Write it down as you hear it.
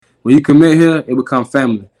When you commit here, it becomes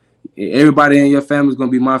family. Everybody in your family is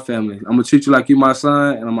gonna be my family. I'm gonna treat you like you my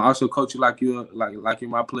son, and I'm gonna also coach you like you're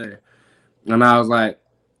my player. And I was like,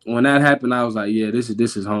 when that happened, I was like, yeah, this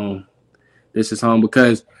is home. This is home,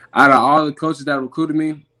 because out of all the coaches that recruited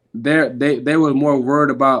me, they were more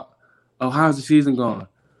worried about, oh, how's the season going?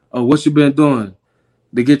 Oh, what you been doing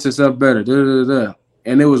to get yourself better? Da, da, da, da.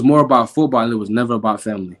 And it was more about football, and it was never about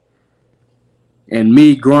family. And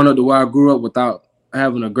me growing up the way I grew up without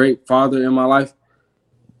having a great father in my life,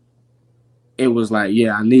 it was like,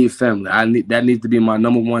 yeah, I need family. That needs to be my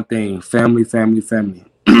number one thing. Family, family, family.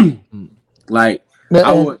 Like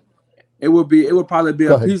it would probably be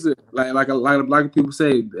a piece of like people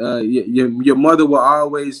say, your mother will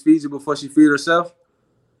always feed you before she feed herself.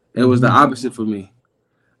 It was the opposite for me.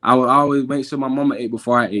 I would always make sure my mama ate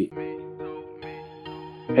before I ate.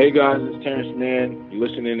 Hey guys, it's Terrence Mann. You're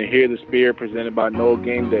listening to Hear the Spear, presented by Noel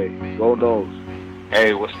Game Day. Go Noles.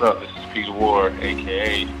 Hey, what's up? This is Peter Ward,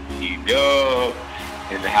 aka E-Dub,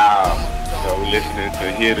 in the house. So we're listening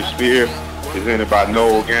to Hear the Spear, presented by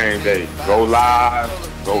Noel Game Day. Go live,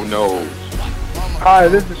 go Noles. Hi,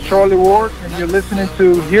 this is Charlie Ward, and you're listening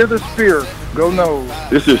to Hear the Spear, go Noles.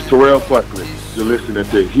 This is Terrell Buckley. You're listening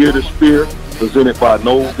to Hear the Spear, presented by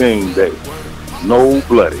Noel Game Day. No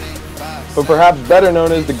Bloody. But perhaps better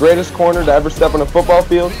known as the greatest corner to ever step on a football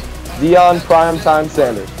field, Deion Primetime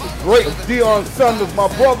Sanders. Great Deion Sanders, my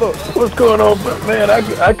brother. What's going on, man?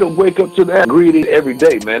 I could wake up to that greeting every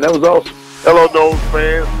day, man. That was awesome. Hello, Noles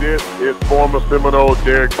fans. This is former Seminole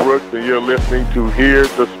Derek Brooks, and you're listening to Hear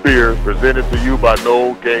the Spear, presented to you by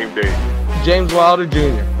Noel Game Day. James Wilder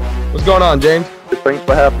Jr. What's going on, James? Thanks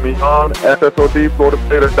for having me on. SSOD, Florida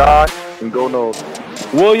State or Die, and go Noles.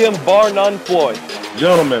 William Bar None Floyd.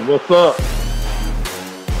 Gentlemen, what's up?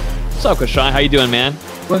 What's up, Kashawn? How you doing, man?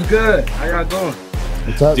 What's good? How y'all doing?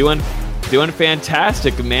 What's up? Doing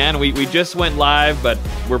fantastic, man. We just went live, but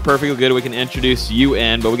we're perfectly good. We can introduce you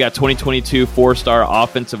in, but we got 2022 four-star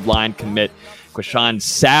offensive line commit Quashon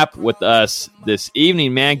Sapp with us this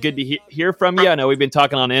evening, man. Good to hear from you. I know we've been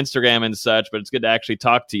talking on Instagram and such, but it's good to actually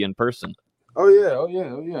talk to you in person. Oh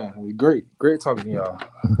yeah. Great talking to y'all.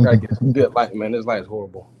 Gotta get some good light, man. This light is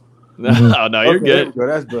horrible. No, you're good.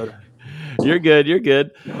 That's better. You're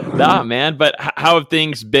good. Nah, man. But how have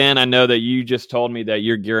things been? I know that you just told me that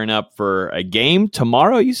you're gearing up for a game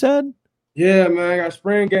tomorrow, you said? Yeah, man. I got a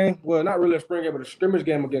spring game. Well, not really a spring game, but a scrimmage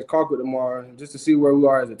game against Colquitt tomorrow, just to see where we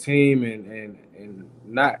are as a team and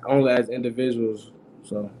not only as individuals.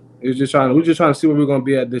 So we're just trying to see where we're going to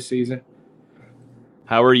be at this season.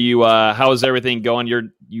 How are you? How is everything going?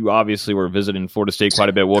 You obviously were visiting Florida State quite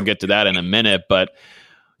a bit. We'll get to that in a minute, but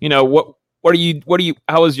you know what are you?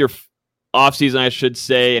 How was your off season? I should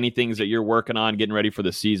say. Any things that you're working on, getting ready for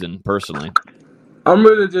the season personally? I'm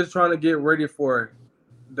really just trying to get ready for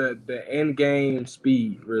the end game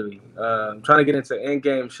speed. Really, I'm trying to get into end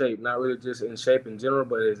game shape. Not really just in shape in general,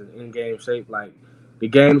 but as an end game shape, like the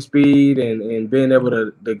game speed and being able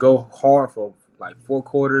to go hard for like 4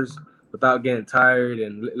 quarters without getting tired,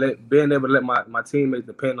 and being able to let my teammates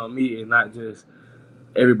depend on me and not just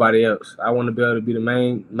everybody else. I want to be able to be the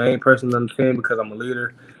main person on the team because I'm a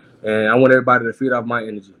leader, and I want everybody to feed off my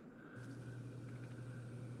energy.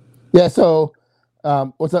 Yeah. So,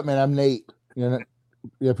 what's up, man? I'm Nate.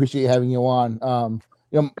 We appreciate having you on.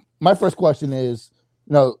 My first question is,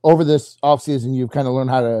 over this offseason, you've kind of learned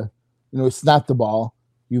how to, snap the ball.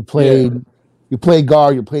 You played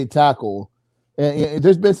guard, you played tackle. And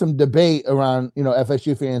there's been some debate around,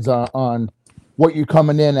 FSU fans on what you're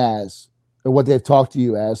coming in as or what they've talked to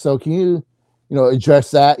you as. So can you, address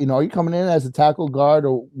that? Are you coming in as a tackle guard,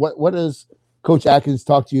 or what does Coach Atkins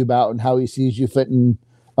talk to you about and how he sees you fitting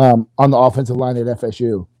on the offensive line at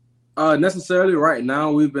FSU? Necessarily right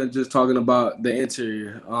now, we've been just talking about the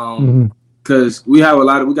interior because we have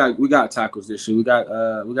we got tackles this year. We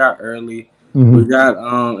got Early. Mm-hmm. We got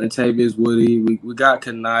Antavius Woody. We got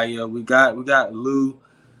Kanaya. We got Lou.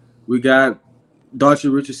 We got Darcy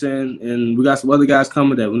Richardson, and we got some other guys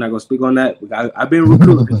coming that we're not gonna speak on that. I've been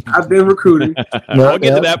recruiting. We'll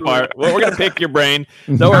get to that part. Well, we're gonna pick your brain.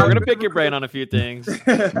 So we're gonna pick your brain on a few things.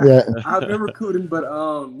 Yeah, I've been recruiting, but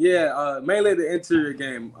mainly the interior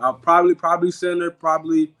game. I'll probably center,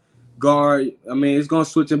 probably guard. I mean, it's gonna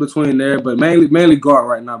switch in between there, but mainly guard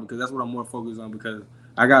right now because that's what I'm more focused on because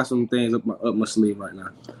I got some things up my sleeve right now.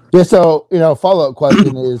 Yeah, so, follow-up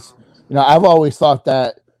question is, I've always thought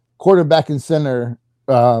that quarterback and center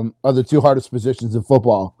are the 2 hardest positions in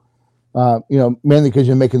football, mainly because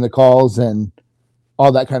you're making the calls and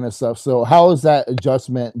all that kind of stuff. So how has that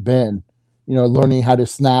adjustment been, learning how to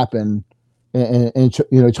snap and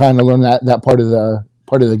trying to learn that part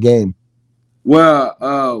of the game?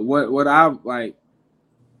 Well, what I like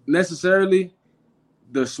necessarily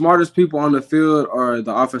the smartest people on the field are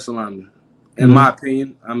the offensive linemen. In my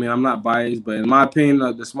opinion, I mean, I'm not biased, but in my opinion,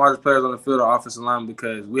 the smartest players on the field are offensive linemen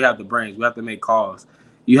because we have the brains. We have to make calls.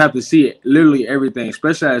 You have to see literally everything,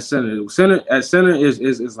 especially at center. Center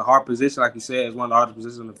is a hard position, like you said, it's one of the hardest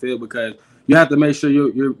positions on the field because you have to make sure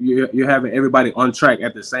you're having everybody on track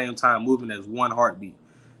at the same time, moving as one heartbeat.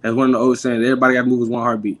 As one of the old sayings, everybody got to move as one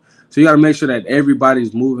heartbeat. So you got to make sure that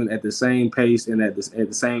everybody's moving at the same pace and at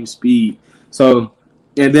the same speed. So.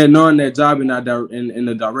 And then knowing their job in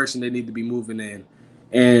the direction they need to be moving in,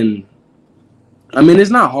 and I mean it's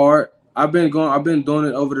not hard. I've been doing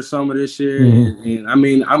it over the summer this year, and I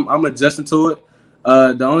mean I'm adjusting to it.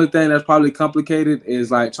 The only thing that's probably complicated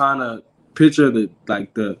is like trying to picture the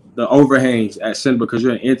overhangs at center because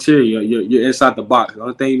you're an interior, you're inside the box. The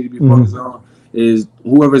only thing you need to be focused on is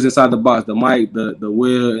whoever's inside the box, the Mike, the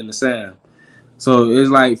Will, and the Sam. So it's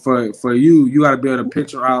like for you got to be able to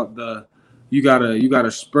picture out You got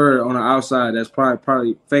a spur on the outside that's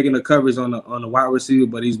probably faking the coverage on the wide receiver,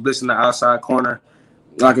 but he's blitzing the outside corner,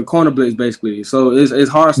 like a corner blitz basically. So it's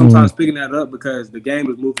hard sometimes picking that up because the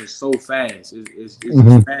game is moving so fast. It's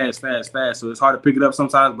fast. So it's hard to pick it up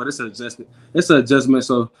sometimes, but it's an adjustment.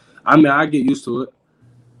 So I mean I get used to it.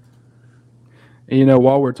 And, you know,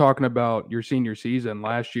 while we're talking about your senior season,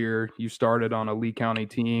 last year you started on a Lee County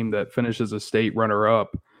team that finishes a state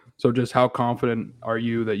runner-up. So just how confident are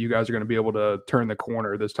you that you guys are going to be able to turn the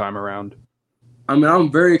corner this time around? I mean,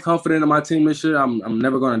 I'm very confident in my team this year. I'm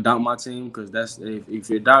never going to doubt my team because that's if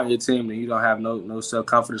you're doubting your team, then you don't have no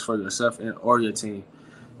self-confidence for yourself or your team.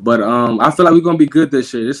 But I feel like we're going to be good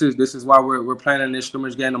this year. This is why we're playing in this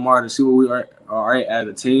scrimmage game tomorrow to see what we are as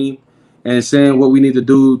a team and seeing what we need to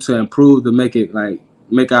do to improve to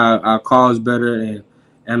make our calls better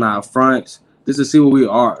and our fronts. Just to see what we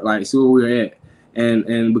are, see where we're at.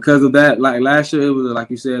 And because of that, like last year, it was like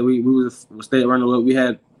you said, we was a state runner up. We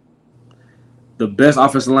had the best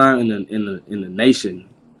offensive line in the nation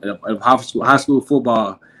of high school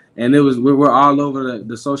football, and we're all over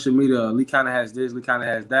the social media. Lee kind of has this, Lee kind of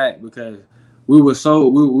has that because we were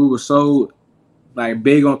so like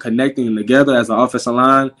big on connecting together as an offensive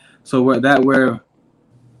line. So where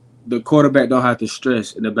the quarterback don't have to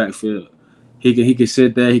stress in the backfield. He can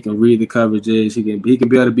sit there. He can read the coverages. He can be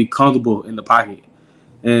able to be comfortable in the pocket,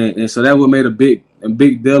 and so that what made a big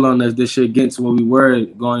deal on us this year getting to where we were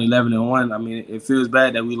going 11-1. I mean, it feels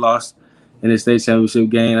bad that we lost in the state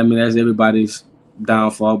championship game. I mean, that's everybody's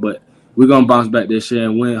downfall, but we're gonna bounce back this year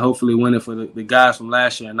and win. Hopefully, win it for the guys from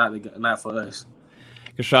last year, and not for us.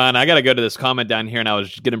 Kashawn, I got to go to this comment down here, and I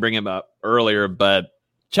was going to bring him up earlier, but.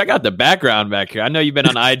 Check out the background back here. I know you've been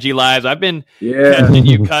on IG Lives. I've been catching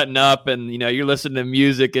you cutting up and, you're listening to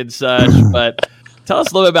music and such. But tell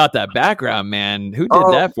us a little bit about that background, man. Who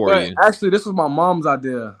did that for you? Actually, this was my mom's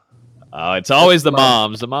idea. Oh, it's always the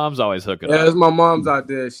moms. The moms always hook it up. Yeah, it's my mom's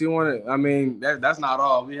idea. She wanted, I mean, that's not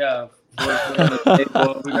all. We have we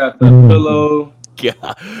got the pillow.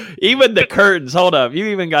 Yeah. Even the curtains. Hold up. You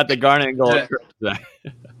even got the garnet and gold curtains.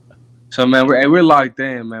 So man, we're locked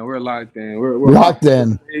in, man. We're locked in. We're locked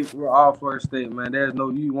in. We're all Florida State, man. There's no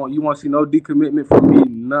you want to see no decommitment from me,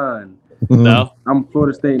 none. No, I'm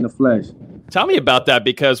Florida State in the flesh. Tell me about that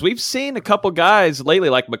because we've seen a couple guys lately,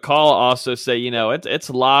 like McCall, also say, it's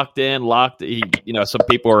locked in, locked. Some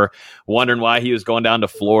people are wondering why he was going down to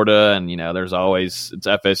Florida, and there's always it's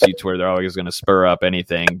FSU to where they're always going to spur up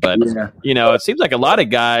anything. But it seems like a lot of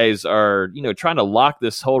guys are trying to lock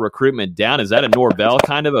this whole recruitment down. Is that a Norvell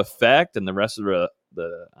kind of effect, and the rest of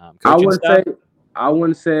the coaching staff? I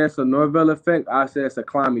wouldn't say it's a Norvell effect. I say it's a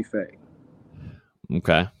climb effect.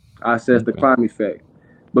 Okay. I say it's the climb effect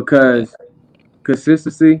because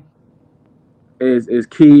consistency is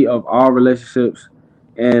key of all relationships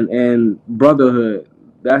and brotherhood.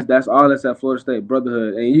 That's all that's at Florida State,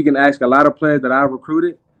 brotherhood. And you can ask a lot of players that I've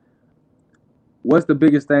recruited, what's the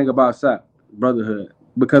biggest thing about SAP? Brotherhood.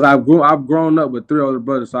 Because I've grown up with 3 older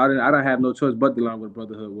brothers, so I don't have no choice but to learn what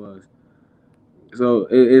brotherhood was. So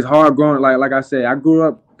it's hard growing. Like I said, I grew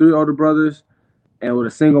up 3 older brothers and with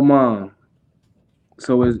a single mom.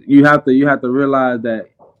 So you have to realize that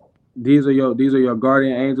these are your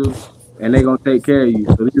guardian angels, and they're gonna take care of you.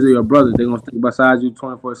 So these are your brothers. They're gonna stick beside you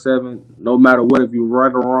 24/7, no matter what. If you're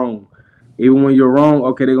right or wrong, even when you're wrong,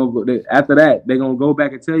 okay, they're gonna go. After that, they're gonna go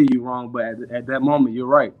back and tell you you're wrong. But at that moment, you're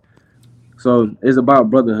right. So it's about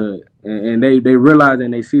brotherhood, and they realize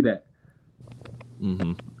and they see that.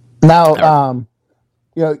 Mm-hmm. Now,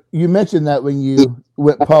 you mentioned that when you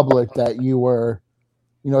went public that you were,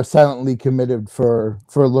 silently committed for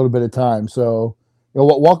a little bit of time. So,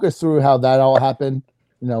 walk us through how that all happened,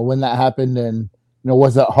 when that happened, and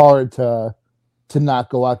was it hard to not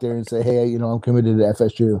go out there and say, hey, I'm committed to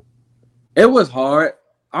FSU? It was hard.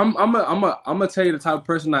 I'm gonna tell you the type of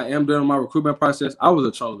person I am during my recruitment process. I was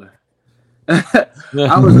a troller. I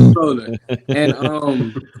was a troller,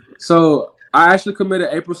 and so I actually committed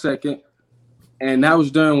April 2nd, and that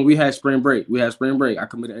was during when we had spring break. I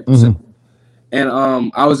committed April 2nd, and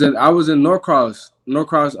I was in Norcross,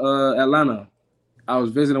 Atlanta. I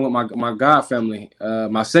was visiting with my god family,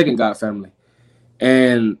 my second god family,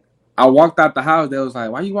 and I walked out the house. They was like,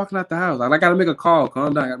 "Why are you walking out the house?" Like, I gotta make a call.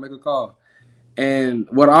 Calm down. I gotta make a call. And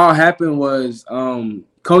what all happened was,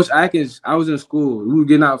 Coach Atkins, I was in school. We were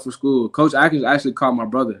getting out for school. Coach Atkins actually called my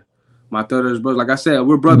brother, my third oldest brother. Like I said,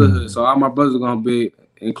 we're brotherhood, so all my brothers are gonna be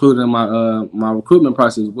included in my recruitment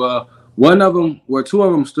process. Well, two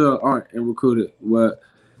of them still aren't recruited. Well,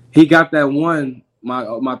 he got that one.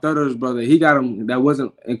 My third oldest brother, he got him that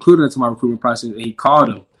wasn't included into my recruitment process, and he called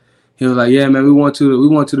him. He was like, "Yeah, man, we want you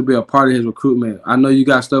to be a part of his recruitment. I know you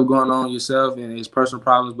got stuff going on yourself and his personal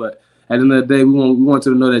problems, but at the end of the day, we want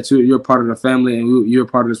you to know that you're part of the family and you're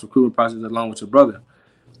part of this recruitment process along with your brother."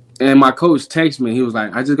 And my coach texted me. He was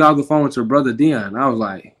like, "I just got off the phone with your brother, Dion." I was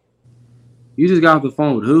like, "You just got off the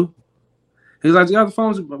phone with who?" He was like, "You got off the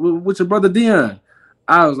phone with your brother, Dion."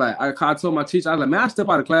 I was like, I told my teacher, I was like, "Man, I step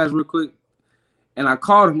out of class real quick." And I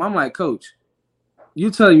called him. I'm like, "Coach,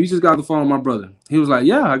 you tell him you just got off the phone with my brother." He was like,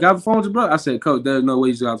 "Yeah, I got off the phone with your brother." I said, "Coach, there's no way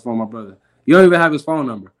you just got off the phone with my brother. You don't even have his phone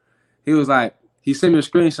number." He was like, he sent me a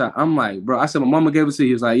screenshot. I'm like, "Bro," I said, "My mama gave it to you."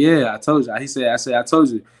 He was like, "Yeah, I told you." He said, I told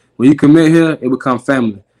you. When you commit here, it become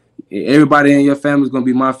family. Everybody in your family is gonna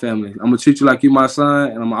be my family. I'm gonna treat you like you my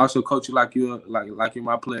son, and I'm gonna also coach you like you're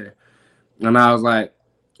my player." And I was like,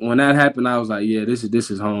 when that happened, I was like, "Yeah, this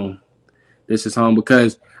is home. This is home."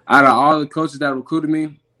 Because out of all the coaches that recruited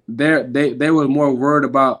me, they were more worried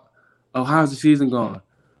about, "Oh, how's the season going?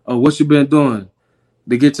 Oh, what you been doing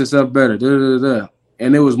to get yourself better?"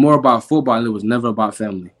 And it was more about football, and it was never about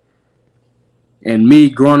family. And me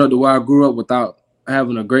growing up the way I grew up without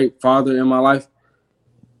having a great father in my life,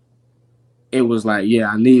 it was like, yeah,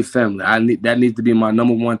 I need family. That needs to be my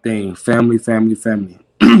number one thing. Family.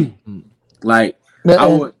 Like,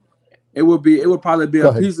 it would probably be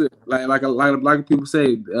a piece of like people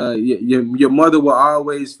say, your mother will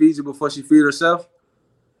always feed you before she feed herself.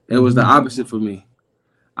 It was the opposite for me.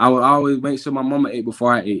 I would always make sure my mama ate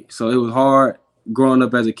before I ate. So it was hard growing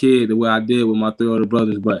up as a kid the way I did with my three older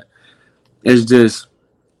brothers, but it's just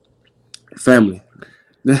family.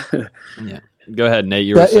 Yeah. Go ahead, Nate.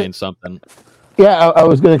 You were saying something. Yeah, I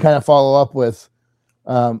was going to kind of follow up with,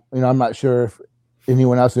 I'm not sure if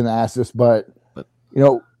anyone else is going to ask this, but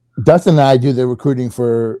Dustin and I do the recruiting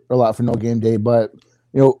for a lot for No Game Day, but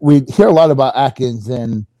we hear a lot about Atkins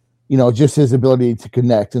and just his ability to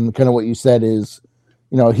connect, and kind of what you said is,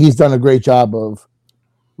 he's done a great job of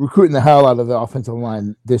recruiting the hell out of the offensive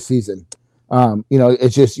line this season.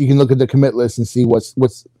 It's just you can look at the commit list and see what's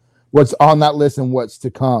on that list and what's to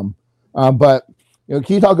come. But can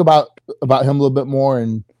you talk about him a little bit more?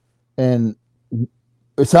 And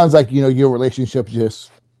it sounds like your relationship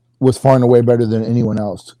just was far and away better than anyone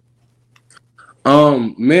else.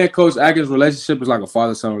 Me and Coach Atkins' relationship is like a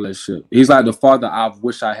father-son relationship. He's like the father I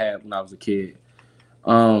wish I had when I was a kid,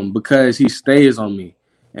 because he stays on me,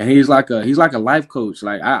 and he's like a life coach.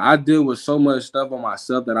 Like I deal with so much stuff on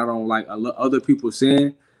myself that I don't like other people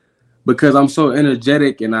seeing, because I'm so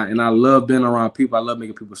energetic and I love being around people. I love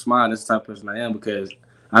making people smile. That's the type of person I am. Because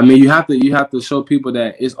you have to show people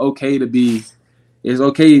that it's okay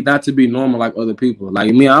not to be normal like other people.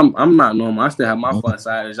 Like me, I'm not normal. I still have my fun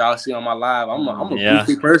side. As y'all see on my live, I'm a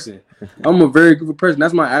goofy person. I'm a very goofy person.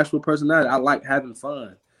 That's my actual personality. I like having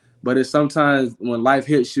fun. But it's sometimes when life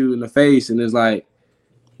hits you in the face and it's like,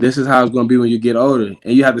 this is how it's going to be when you get older.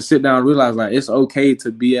 And you have to sit down and realize, like, it's okay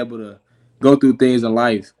to be able to go through things in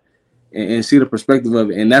life and see the perspective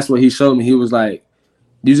of it. And that's what he showed me. He was like,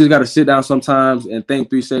 you just got to sit down sometimes and think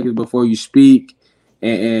 3 seconds before you speak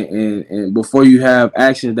and before you have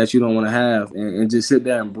actions that you don't want to have, and just sit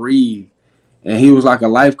there and breathe. And he was like a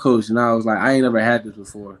life coach. And I was like, I ain't never had this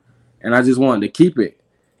before. And I just wanted to keep it.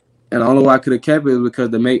 And the only way I could have kept it is because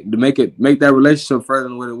to make that relationship further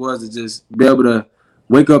than what it was, to just be able to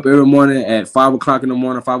wake up every morning at 5 o'clock in the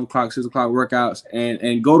morning, 5 o'clock, 6 o'clock workouts,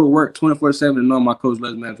 and go to work 24/7 and know my coach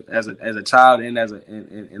loves me as a child and as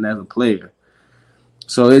a player.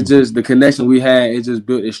 So it's just the connection we had. It just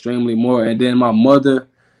built extremely more. And then my mother,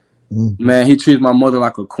 man, he treats my mother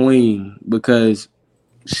like a queen because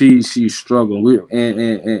she struggled.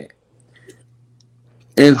 And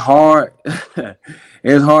it's hard.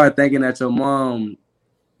 It's hard thinking that your mom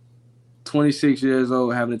 26 years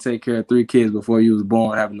old, having to take care of 3 kids before you was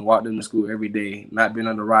born, having to walk them to school every day, not being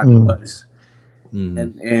on the ride the bus.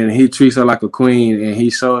 And he treats her like a queen, and he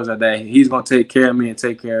shows her that he's gonna take care of me and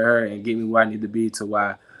take care of her and get me where I need to be to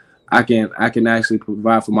why I can actually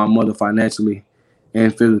provide for my mother financially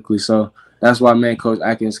and physically. So that's why me and Coach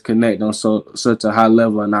Atkins connect on such a high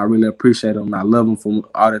level, and I really appreciate him. And I love him for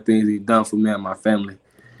all the things he's done for me and my family.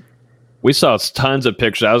 We saw tons of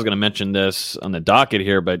pictures. I was going to mention this on the docket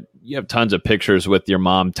here, but you have tons of pictures with your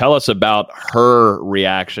mom. Tell us about her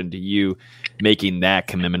reaction to you making that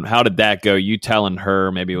commitment. How did that go? You telling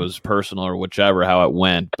her, maybe it was personal or whichever, how it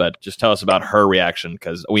went, but just tell us about her reaction,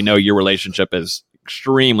 because we know your relationship is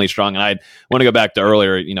extremely strong. And I want to go back to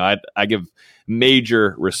earlier, I give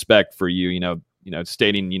major respect for you,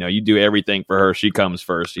 stating, you do everything for her. She comes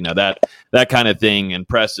first, that kind of thing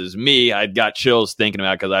impresses me. I got chills thinking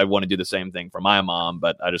about it because I want to do the same thing for my mom,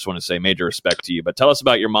 but I just want to say major respect to you. But tell us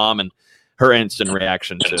about your mom and her instant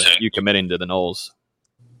reaction to you committing to the Noles.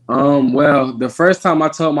 Well, the first time I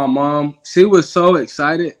told my mom, she was so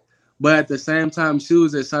excited, but at the same time, she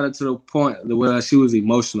was excited to the point where she was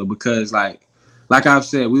emotional because like I've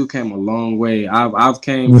said, we came a long way. I've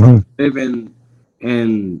came from living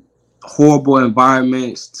in horrible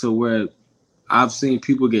environments to where I've seen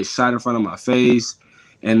people get shot in front of my face,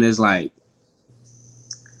 and it's like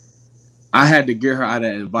I had to get her out of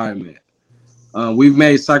that environment. We've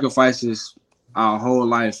made sacrifices our whole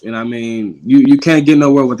life, and I mean, you can't get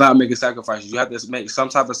nowhere without making sacrifices. You have to make some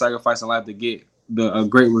type of sacrifice in life to get a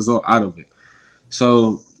great result out of it.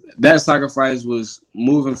 So that sacrifice was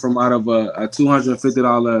moving from out of a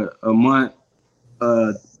 $250 a month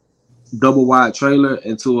double wide trailer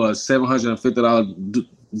into a $750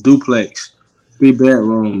 duplex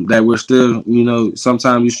 3-bedroom that we're still,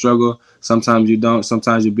 sometimes you struggle, sometimes you don't,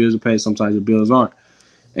 sometimes your bills are paid, sometimes your bills aren't.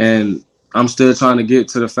 And I'm still trying to get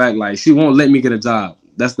to the fact, like, she won't let me get a job.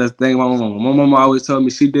 That's the thing about my mama. My mama always told me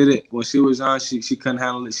she did it when she was young. She couldn't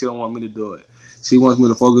handle it. She don't want me to do it. She wants me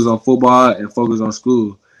to focus on football and focus on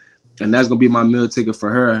school. And that's going to be my meal ticket for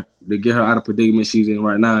her to get her out of predicament she's in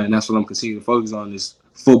right now. And that's what I'm continuing to focus on is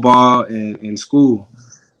football and school.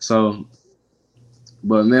 So,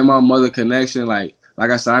 but me and my mother connection, like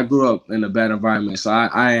I said, I grew up in a bad environment. So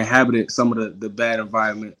I inhabited some of the bad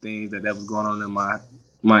environment things that was going on in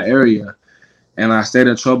my area. And I stayed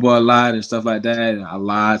in trouble a lot and stuff like that. And I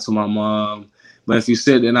lied to my mom. But if you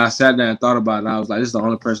sit and I sat there and thought about it, I was like, this is the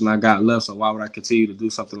only person I got left. So why would I continue to do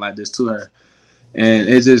something like this to her? And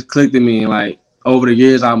it just clicked in me. Like, over the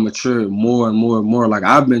years, I've matured more and more and more. Like,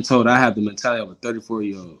 I've been told I have the mentality of a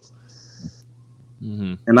 34-year-old.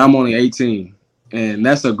 And I'm only 18. And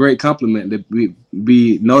that's a great compliment to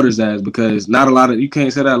be noticed as, because you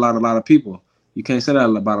can't say that about a lot of people. You can't say that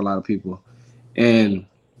about a lot of people. And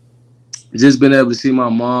just being able to see my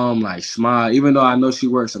mom, like, smile, even though I know she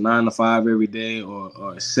works a 9 to 5 every day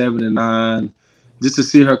or 7 to 9, just to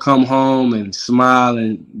see her come home and smile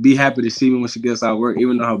and be happy to see me when she gets out of work,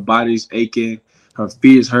 even though her body's aching, her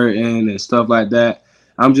feet is hurting and stuff like that.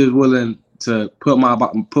 I'm just willing to put my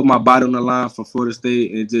body on the line for Florida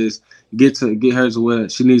State and just get her to where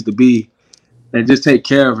she needs to be and just take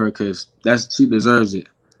care of her, because she deserves it.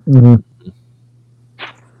 Go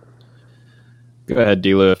ahead,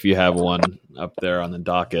 D'Lo, if you have one up there on the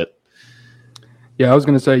docket. Yeah, I was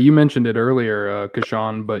going to say, you mentioned it earlier,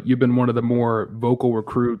 Kashawn, but you've been one of the more vocal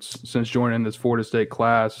recruits since joining this Florida State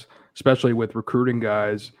class, especially with recruiting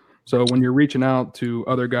guys. So when you're reaching out to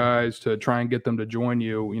other guys to try and get them to join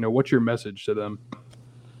you, what's your message to them?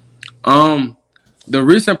 The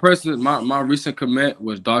recent person, my recent commit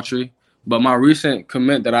was Daughtry, but my recent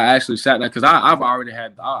commit that I actually sat there, because I've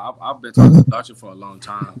been talking to Daughtry for a long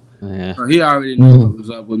time. Yeah. So he already knew what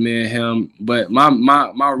was up with me and him. But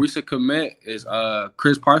my recent commit is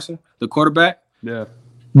Chris Parson, the quarterback. Yeah.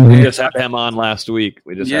 We just had him on last week.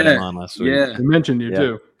 Yeah. He mentioned you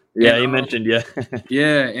too. Yeah, he mentioned you.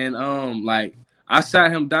 Yeah, and like, I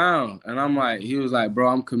sat him down and I'm like, he was like, bro,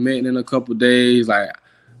 I'm committing in a couple days. Like,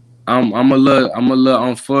 I'm a little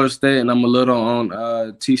on Florida State and I'm a little on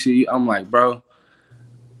TCU. I'm like, bro,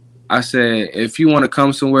 I said, if you want to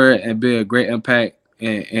come somewhere and be a great impact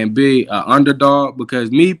and be an underdog,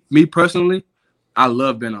 because me personally, I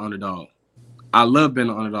love being an underdog.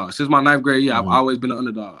 Since my 9th grade year, I've always been an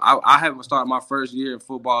underdog. I haven't started my first year of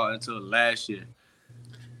football until last year,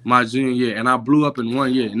 my junior year, and I blew up in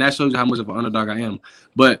 1 year, and that shows you how much of an underdog I am.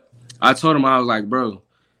 But I told him, I was like, bro,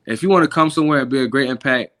 if you want to come somewhere and be a great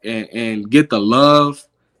impact and get the love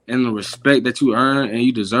and the respect that you earn and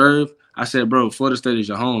you deserve, I said, bro, Florida State is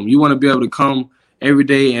your home. You want to be able to come every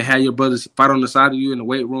day and have your brothers fight on the side of you in the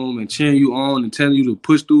weight room and cheering you on and telling you to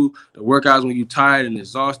push through the workouts when you're tired and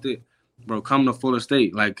exhausted. bro, come to Florida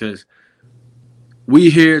State, like, cause we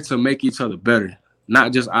here to make each other better,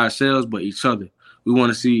 not just ourselves, but each other. We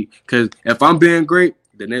want to see, cause if I'm being great,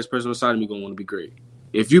 the next person beside me gonna want to be great.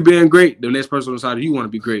 If you being great, the next person beside you want to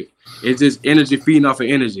be great. It's just energy feeding off of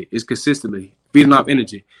energy. It's consistently feeding off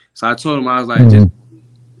energy. So I told him, I was like, just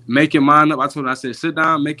make your mind up. I told him, I said, sit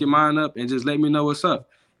down, make your mind up, and just let me know what's up.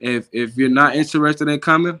 If you're not interested in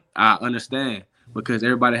coming, I understand, because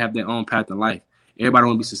everybody have their own path in life. Everybody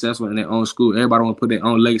want to be successful in their own school. Everybody want to put their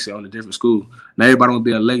own legacy on a different school. Now everybody want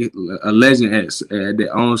to be a legend at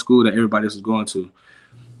their own school that everybody else is going to.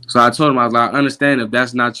 So I told him, I was like, I understand if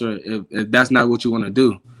that's not if that's not what you want to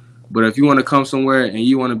do, but if you want to come somewhere and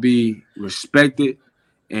you want to be respected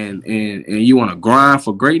and you want to grind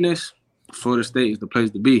for greatness, Florida State is the place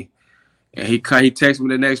to be. And he texted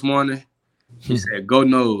me the next morning. He said, "Go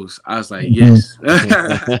Noles." I was like, yes.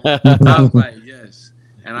 I was like, yes.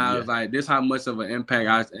 And I was like, this how much of an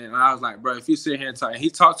impact. I was like, bro, if you sit here and talk, he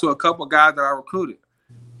talked to a couple guys that I recruited,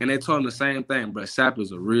 and they told him the same thing, bro. Sap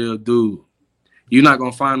is a real dude. You're not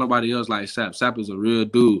going to find nobody else like Sap. Sap is a real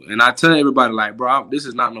dude. And I tell everybody, like, bro, this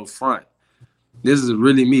is not no front. This is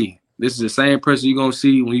really me. This is the same person you're going to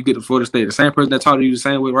see when you get to Florida State. The same person that talked to you the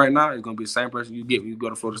same way right now is going to be the same person you get when you go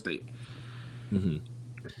to Florida State. Mm-hmm.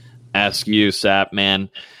 Ask you, Sap, man.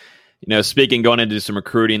 You know, speaking, going into some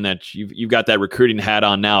recruiting, that you've got that recruiting hat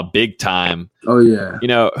on now, big time. Oh, yeah. You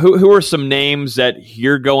know, who are some names that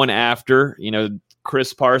you're going after? You know,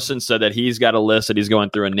 Chris Parsons said that he's got a list that he's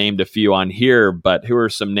going through and named a few on here, but who are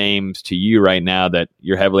some names to you right now that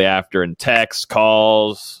you're heavily after in text,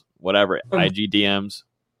 calls, whatever, IG DMs?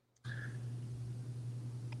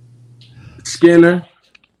 Skinner,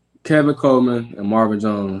 Kevin Coleman, and Marvin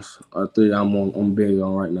Jones are three I'm big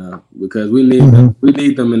on right now, because we need them. We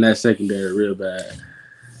need them in that secondary real bad.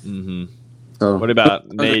 Mm-hmm. So what about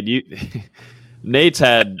Nate? Nate's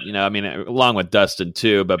had, you know, I mean, along with Dustin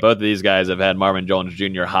too, but both of these guys have had Marvin Jones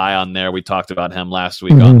Jr. high on there. We talked about him last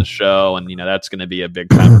week on the show, and, you know, that's going to be a big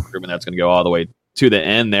time recruitment that's going to go all the way to the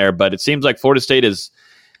end there. But it seems like Florida State is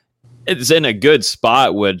in a good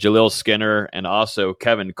spot with Jaleel Skinner and also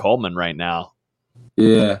Kevin Coleman right now.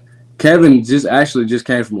 Yeah. Kevin just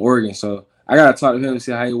came from Oregon, so I got to talk to him and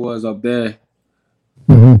see how he was up there.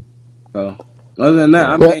 So other than that,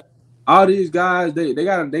 I mean, all these guys, they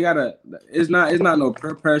gotta. It's not no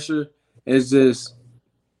peer pressure. It's just,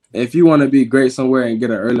 if you want to be great somewhere and get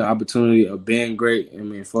an early opportunity of being great, I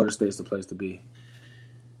mean, Florida State's the place to be.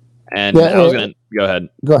 And I was gonna go ahead.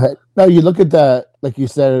 Go ahead. No, you look at that, like you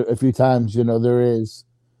said a few times. You know, there is.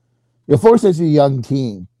 Florida State's a young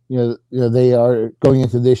team. You know, they are going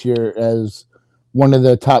into this year as one of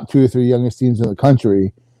the top 2 or 3 youngest teams in the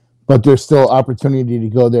country. But there's still opportunity to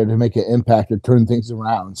go there to make an impact or turn things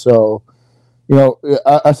around. So, you know,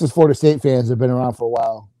 us as Florida State fans have been around for a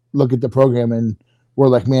while. Look at the program and we're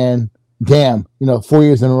like, man, damn, you know, 4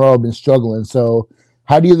 years in a row I've been struggling. So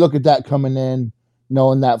how do you look at that coming in,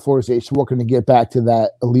 knowing that Florida State's working to get back to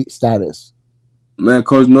that elite status? Man,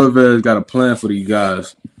 Coach Norvell's got a plan for you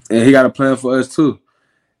guys, and he got a plan for us too.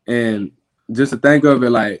 And just to think of it,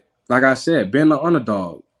 like I said, being the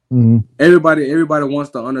underdog. Everybody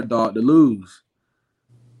wants the underdog to lose.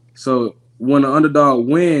 So when the underdog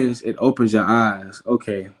wins, it opens your eyes.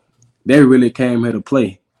 Okay, they really came here to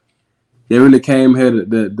play. They really came here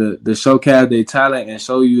to showcase their talent and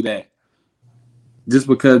show you that just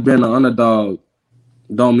because being an underdog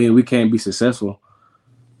don't mean we can't be successful.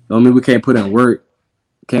 Don't mean we can't put in work.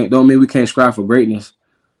 Don't mean we can't strive for greatness.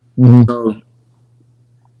 So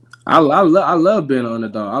I love being an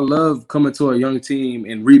underdog. I love coming to a young team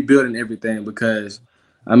and rebuilding everything, because,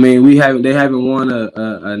 I mean, they haven't won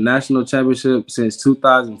a national championship since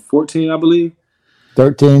 2014, I believe.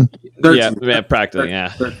 13. Yeah, practically, yeah.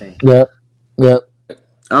 13. Yeah.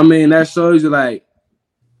 I mean, that shows you, like,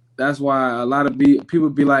 that's why a lot of people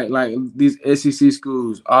be like these SEC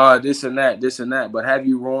schools, this and that. But have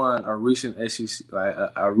you won a recent SEC, like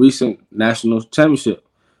a recent national championship?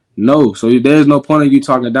 No. So there's no point in you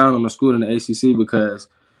talking down on a school in the ACC, because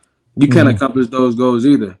you can't accomplish those goals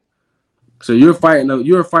either. So you're fighting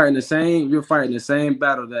the same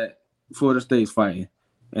battle that Florida State's fighting,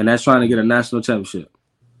 and that's trying to get a national championship.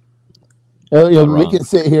 We can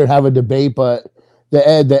sit here and have a debate, but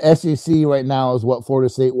the SEC right now is what Florida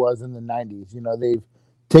State was in the 90s. You know, they've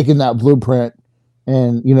taken that blueprint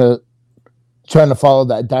and, you know, trying to follow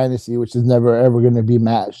that dynasty, which is never ever going to be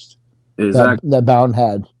matched. Exactly. That Bound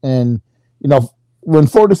had. And, you know, when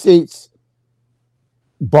Florida State's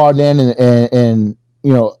bought in and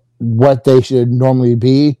you know, what they should normally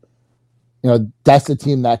be, you know, that's the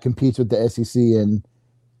team that competes with the SEC and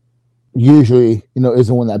usually, you know, is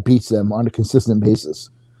the one that beats them on a consistent basis.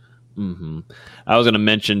 Mm-hmm. I was going to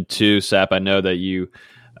mention too, Sap. I know that you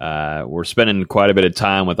were spending quite a bit of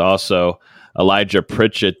time with also Elijah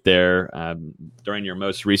Pritchett there during your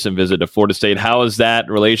most recent visit to Florida State. How is that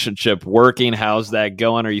relationship working? How's that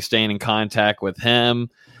going? Are you staying in contact with him?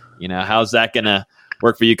 How's that going to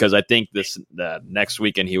work for you? Because I think the next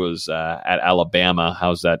weekend he was at Alabama.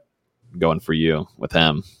 How's that going for you with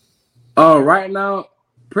him? Right now,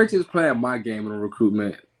 Pritchett's playing my game in the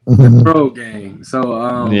recruitment, the pro game.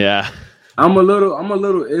 So yeah. I'm a little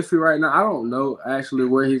iffy right now. I don't know actually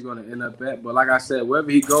where he's going to end up at, but like I said, wherever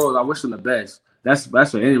he goes, I wish him the best. That's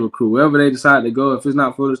for any recruit. Wherever they decide to go, if it's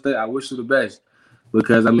not Florida State, I wish you the best,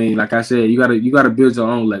 because I mean, like I said, you gotta build your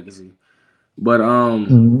own legacy. But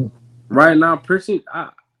right now, Pritchett,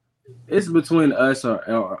 it's between us or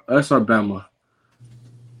Bama,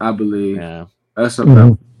 I believe. Yeah, us or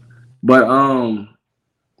Bama. But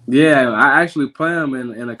yeah, I actually play him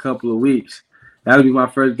in a couple of weeks. That'll be my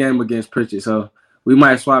first game against Pritchett, so we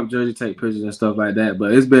might swap jersey, take pictures and stuff like that. But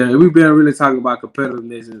we've been really talking about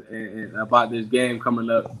competitiveness and about this game coming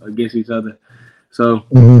up against each other. So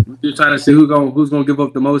we're just trying to see who's gonna give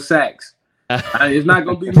up the most sacks. It's not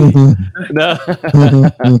gonna be me. No,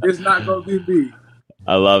 it's not gonna be me.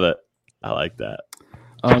 I love it. I like that.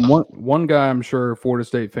 One guy I'm sure Florida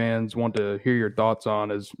State fans want to hear your thoughts on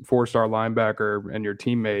is 4-star linebacker and your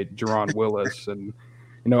teammate Jerron Willis. And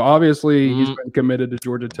obviously he's been committed to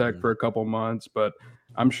Georgia Tech for a couple months, but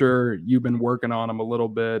I'm sure you've been working on him a little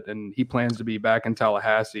bit, and he plans to be back in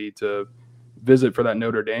Tallahassee to visit for that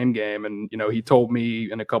Notre Dame game. And he told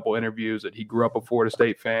me in a couple interviews that he grew up a Florida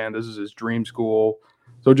State fan. This is his dream school.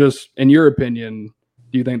 So just in your opinion,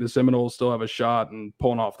 do you think the Seminoles still have a shot in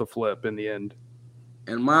pulling off the flip in the end?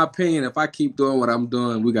 In my opinion, if I keep doing what I'm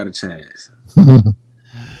doing, we got a chance.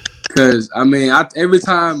 Because, I mean, every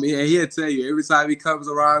time, he'll tell you, every time he comes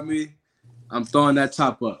around me, I'm throwing that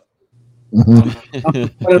top up.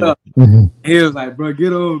 He was like, bro,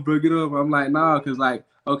 get over. I'm like, nah, because, like,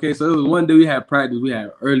 okay, so it was one day we had practice. We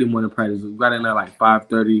had early morning practice. We got in there like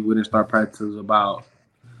 5:30. We didn't start practice until about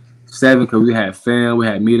 7 because we had film, we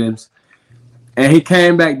had meetings. And he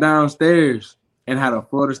came back downstairs and had a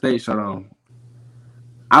Florida State shirt on.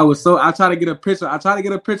 I tried to get a picture. of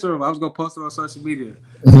him. I was going to post it on social media.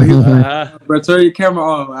 So he was like, bro, turn your camera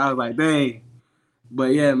off. I was like, dang.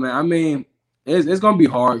 But, yeah, man, I mean, it's going to be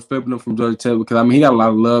hard flipping him from Georgia Tech because, I mean, he got a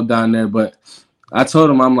lot of love down there. But I told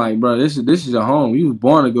him, I'm like, bro, this is your home. You was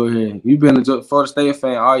born to go here. You've been a Florida State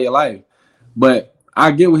fan all your life. But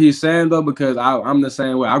I get what he's saying, though, because I'm the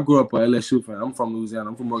same way. I grew up an LSU fan. I'm from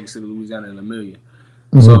Louisiana. I'm from Morgan City, Louisiana, in Amelia.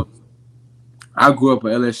 So I grew up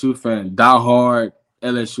an LSU fan, diehard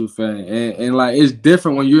LSU fan. And like, it's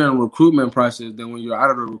different when you're in a recruitment process than when you're out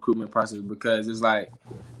of the recruitment process, because it's like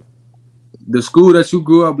the school that you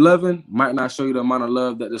grew up loving might not show you the amount of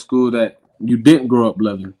love that the school that you didn't grow up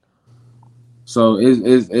loving. So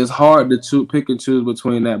it's hard to pick and choose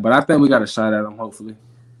between that. But I think we got a shot at him, hopefully.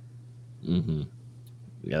 Mm-hmm.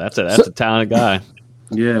 Yeah, that's a talented guy.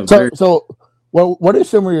 Yeah. So what are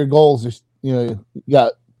some of your goals? You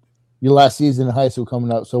got your last season in high school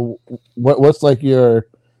coming up. So what's like your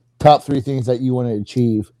top 3 things that you want to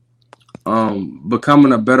achieve?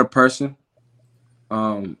 Becoming a better person,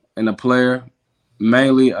 and a player,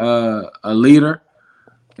 mainly a leader,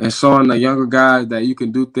 and showing the younger guys that you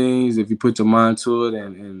can do things if you put your mind to it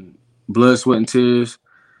and blood, sweat, and tears.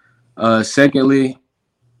 Secondly,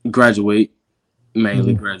 graduate.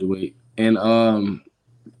 Mainly graduate. And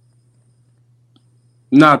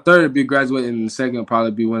third would be graduating, and the second would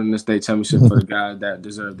probably be winning the state championship for the guys that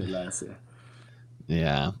deserved it last year.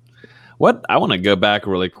 Yeah. I want to go back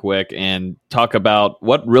really quick and talk about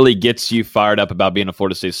what really gets you fired up about being a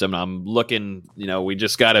Florida State Seminole. I'm looking, we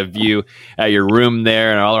just got a view at your room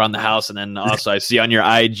there and all around the house. And then also I see on your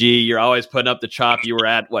IG, you're always putting up the chop. You were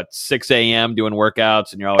at 6 a.m. doing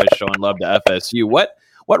workouts, and you're always showing love to FSU.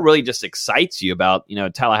 What really just excites you about,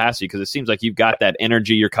 Tallahassee? Because it seems like you've got that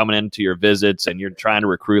energy. You're coming into your visits and you're trying to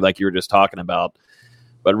recruit like you were just talking about.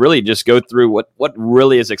 But really just go through what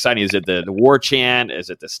really is exciting. Is it the war chant? Is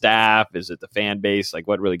it the staff? Is it the fan base? Like,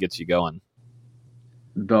 what really gets you going?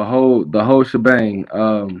 The whole shebang.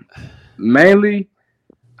 Mainly,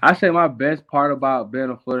 I say my best part about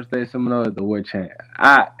being a Florida State Seminole is the war chant.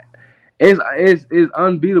 It's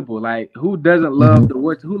unbeatable. Like, who doesn't love the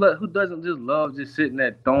war? Who doesn't just love just sitting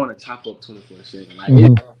there throwing a chop up 24/7?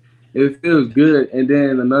 Like, it feels good. And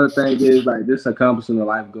then another thing is like this accomplishing a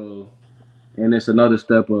life goal, and it's another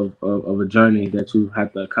step of a journey that you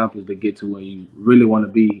have to accomplish to get to where you really want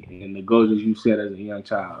to be, and the goals that you set as a young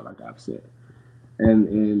child, like I've said.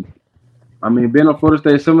 And I mean, being a Florida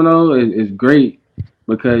State Seminole is great,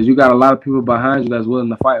 because you got a lot of people behind you that's willing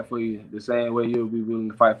to fight for you the same way you'll be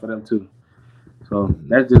willing to fight for them too. So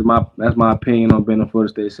that's my opinion on being a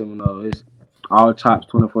Florida State Seminole. It's all chops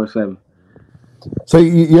 24/7. So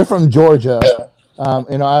you're from Georgia. I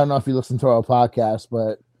don't know if you listen to our podcast,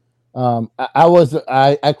 but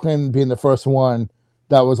I claim being the first one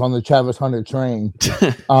that was on the Travis Hunter train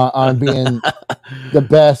on being the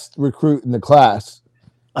best recruit in the class.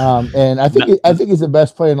 And I think he's the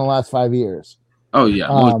best player in the last 5 years. Oh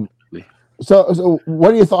yeah. So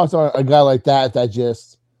what are your thoughts on a guy like that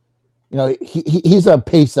just, he's a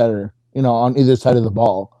pace setter, on either side of the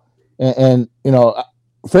ball. And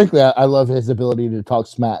frankly, I love his ability to talk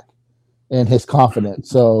smack and his confidence.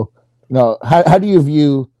 So, how do you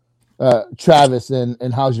view Travis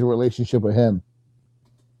and how's your relationship with him?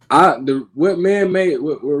 What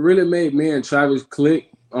really made me and Travis click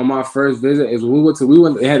on my first visit is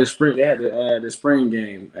they had the spring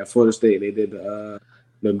game at Florida State. They did the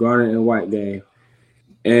Garnet and White game.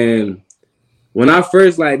 And when I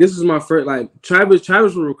first this is my first Travis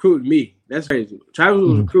was recruiting me. That's crazy. Travis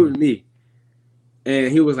was recruiting me.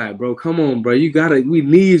 And he was like, bro, come on, bro. We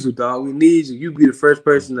need you, dog. We need you. You be the first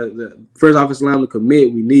person, the first offensive lineman to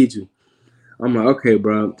commit. We need you. I'm like, okay,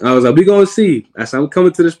 bro. I was like, we gonna see. I said, I'm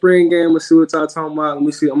coming to the spring game. Let's see what y'all talking about. Let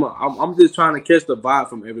me see. I'm just trying to catch the vibe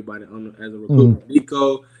from everybody as a recruit.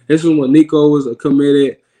 Nico. This was when Nico was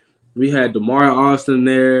committed. We had DeMar Austin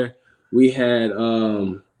there. We had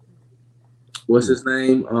what's his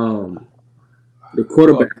name? The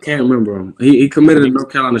quarterback. I can't remember him. He committed to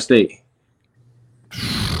North Carolina State.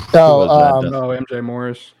 MJ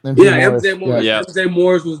Morris. MJ Morris. Yeah. MJ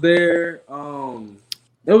Morris was there.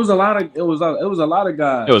 It was a lot of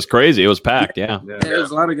guys. It was crazy. It was packed. Yeah, it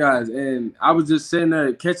was a lot of guys, and I was just sitting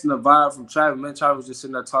there catching the vibe from Travis. Man, Travis was just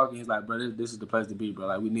sitting there talking. He's like, "Bro, this is the place to be, bro.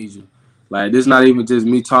 Like, we need you. Like, this is not even just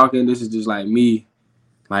me talking. This is just like me,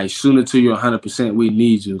 like shooting to you 100%. We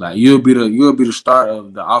need you. Like, you'll be the start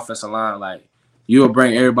of the offensive line. Like, you'll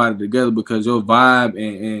bring everybody together because your vibe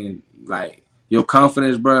and like your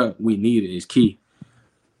confidence, bro. We need it. It's key."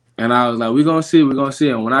 And I was like, we're going to see.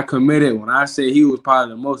 And when I committed, when I said he was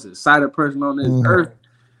probably the most excited person on this earth,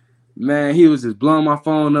 man, he was just blowing my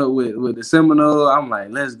phone up with the Seminole. I'm like,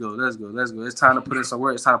 let's go. It's time to put in some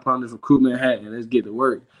work. It's time to put on this recruitment hat and let's get to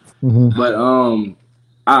work. But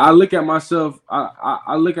I look at myself.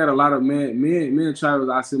 I look at a lot of men. Me and Travis,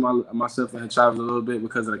 I see myself and Travis a little bit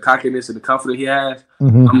because of the cockiness and the confidence he has.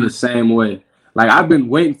 I'm the same way. Like, I've been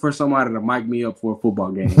waiting for somebody to mic me up for a football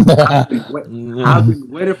game. I've been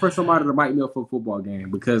waiting for somebody to mic me up for a football game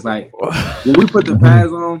because, like, when we put the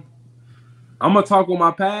pads on, I'm going to talk on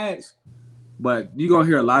my pads, but you're going to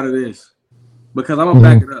hear a lot of this because I'm going to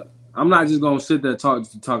back it up. I'm not just going to sit there talk.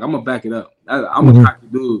 I'm going to back it up. I'm a cocky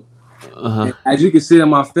dude. As you can see in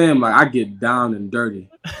my film, like, I get down and dirty.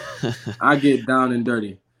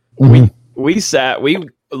 We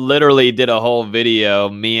literally did a whole video,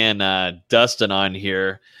 me and Dustin on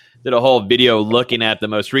here did a whole video looking at the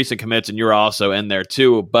most recent commits, and you're also in there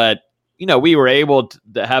too. But, we were able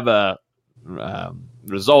to have a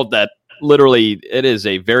result that literally it is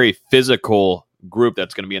a very physical group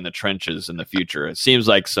that's going to be in the trenches in the future. It seems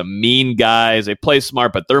like some mean guys. They play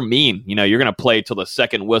smart, but they're mean. You're going to play till the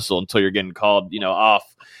second whistle until you're getting called,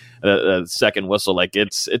 off. The second whistle. Like,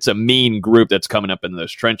 it's a mean group that's coming up in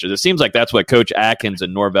those trenches. It seems like that's what Coach Atkins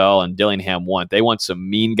and Norvell and Dillingham want. They want some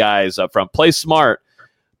mean guys up front. Play smart,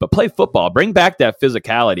 but play football. Bring back that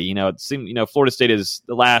physicality. It seems, Florida State is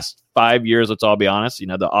the last 5 years, let's all be honest,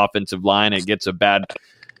 the offensive line, it gets a bad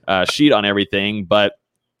sheet on everything, but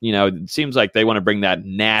it seems like they want to bring that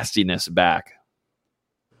nastiness back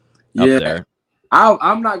up there.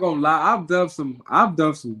 I'm not gonna lie. I've done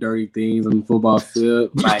some dirty things on the football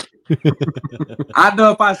field. Like, I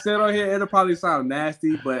know if I said on here, it'll probably sound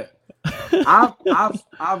nasty, but I've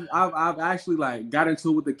actually like got into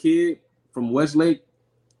it with a kid from Westlake,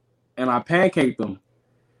 and I pancaked him,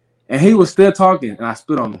 and he was still talking, and I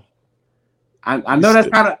spit on him. I know that's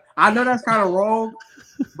kind of wrong,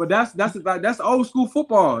 but that's old school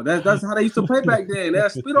football. That's how they used to play back then. They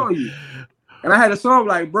spit on you, and I had to show him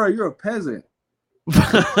like, bro, you're a peasant.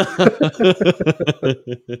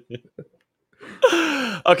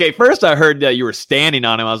 Okay, first I heard that you were standing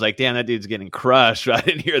on him. I was like, damn, that dude's getting crushed. I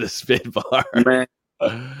didn't hear the spit bar. Man.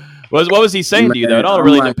 What was he saying to you, though? It all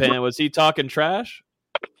really depends. Was he talking trash?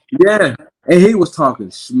 Yeah, and he was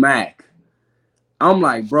talking smack. I'm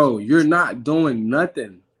like, bro, you're not doing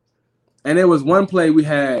nothing. And there was one play we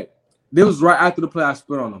had. This was right after the play I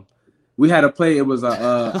spit on him. We had a play. It was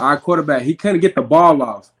our quarterback. He couldn't get the ball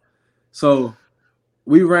off.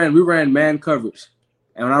 We ran man coverage,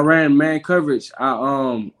 and when I ran man coverage,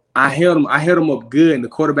 I I held him up good, and the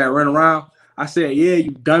quarterback ran around. I said, "Yeah,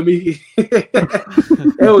 you dummy."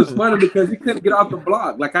 It was funny because he couldn't get off the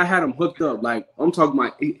block. Like I had him hooked up. Like I'm talking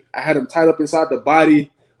about, I had him tied up inside the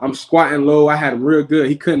body. I'm squatting low. I had him real good.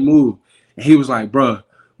 He couldn't move, and he was like, "Bro,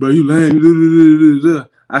 you lame."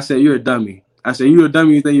 I said, "You're a dummy." I said, "You're a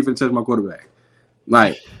dummy. You think you can touch my quarterback?"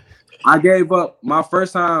 Like I gave up my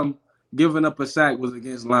first time. Giving up a sack was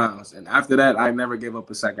against Lions, and after that, I never gave up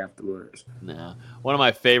a sack afterwards. No. One of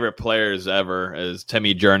my favorite players ever is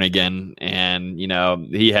Timmy Jernigan, and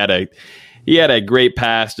he had a great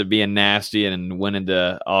past of being nasty and went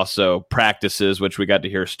into also practices, which we got to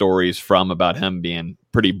hear stories from about him being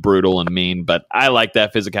pretty brutal and mean. But I like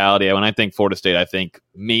that physicality. When I think Florida State, I think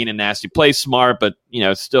mean and nasty. Play smart, but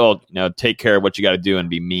still take care of what you got to do and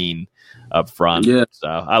be mean up front. Yeah. So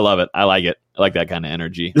I love it. I like it. I like that kind of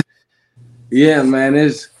energy. Yeah, man,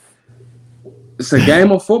 it's a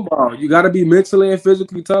game of football. You got to be mentally and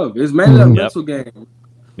physically tough. It's mainly a mental game.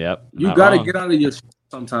 Yep. You got to get out of your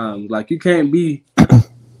sometimes. Like you can't be so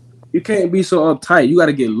uptight. You got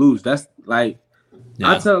to get loose. That's like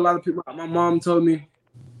I tell a lot of people. My mom told me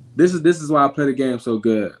this is why I play the game so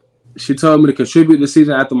good. She told me to contribute the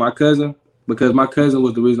season after my cousin because my cousin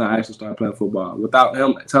was the reason I actually started playing football. Without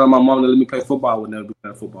him telling my mom to let me play football, I would never be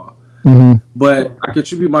playing football. Mm-hmm. But I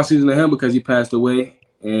contribute my season to him because he passed away,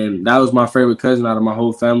 and that was my favorite cousin out of my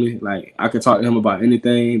whole family. Like I could talk to him about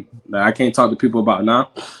anything that I can't talk to people about now.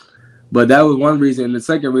 But that was one reason. And the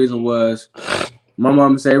second reason was my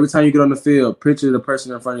mom said every time you get on the field, picture the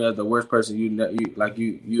person in front of you as the worst person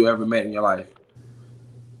you ever met in your life.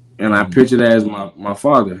 And I picture that as my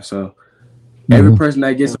father. So every person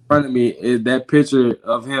that gets in front of me, is that picture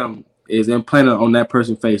of him is implanted on that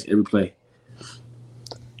person's face every play.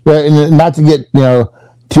 Yeah, and not to get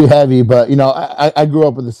too heavy, but I grew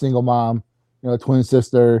up with a single mom, twin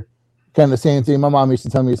sister, kind of the same thing. My mom used to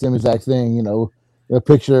tell me the same exact thing.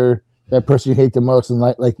 Picture that person you hate the most, and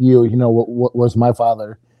like you, what was my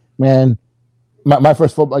father? Man, my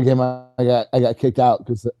first football game, I got kicked out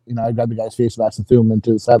because I grabbed the guy's face mask and threw him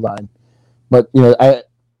into the sideline. But that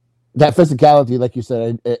physicality, like you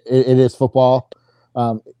said, it is football.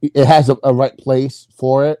 It has a right place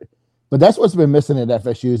for it. But that's what's been missing at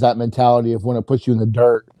FSU is that mentality of when it puts you in the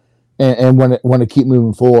dirt and when to keep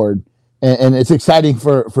moving forward. And it's exciting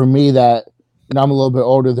for me that I'm a little bit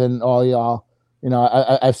older than all y'all.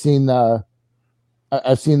 I've seen the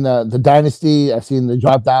dynasty. I've seen the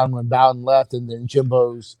drop down when Bowden left, and then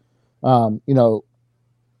Jimbo's, the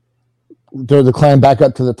climb back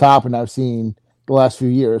up to the top. And I've seen the last few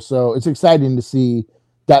years, so it's exciting to see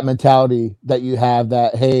that mentality that you have.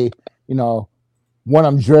 That hey, one,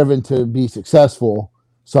 I'm driven to be successful,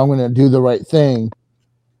 so I'm going to do the right thing.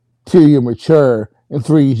 2, you're mature, and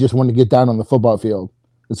 3, you just want to get down on the football field.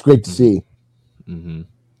 It's great to see. Mm-hmm.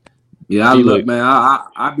 Yeah, look, man,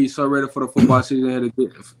 I be so ready for the football season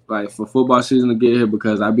here for football season to get here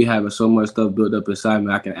because I be having so much stuff built up inside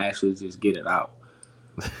me. I can actually just get it out.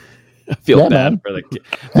 I feel bad for the kid.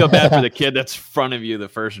 Feel bad for the kid that's in front of you the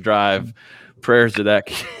first drive. Prayers to that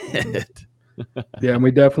kid. Yeah, and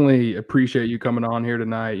we definitely appreciate you coming on here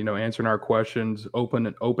tonight, answering our questions,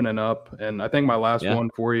 opening up. And I think my last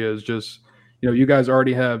one for you is just, you guys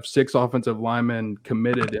already have 6 offensive linemen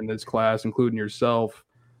committed in this class, including yourself,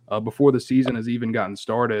 before the season has even gotten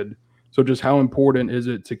started. So just how important is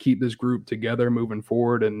it to keep this group together moving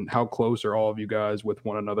forward, and how close are all of you guys with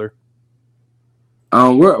one another?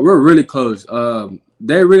 We're really close.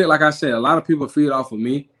 They really, like I said, a lot of people feed off of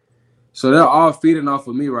me. So they're all feeding off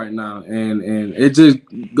of me right now, and it just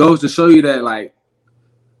goes to show you that like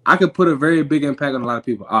I could put a very big impact on a lot of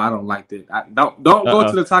people. Oh, I don't like that. Don't go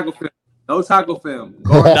to the taco film. No taco film.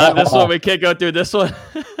 Not this one. We can't go through this one.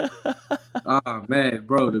 Oh man,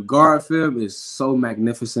 bro, the guard film is so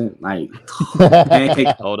magnificent. Like,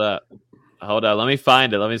 hold up. Let me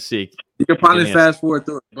find it. Let me see. You can probably fast forward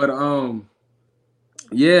through it, but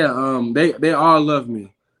they all love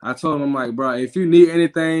me. I told him, I'm like, bro, if you need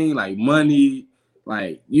anything, like money,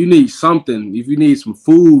 like you need something, if you need some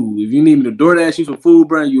food, if you need me to DoorDash you some food,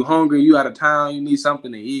 bro, you hungry, you out of town, you need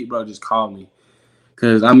something to eat, bro, just call me.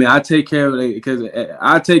 Because, I take care of it. Because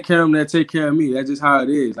I take care of them, they take care of me. That's just how it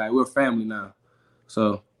is. Like, we're family now.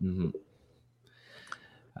 So. Mm-hmm.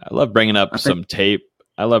 I love bringing up some tape.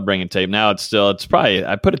 I love bringing tape. Now it's probably,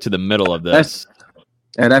 I put it to the middle of this.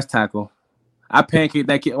 That's tackle. I pancake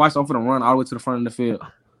that kid. Watch, I'm going to run all the way to the front of the field.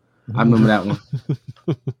 I remember that one.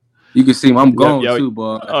 You can see him. I'm going too,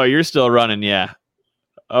 boy. Oh, you're still running, yeah.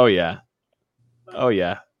 Oh yeah.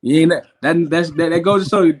 You ain't that goes to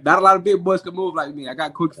show you not a lot of big boys can move like me. I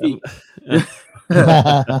got quick feet.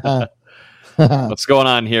 What's going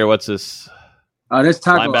on here? What's this? This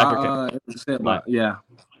tackle. Linebacker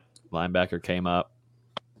Linebacker came up.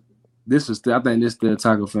 I think this is the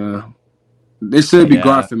tackle film. This should be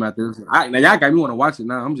guard film out there. Now y'all got me want to watch it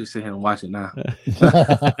now. I'm just sitting here and watch it now.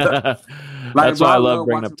 That's why I love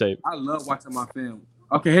bringing up tape. I love watching my film.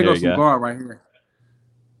 Okay, here goes some guard right here.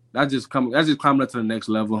 That's just climbing up to the next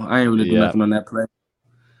level. I ain't really doing nothing on that play.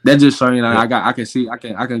 That just showing you I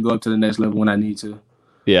can go up to the next level when I need to.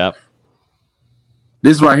 Yeah.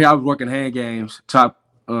 This right here, I was working hand games, chop,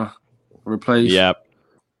 replace. Yep.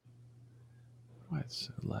 Why it's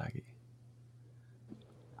so laggy?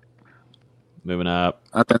 Moving up.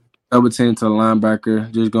 I think double team to the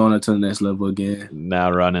linebacker, just going up to the next level again.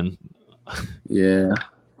 Now running. Yeah.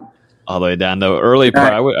 All the way down the early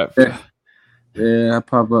part. I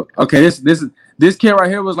pop up. Okay, this kid right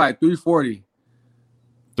here was like 340.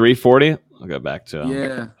 340? I'll go back to him.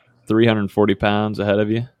 Yeah. 340 pounds ahead of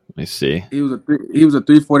you. Let me see. He was a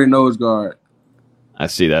 340 nose guard. I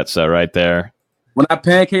see that. So right there. When I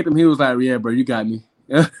pancaked him, he was like, "Yeah, bro, you got me."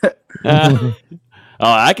 Oh,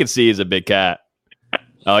 I can see he's a big cat.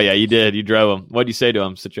 Oh yeah, you did. You drove him. What'd you say to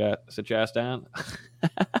him? Sit your ass down.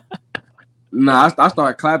 Nah, I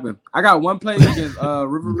started clapping. I got one play against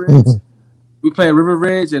River Ridge. We played River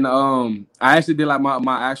Ridge, and I actually did like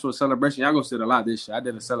my actual celebration. Y'all gonna see it a lot this year.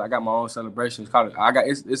 I got my own celebration.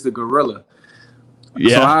 It's the gorilla.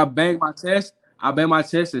 Yeah. So I banged my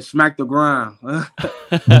chest and smacked the ground. Is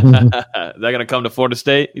that gonna come to Florida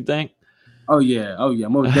State, you think? Oh yeah,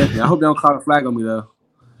 most definitely. I hope they don't call a flag on me though.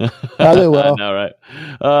 They will. I know, right?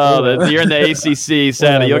 Oh, you're in the ACC,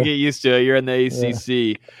 Santa. You'll get used to it. You're in the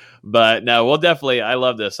ACC, but no, we'll definitely. I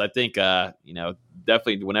love this. I think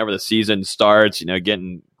definitely whenever the season starts,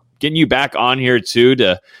 getting you back on here too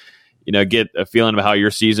to get a feeling of how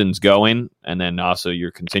your season's going, and then also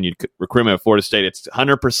your continued recruitment at Florida State. It's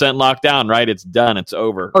 100% locked down, right? It's done. It's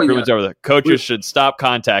over. Recruitment's over. The coaches should stop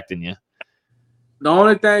contacting you. The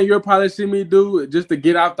only thing you'll probably see me do just to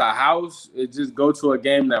get out the house is just go to a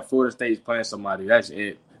game that Florida State's playing somebody. That's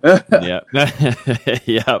it. Yeah.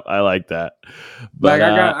 Yep. I like that. But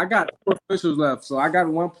I got 4 officials left. So I got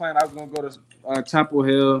one plan. I was going to go to Chapel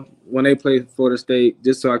Hill when they play Florida State,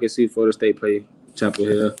 just so I could see Florida State play Chapel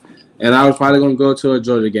Hill. And I was probably going to go to a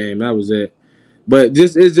Georgia game. That was it. But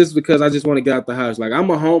it's just because I just want to get out the house. Like, I'm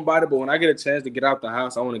a homebody, but when I get a chance to get out the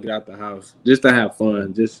house, I want to get out the house just to have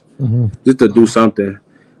fun, just to do something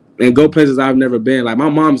and go places I've never been. Like, my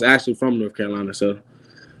mom's actually from North Carolina, so.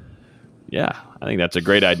 Yeah, I think that's a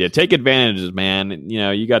great idea. Take advantages, man.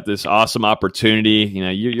 You got this awesome opportunity.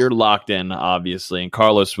 You're locked in, obviously. And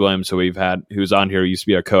Carlos Williams, who's on here, used to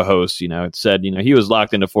be our co-host, it said, he was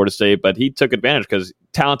locked into Florida State, but he took advantage because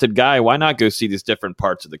talented guy. Why not go see these different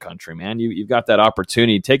parts of the country, man? You've got that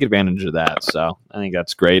opportunity. Take advantage of that. So I think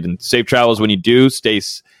that's great. And safe travels when you do.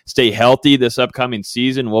 Stay healthy this upcoming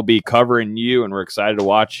season. We'll be covering you, and we're excited to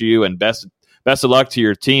watch you. And best of luck to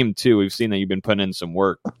your team, too. We've seen that you've been putting in some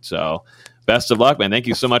work. So best of luck, man. Thank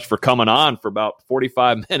you so much for coming on for about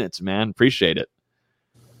 45 minutes, man. Appreciate it.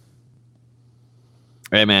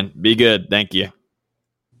 Hey, man. Be good. Thank you. I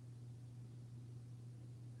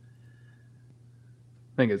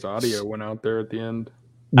think his audio went out there at the end.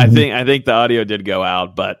 I think the audio did go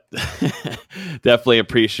out, but definitely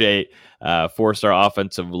appreciate 4-star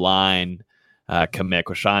offensive line commit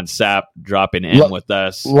Quashon Sapp dropping in with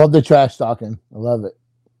us. Love the trash talking. I love it.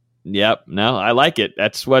 Yep. No, I like it.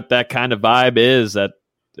 That's what that kind of vibe is. That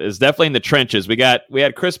is definitely in the trenches. We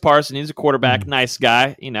had Chris Parson. He's a quarterback, nice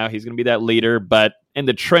guy. He's going to be that leader, but in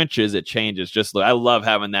the trenches, it changes. I love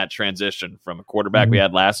having that transition from a quarterback we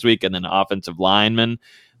had last week and then an offensive lineman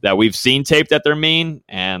that we've seen tape that they're mean.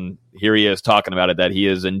 And here he is talking about it, that he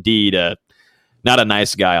is indeed not a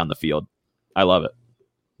nice guy on the field. I love it.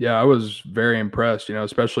 Yeah, I was very impressed,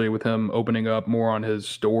 especially with him opening up more on his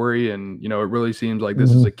story. And, it really seems like this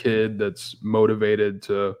is a kid that's motivated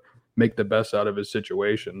to make the best out of his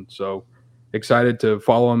situation. So excited to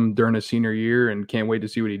follow him during his senior year and can't wait to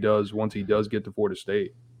see what he does once he does get to Florida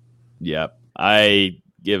State. Yep. I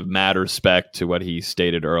give mad respect to what he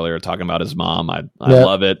stated earlier, talking about his mom. I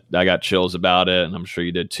love it. I got chills about it. And I'm sure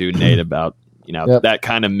you did too, Nate, about, that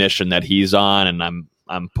kind of mission that he's on. And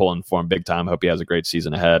I'm pulling for him big time. Hope he has a great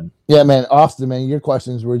season ahead. Yeah, man. Austin, man, your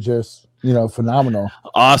questions were just, phenomenal.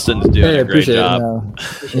 Austin's doing a great job.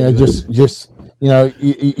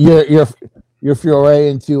 Your foray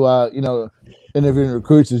into, interviewing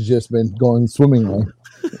recruits has just been going swimmingly.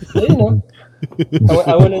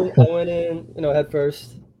 I went in, head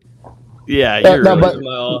first. Yeah, you're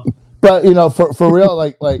but for real,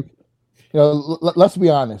 let's be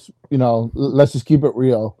honest. Let's just keep it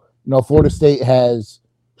real. Florida State has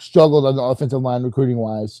struggled on the offensive line recruiting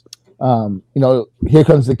wise. Here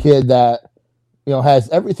comes the kid that, has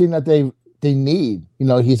everything that they need.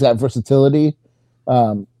 He's got versatility,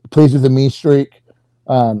 plays with a mean streak,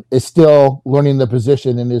 is still learning the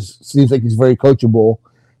position, and seems like he's very coachable.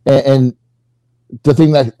 And the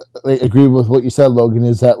thing that I agree with what you said, Logan,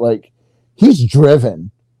 is that he's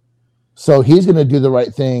driven. So he's going to do the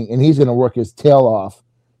right thing, and he's going to work his tail off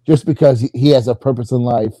just because he has a purpose in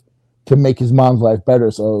life to make his mom's life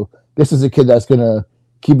better. So this is a kid that's going to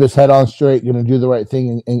keep his head on straight, going to do the right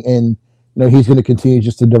thing, and he's going to continue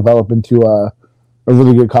just to develop into a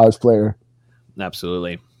really good college player.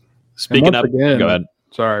 Absolutely. Speaking of, again, go ahead.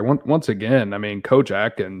 Sorry. Once again, I mean, Coach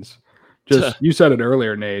Atkins, you said it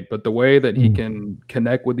earlier, Nate, but the way that he can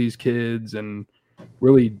connect with these kids and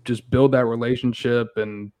really just build that relationship.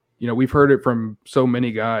 And, we've heard it from so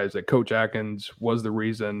many guys that Coach Atkins was the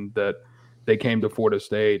reason that they came to Florida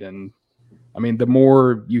State. And I mean, the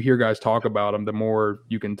more you hear guys talk about him, the more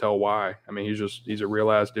you can tell why. I mean, he's a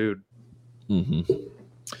real ass dude. Mm-hmm.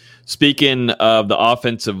 Speaking of the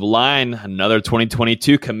offensive line, another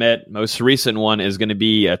 2022 commit. Most recent one is going to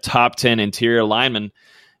be a top 10 interior lineman,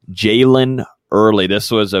 Jalen Early.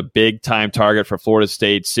 This was a big time target for Florida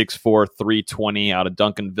State, 6'4", 320 out of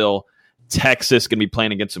Duncanville, Texas. Going to be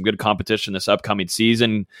playing against some good competition this upcoming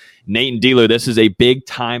season. Nate and D'Lo, this is a big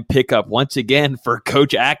time pickup once again for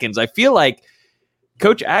Coach Atkins. I feel like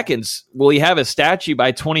Coach Atkins, will he have a statue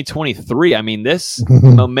by 2023? I mean, this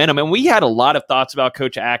momentum, and we had a lot of thoughts about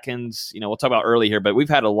Coach Atkins. We'll talk about early here, but we've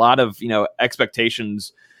had a lot of,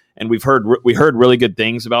 expectations, and we heard really good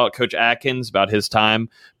things about Coach Atkins, about his time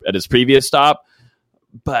at his previous stop.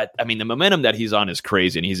 But I mean, the momentum that he's on is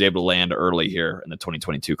crazy, and he's able to land early here in the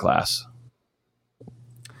 2022 class.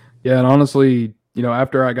 Yeah, and honestly,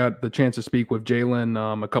 after I got the chance to speak with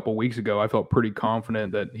Jalen a couple weeks ago, I felt pretty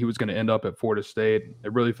confident that he was going to end up at Florida State.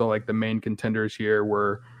 It really felt like the main contenders here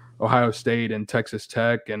were Ohio State and Texas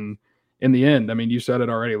Tech. And in the end, I mean, you said it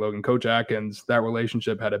already, Logan, Coach Atkins, that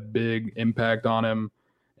relationship had a big impact on him,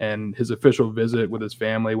 and his official visit with his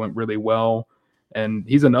family went really well. And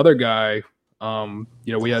he's another guy,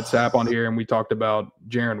 we had Sap on here and we talked about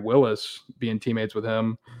Jaron Willis being teammates with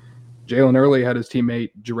him. Jalen Early had his teammate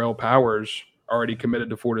Jarrell Powers already committed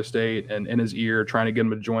to Florida State and in his ear trying to get him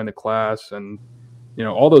to join the class. And,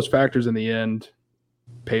 all those factors in the end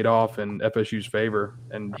paid off in FSU's favor.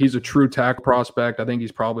 And he's a true tackle prospect. I think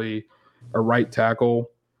he's probably a right tackle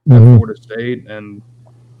at Florida State. And,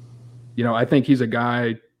 I think he's a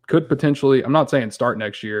guy could potentially, I'm not saying start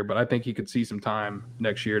next year, but I think he could see some time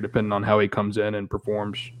next year depending on how he comes in and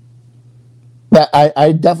performs. Yeah,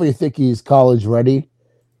 I definitely think he's college ready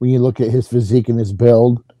when you look at his physique and his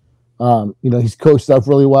build. He's coached up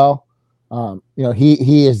really well.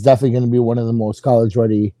 He is definitely going to be one of the most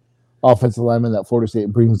college-ready offensive linemen that Florida State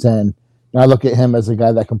brings in. And I look at him as a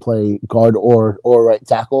guy that can play guard or right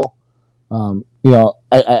tackle. I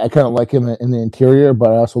kind of like him in the interior, but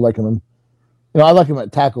I also like him. I like him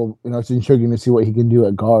at tackle. It's intriguing to see what he can do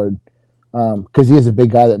at guard because he is a big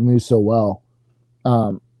guy that moves so well.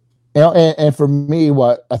 And for me,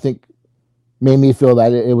 what I think made me feel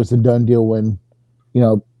that it was a done deal when,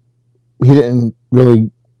 he didn't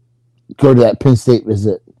really go to that Penn State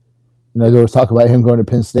visit. There was talk about him going to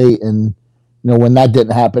Penn State, and when that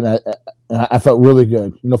didn't happen, I felt really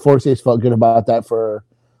good. Florida State felt good about that for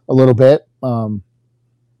a little bit. But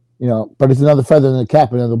it's another feather in the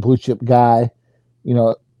cap, another blue chip guy.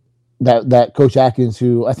 That Coach Atkins,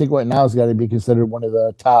 who I think right now has got to be considered one of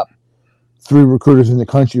the top 3 recruiters in the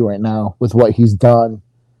country right now with what he's done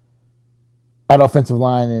at offensive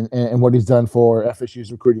line and what he's done for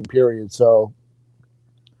FSU's recruiting period. So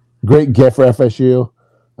great gift for FSU.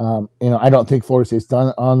 I don't think Florida State's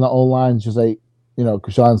done on the O-line, just like,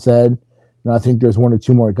 Kashawn said. I think there's 1 or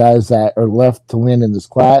 2 more guys that are left to land in this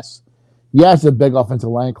class. Yeah, it's a big offensive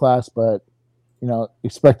line class, but,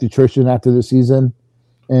 expect attrition after the season.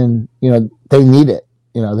 And, they need it.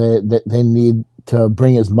 They need to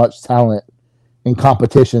bring as much talent and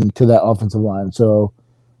competition to that offensive line. So,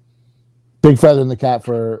 big feather in the cap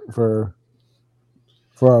for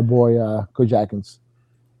our boy Coach Atkins.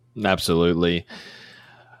 Absolutely.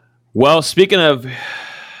 Well, speaking of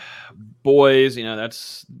boys,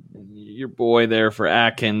 that's your boy there for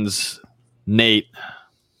Atkins, Nate.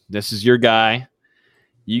 This is your guy.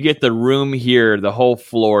 You get the room here, the whole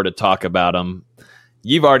floor to talk about him.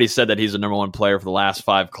 You've already said that he's the number 1 player for the last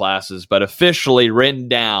 5 classes, but officially written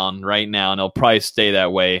down right now, and he'll probably stay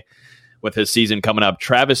that way with his season coming up.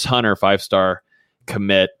 Travis Hunter, 5-star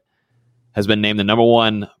commit, has been named the number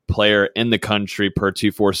 1 player in the country per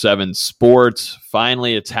 247 Sports.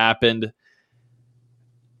 Finally, it's happened.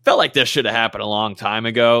 felt like this should have happened a long time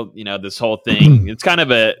ago. This whole thing, it's kind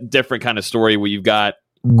of a different kind of story where you've got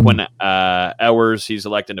Quinn Ewers. He's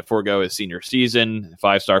elected to forego his senior season,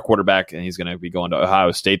 5-star quarterback, and he's going to be going to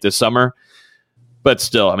Ohio State this summer. But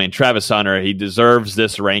still, I mean, Travis Hunter, he deserves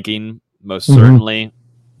this ranking, most certainly.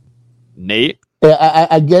 Nate? Yeah,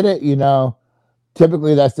 I get it.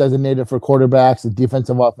 Typically that's designated for quarterbacks and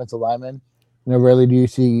defensive offensive linemen. Rarely do you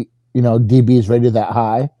see, DBs rated that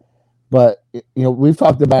high. But, we've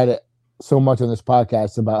talked about it so much on this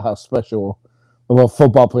podcast about how special of a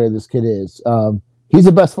football player this kid is. He's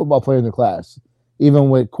the best football player in the class.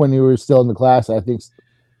 Even with Quinn Ewers still in the class, I think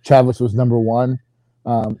Travis was number one.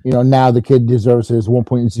 Now the kid deserves his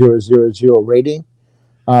 1.000 rating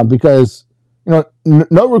because,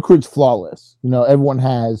 no recruit's flawless. Everyone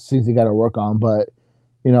has things they got to work on, but,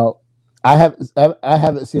 I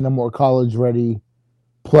haven't seen a more college-ready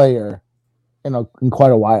player in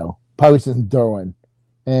quite a while, probably since Derwin.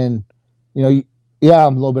 And, I'm a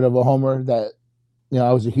little bit of a homer that,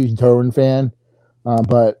 I was a huge Derwin fan,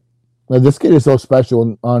 but this kid is so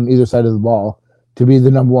special on either side of the ball. To be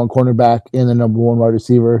the number one cornerback and the number one wide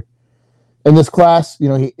receiver in this class,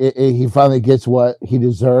 he finally gets what he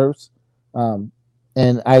deserves,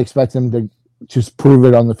 and I expect him to just prove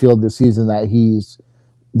it on the field this season that he's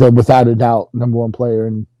the without a doubt number one player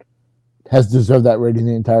and has deserved that rating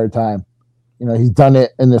the entire time. He's done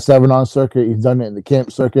it in the 7-on circuit, he's done it in the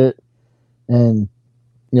camp circuit, and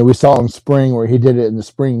we saw in spring where he did it in the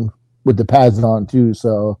spring with the pads on too.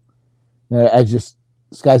 So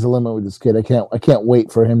sky's the limit with this kid. I can't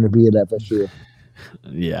wait for him to be at FSU.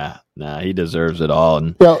 Yeah, he deserves it all.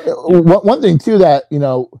 And one thing too that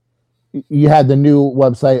you had the new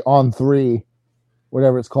website On3,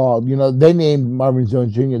 whatever it's called. They named Marvin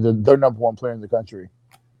Jones Jr. their number one player in the country,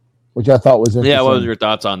 which I thought was interesting. Yeah, what was your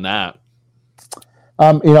thoughts on that?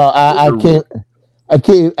 I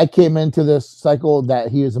came into this cycle that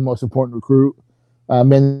he is the most important recruit,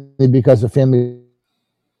 mainly because of family.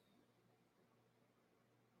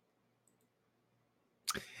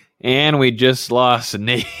 And we just lost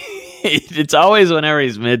Nate. It's always whenever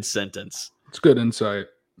he's mid-sentence. It's good insight.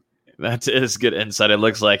 That is good insight. It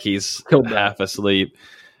looks like he's half asleep.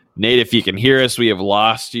 Nate, if you can hear us, we have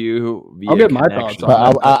lost you. I'll get my thoughts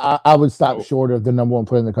on it. I would stop short of the number one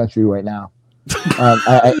player in the country right now.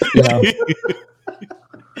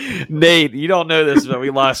 Nate, you don't know this, but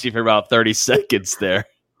we lost you for about 30 seconds there.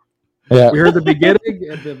 Yeah. We heard the beginning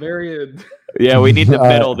and the very end. Yeah, we need the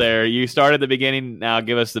middle there. You started the beginning. Now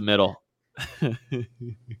give us the middle.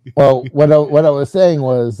 Well, what I was saying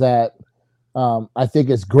was that I think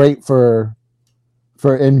it's great for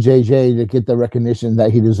MJJ to get the recognition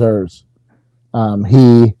that he deserves.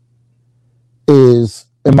 He is,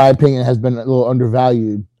 in my opinion, has been a little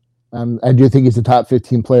undervalued. I do think he's a top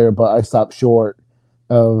 15 player, but I stopped short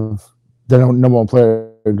of the number one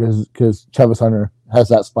player because Travis Hunter has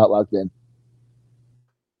that spot locked in.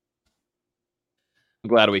 I'm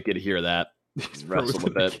glad we could hear that. Wrestle a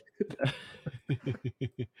bit.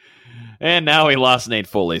 And now we lost Nate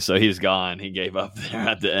Foley, so he's gone. He gave up there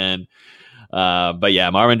at the end. But yeah,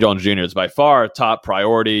 Marvin Jones Jr. is by far top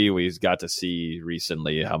priority. We got to see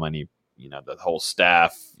recently how many, the whole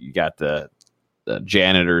staff. You got the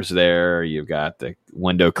janitors there. You've got the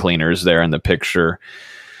window cleaners there in the picture.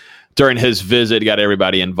 During his visit, got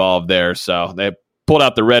everybody involved there. So they pulled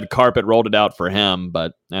out the red carpet, rolled it out for him,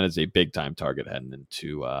 but that is a big-time target heading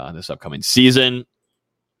into this upcoming season.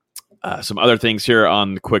 Some other things here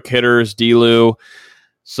on the quick hitters, D-Lou.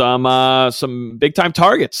 Some big-time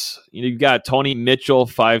targets. You've got Tony Mitchell,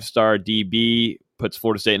 5-star DB, puts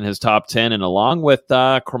Florida State in his top 10, and along with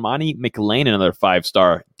Cormani McLean, another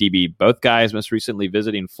 5-star DB. Both guys most recently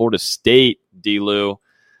visiting Florida State, D-Lou.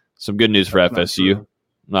 Some good news for FSU.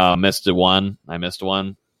 I missed one.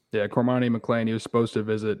 Yeah, Cormani McLean, he was supposed to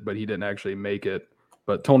visit, but he didn't actually make it.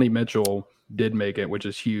 But Tony Mitchell did make it, which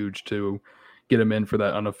is huge to get him in for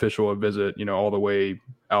that unofficial visit, all the way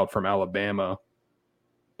out from Alabama.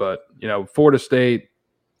 But, Florida State,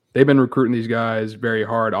 they've been recruiting these guys very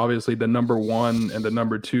hard. Obviously, the number 1 and the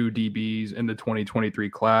number 2 DBs in the 2023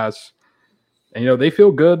 class. And, they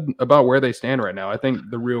feel good about where they stand right now. I think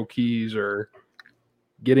the real keys are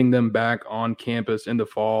getting them back on campus in the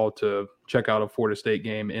fall to check out a Florida State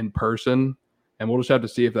game in person. And we'll just have to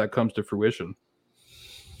see if that comes to fruition.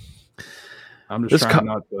 I'm just trying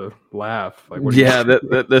not to laugh.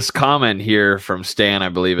 This comment here from Stan, I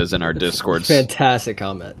believe, is in our Discord. Fantastic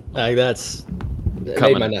comment. Made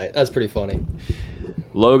my night. That's pretty funny.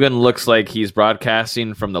 Logan looks like he's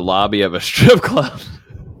broadcasting from the lobby of a strip club.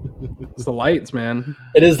 It's the lights, man.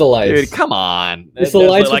 It is the lights. Dude, come on. It's the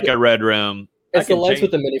lights like a red room. It's the lights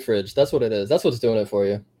with the mini fridge. That's what it is. That's what's doing it for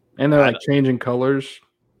you. And they're like changing colors.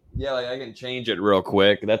 Yeah, like I can change it real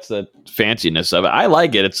quick. That's the fanciness of it. I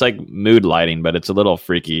like it. It's like mood lighting, but it's a little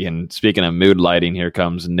freaky. And speaking of mood lighting, here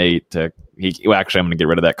comes Nate. Actually, I'm going to get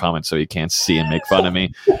rid of that comment so he can't see and make fun of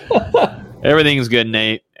me. Everything's good,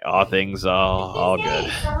 Nate. All things all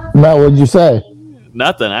good. Matt, what did you say?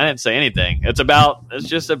 Nothing. I didn't say anything. It's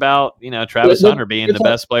just about Travis Hunter being the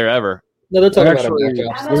best player ever. No, they're talking Actually,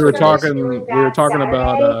 about we were talking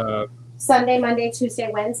about Sunday, Monday, Tuesday,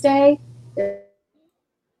 Wednesday.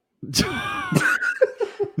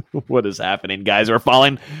 What is happening, guys? We're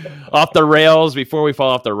falling off the rails. Before we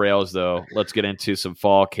fall off the rails, though, let's get into some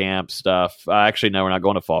fall camp stuff. Actually, no, we're not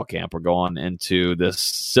going to fall camp. We're going into this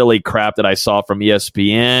silly crap that I saw from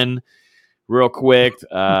ESPN real quick.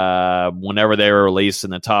 Whenever they were released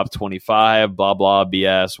in the top 25, blah, blah,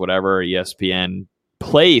 BS, whatever, ESPN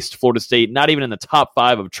placed Florida State not even in the top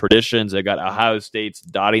 5 of traditions. They got Ohio State's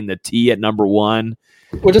dotting the T at number 1.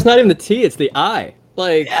 Which is not even the T, it's the I.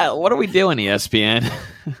 Like, yeah, what are we doing, ESPN?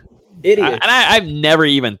 Idiot. I've never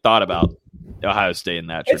even thought about Ohio State in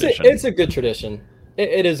that tradition. It's a good tradition.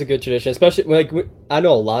 It is a good tradition, especially like I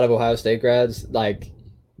know a lot of Ohio State grads. Like,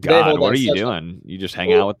 God, what are you doing? You just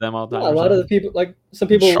hang out with them all the time? A lot of the people, like some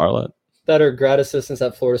people, Charlotte, that are grad assistants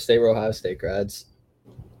at Florida State were Ohio State grads.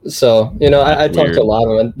 So I talked to a lot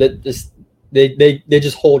of them, and they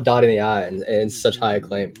just hold dotting the I and such high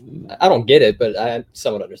acclaim. I don't get it, but I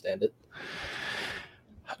somewhat understand it.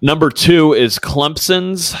 Number 2 is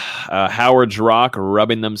Clemson's. Howard's Rock,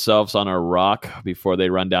 rubbing themselves on a rock before they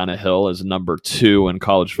run down a hill, is number 2 in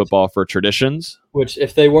college football for traditions. Which,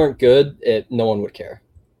 if they weren't good, no one would care.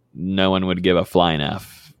 No one would give a flying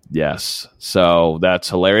F. Yes. So that's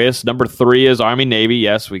hilarious. Number 3 is Army Navy.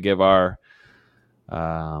 Yes, we give our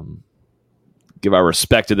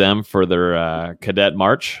respect to them for their cadet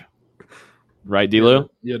march. Right, D-Lou?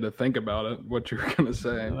 You had to think about it, what you were going to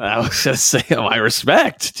say. I was going to say my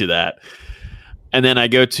respect to that. And then I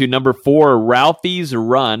go to number 4, Ralphie's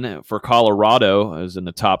Run for Colorado is in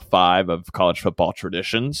the top 5 of college football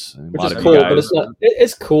traditions. Which is cool, but it's not.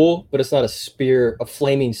 It's cool, but it's not a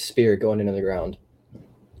flaming spear going into the ground.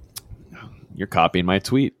 You're copying my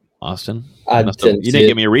tweet, Austin. You didn't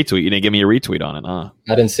give me a retweet. You didn't give me a retweet on it, huh?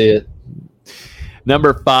 I didn't see it.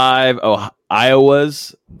 Number 5,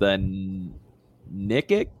 Iowa's the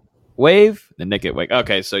Nicket Wave. The Nicket Wave.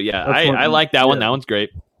 Okay, so yeah, I like that one. That one's great.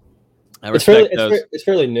 It's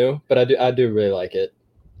fairly new, but I do really like it.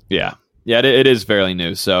 Yeah, it is fairly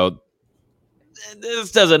new. So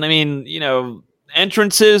this doesn't. I mean,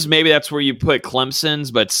 entrances. Maybe that's where you put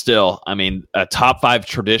Clemson's, but still, I mean, a top 5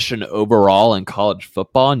 tradition overall in college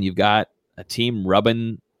football, and you've got a team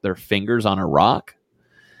rubbing their fingers on a rock.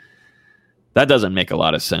 That doesn't make a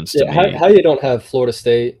lot of sense to me. How you don't have Florida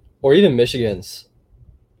State or even Michigan's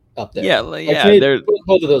up there? Yeah.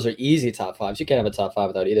 Both of those are easy top 5s. You can't have a top 5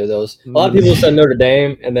 without either of those. A lot of people said Notre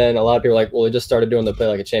Dame, and then a lot of people are like, well, they just started doing the play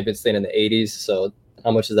like a champions thing in the 80s, so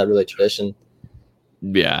how much is that really tradition?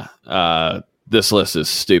 Yeah. This list is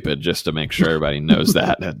stupid, just to make sure everybody knows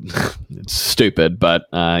that. It's stupid,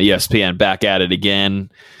 but ESPN back at it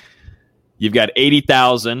again. You've got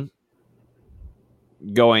 80,000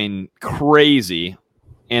 going crazy.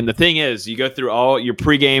 And the thing is, you go through all your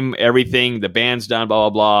pregame, everything, the band's done, blah,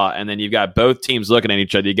 blah, blah. And then you've got both teams looking at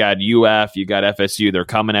each other. You got UF, you got FSU. They're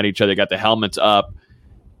coming at each other. You got the helmets up.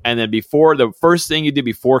 And then the first thing you do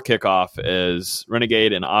before kickoff is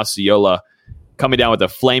Renegade and Osceola coming down with a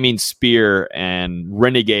flaming spear and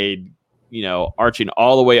Renegade, arching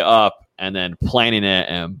all the way up and then planting it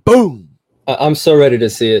and boom. I'm so ready to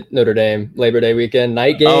see it. Notre Dame, Labor Day weekend,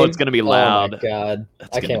 night game. Oh, it's going to be loud. Oh, my God.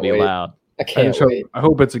 It's going to be loud. I can't wait. I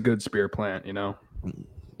hope it's a good spear plant,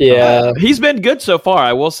 Yeah. He's been good so far.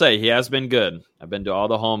 I will say he has been good. I've been to all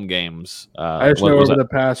the home games. I just know over the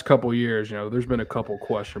past couple years, there's been a couple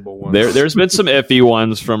questionable ones. There's been some iffy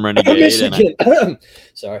ones from Renegade. Michigan.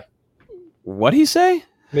 Sorry. What'd he say?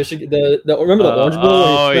 Michigan. Remember the Orange Bowl?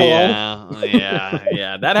 Oh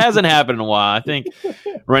yeah. That hasn't happened in a while. I think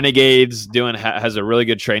Renegade's has a really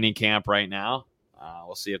good training camp right now.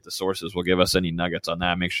 We'll see if the sources will give us any nuggets on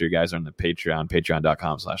that. Make sure you guys are on the Patreon,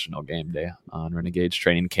 patreon.com/NoGameDay on Renegade's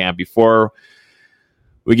training camp. Before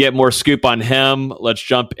we get more scoop on him, let's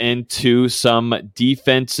jump into some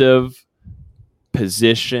defensive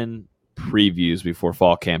position previews before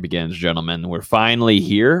fall camp begins, gentlemen. We're finally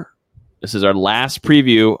here. This is our last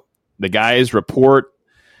preview. The guys report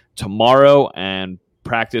tomorrow, and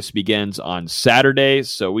practice begins on Saturday.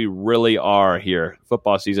 So we really are here.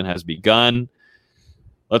 Football season has begun.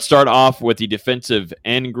 Let's start off with the defensive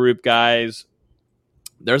end group, guys.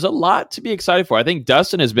 there's a lot to be excited for. I think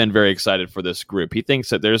Dustin has been very excited for this group. He thinks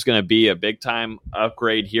that there's going to be a big-time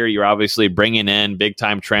upgrade here. You're obviously bringing in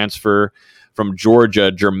big-time transfer from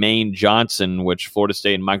Georgia, Jermaine Johnson, which Florida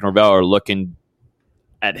State and Mike Norvell are looking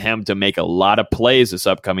at him to make a lot of plays this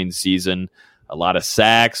upcoming season, a lot of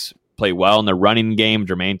sacks, play well in the running game.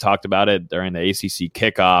 Jermaine talked about it during the ACC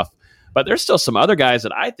kickoff. But there's still some other guys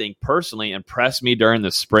that I think personally impressed me during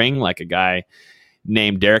the spring, like a guy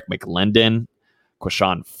named Derek McLendon,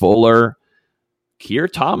 Quashon Fuller, Keir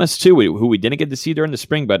Thomas too, who we didn't get to see during the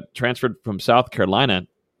spring, but transferred from South Carolina.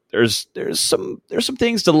 There's some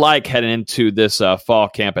things to like heading into this fall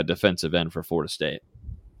camp at defensive end for Florida State.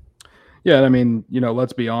 Yeah, I mean,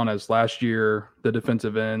 let's be honest. Last year, the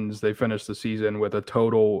defensive ends, they finished the season with a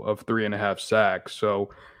total of 3.5 sacks.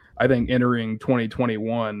 So I think entering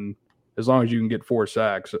 2021, as long as you can get 4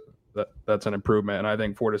 sacks, that's an improvement. And I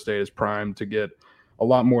think Florida State is primed to get a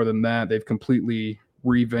lot more than that. They've completely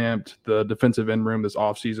revamped the defensive end room this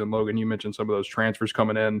offseason. Logan, you mentioned some of those transfers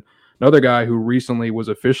coming in. Another guy who recently was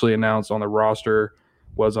officially announced on the roster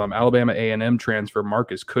was Alabama A&M transfer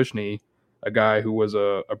Marcus Cushney, a guy who was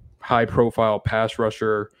a high-profile pass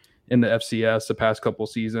rusher in the FCS the past couple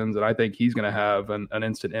seasons, and I think he's going to have an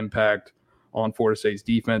instant impact on Florida State's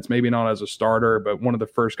defense. Maybe not as a starter, but one of the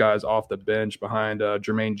first guys off the bench behind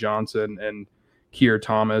Jermaine Johnson and Keir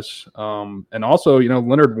Thomas. And also,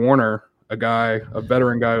 Leonard Warner, a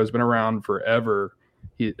veteran guy who's been around forever.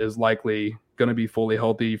 He is likely going to be fully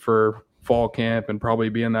healthy for fall camp and probably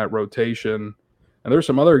be in that rotation. And there's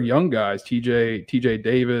some other young guys, TJ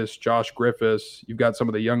Davis, Josh Griffiths. You've got some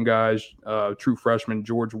of the young guys, true freshmen,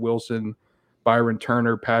 George Wilson, Byron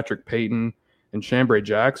Turner, Patrick Payton, and Chambray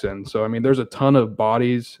Jackson. So, I mean, there's a ton of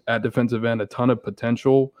bodies at defensive end, a ton of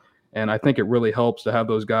potential. And I think it really helps to have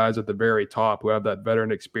those guys at the very top who have that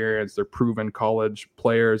veteran experience. They're proven college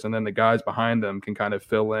players, and then the guys behind them can kind of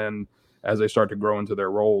fill in as they start to grow into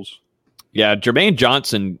their roles. Yeah, Jermaine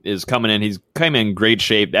Johnson is coming in. He's come in great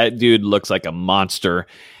shape. That dude looks like a monster,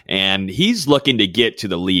 and he's looking to get to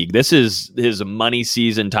the league. This is his money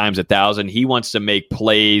season times 1,000. He wants to make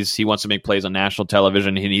plays. He wants to make plays on national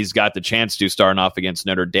television, and he's got the chance to starting off against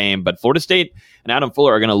Notre Dame. But Florida State and Adam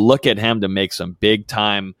Fuller are going to look at him to make some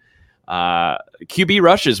big-time QB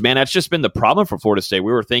rushes. Man, that's just been the problem for Florida State.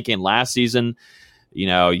 We were thinking last season,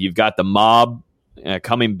 you've got the mob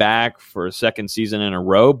coming back for a second season in a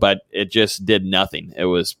row, but it just did nothing. It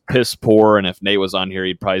was piss poor, and if Nate was on here,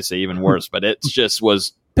 he'd probably say even worse, but it just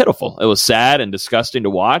was pitiful. It was sad and disgusting to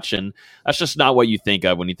watch, and that's just not what you think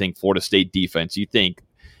of when you think Florida State defense. You think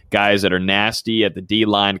guys that are nasty at the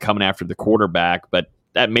D-line coming after the quarterback, but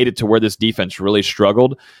that made it to where this defense really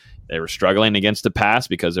struggled. They were struggling against the pass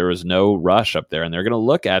because there was no rush up there, and they're going to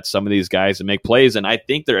look at some of these guys and make plays, and I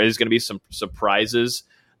think there is going to be some surprises.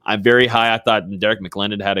 I'm very high. I thought Derek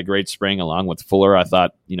McLendon had a great spring along with Fuller. I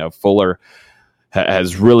thought, Fuller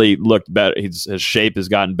has really looked better. His shape has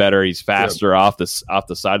gotten better. He's faster off the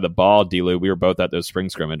side of the ball. D-Lou, we were both at those spring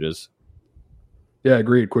scrimmages. Yeah,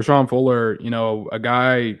 agreed. Quashon Fuller, a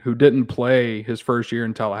guy who didn't play his first year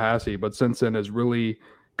in Tallahassee, but since then has really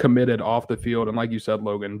committed off the field. And like you said,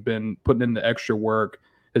 Logan, been putting in the extra work.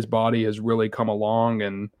 His body has really come along.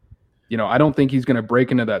 And, I don't think he's going to break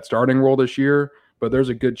into that starting role this year, but there's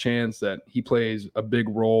a good chance that he plays a big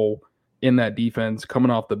role in that defense,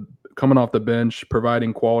 coming off the bench,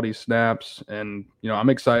 providing quality snaps. And, I'm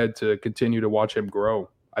excited to continue to watch him grow.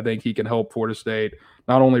 I think he can help Florida State,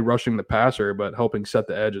 not only rushing the passer, but helping set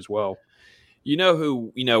the edge as well.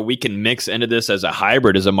 Who, we can mix into this as a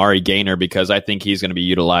hybrid is Amari Gaynor, because I think he's going to be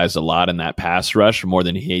utilized a lot in that pass rush more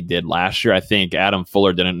than he did last year. I think Adam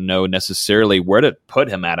Fuller didn't know necessarily where to put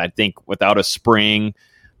him at. I think without a spring,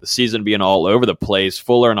 the season being all over the place,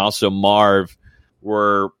 Fuller and also Marv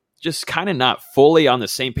were just kind of not fully on the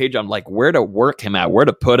same page on like where to work him at, where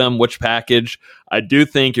to put him, which package. I do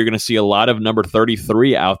think you're going to see a lot of number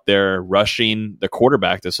 33 out there rushing the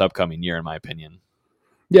quarterback this upcoming year, in my opinion.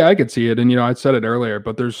 Yeah, I could see it. And, I said it earlier,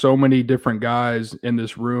 but there's so many different guys in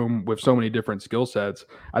this room with so many different skill sets.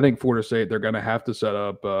 I think Florida State, they're going to have to set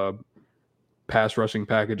up pass rushing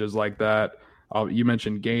packages like that. You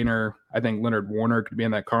mentioned Gaynor. I think Leonard Warner could be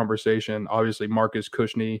in that conversation. Obviously, Marcus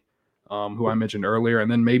Cushney, who I mentioned earlier, and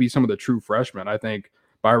then maybe some of the true freshmen. I think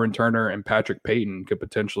Byron Turner and Patrick Payton could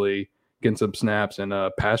potentially get some snaps in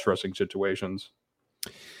pass rushing situations.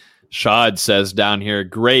 Shad says down here,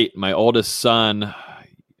 great. My oldest son,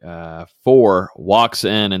 4, walks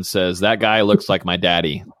in and says, that guy looks like my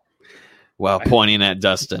daddy. Well, pointing at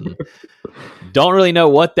Dustin. Don't really know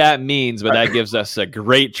what that means, but that gives us a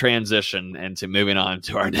great transition into moving on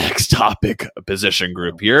to our next topic, position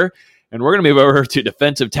group here. And we're going to move over to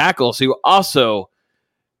defensive tackles, who also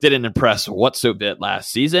didn't impress whatsoever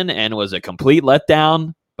last season and was a complete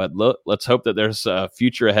letdown. But let's hope that there's a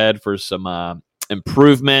future ahead for some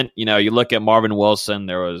improvement. You look at Marvin Wilson.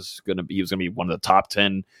 He was going to be one of the top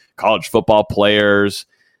 10 college football players.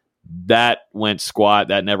 That went squat.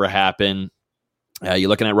 That never happened. You're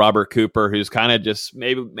looking at Robert Cooper, who's kind of just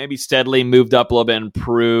maybe steadily moved up a little bit,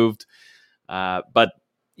 improved. But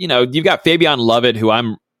you've got Fabian Lovett, who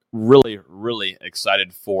I'm really, really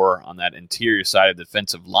excited for on that interior side of the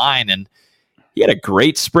defensive line, and he had a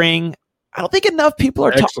great spring. I don't think enough people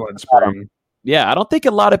are talking about him. Yeah, I don't think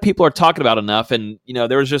a lot of people are talking about enough. And,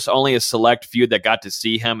 there was just only a select few that got to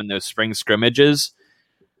see him in those spring scrimmages.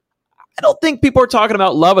 I don't think people are talking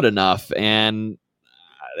about Lovett enough. And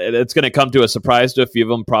it's going to come to a surprise to a few of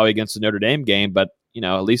them, probably against the Notre Dame game. But,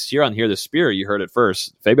 at least here on Hear the Spear, you heard it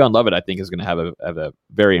first. Fabian Lovett, I think, is going to have a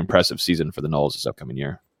very impressive season for the Noles this upcoming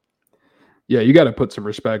year. Yeah, you got to put some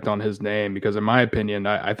respect on his name because, in my opinion,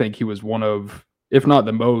 I think he was one of, if not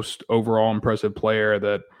the most overall impressive player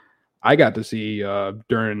that I got to see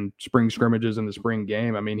during spring scrimmages in the spring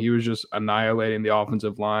game. I mean, he was just annihilating the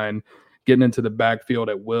offensive line, getting into the backfield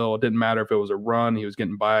at will. It didn't matter if it was a run. He was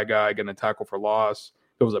getting by a guy, getting a tackle for loss.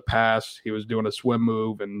 If it was a pass, he was doing a swim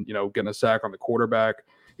move and, getting a sack on the quarterback.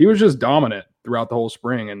 He was just dominant throughout the whole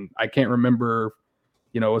spring. And I can't remember,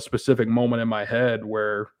 a specific moment in my head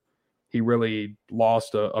where he really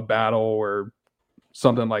lost a battle or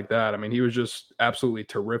something like that. I mean, he was just absolutely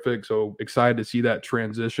terrific. So excited to see that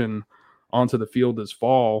transition onto the field this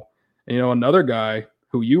fall. And, another guy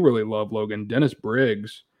who you really love, Logan, Dennis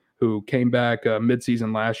Briggs, who came back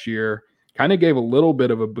midseason last year, kind of gave a little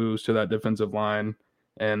bit of a boost to that defensive line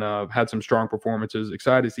and had some strong performances.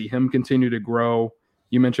 Excited to see him continue to grow.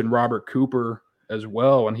 You mentioned Robert Cooper as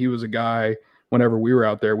well. And he was a guy, whenever we were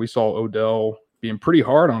out there, we saw Odell being pretty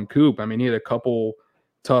hard on Coop. I mean, he had a couple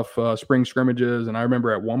tough spring scrimmages. And I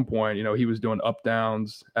remember at one point, he was doing up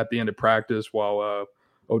downs at the end of practice while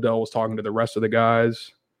Odell was talking to the rest of the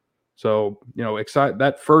guys. So, excited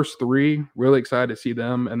that first three, really excited to see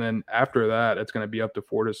them. And then after that, it's going to be up to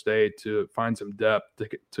Florida State to find some depth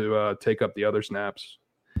to take up the other snaps.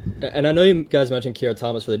 And I know you guys mentioned Keir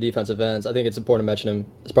Thomas for the defensive ends. I think it's important to mention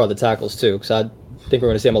him as part of the tackles too, because I think we're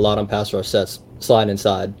going to see him a lot on pass rush sets, sliding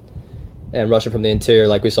inside and rushing from the interior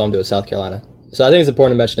like we saw him do at South Carolina. So I think it's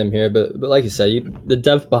important to mention him here. But like you said, the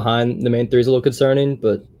depth behind the main three is a little concerning,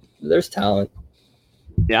 but there's talent.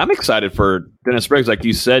 Yeah, I'm excited for Dennis Briggs. Like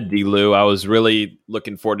you said, D-Lou, I was really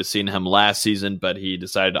looking forward to seeing him last season, but he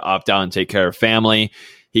decided to opt out and take care of family.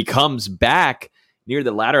 He comes back near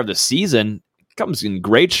the latter of the season, comes in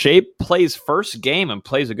great shape, plays first game and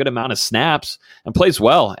plays a good amount of snaps and plays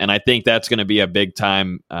well. And I think that's going to be a big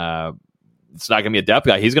time. It's not going to be a depth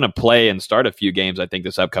guy. He's going to play and start a few games, I think,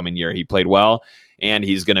 this upcoming year. He played well, and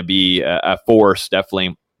he's going to be a force,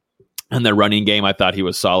 definitely, in the running game. I thought he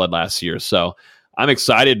was solid last year. So I'm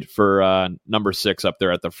excited for number 6 up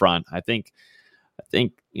there at the front. I think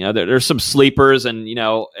there's some sleepers, and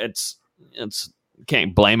it's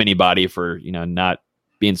can't blame anybody for not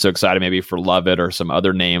being so excited maybe for Lovett or some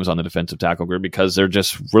other names on the defensive tackle group, because there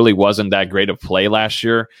just really wasn't that great of play last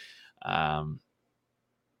year. You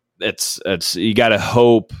got to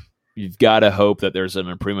hope. You've got to hope that there's an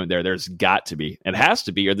improvement there. There's got to be. It has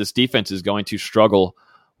to be, or this defense is going to struggle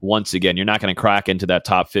once again. You're not going to crack into that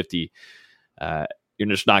top 50. You're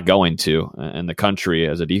just not going to in the country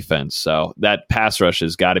as a defense. So that pass rush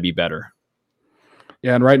has got to be better.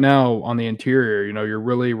 Yeah, and right now on the interior, you're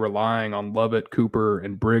really relying on Lovett, Cooper,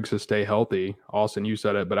 and Briggs to stay healthy. Austin, you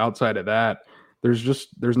said it, but outside of that, there's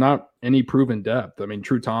not any proven depth. I mean,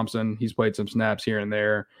 True Thompson, he's played some snaps here and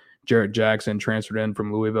there. Jarrett Jackson transferred in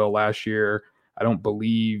from Louisville last year. I don't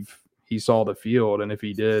believe he saw the field, and if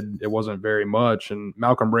he did, it wasn't very much. And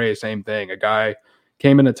Malcolm Ray, same thing. A guy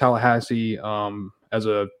came into Tallahassee as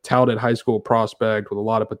a touted high school prospect with a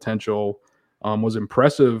lot of potential. Was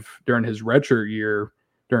impressive during his redshirt year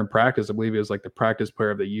during practice. I believe he was like the practice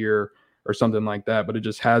player of the year or something like that, but it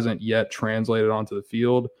just hasn't yet translated onto the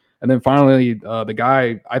field. And then finally, the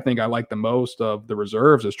guy I think I like the most of the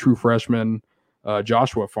reserves is true freshman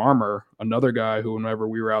Joshua Farmer, another guy who whenever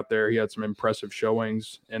we were out there, he had some impressive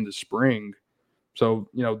showings in the spring. So,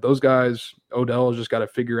 those guys, Odell has just got to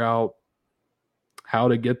figure out how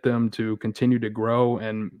to get them to continue to grow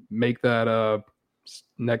and make that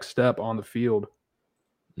next step on the field.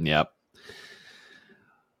 Yep.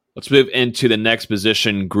 Let's move into the next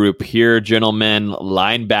position group here, gentlemen.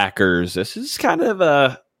 Linebackers. This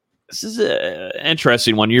is an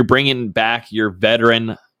interesting one. You're bringing back your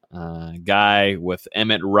veteran guy with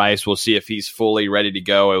Emmett Rice. We'll see if he's fully ready to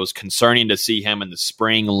go. It was concerning to see him in the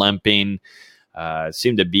spring limping.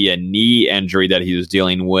 Seemed to be a knee injury that he was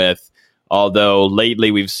dealing with. Although lately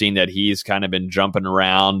we've seen that he's kind of been jumping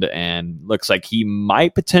around and looks like he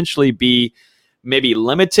might potentially be maybe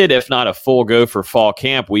limited, if not a full go for fall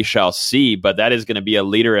camp. We shall see. But that is going to be a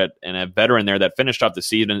leader and a veteran there that finished off the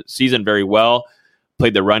season very well,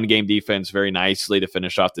 played the run game defense very nicely to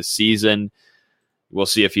finish off the season. We'll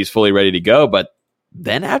see if he's fully ready to go. But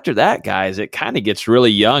then after that, guys, it kind of gets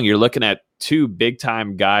really young. You're looking at two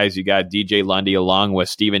big-time guys. You got DJ Lundy along with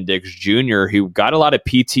Steven Dix Jr., who got a lot of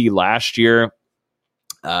PT last year.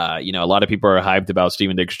 A lot of people are hyped about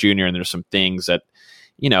Steven Dix Jr., and there's some things that,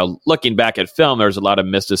 looking back at film, there's a lot of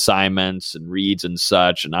missed assignments and reads and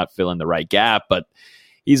such and not filling the right gap. But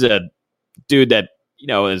he's a dude that,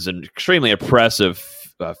 is an extremely impressive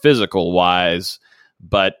physical-wise.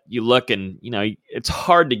 But you look and, it's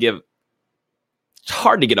hard to get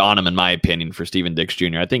on him, in my opinion, for Steven Dix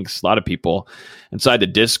Jr. I think a lot of people inside the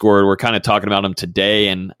Discord were kind of talking about him today,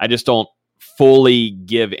 and I just don't fully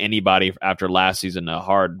give anybody after last season a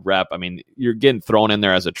hard rep. I mean, you're getting thrown in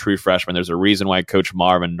there as a true freshman. There's a reason why Coach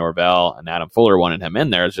Marvin Norvell and Adam Fuller wanted him in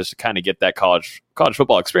there, is just to kind of get that college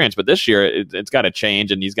football experience. But this year, it's got to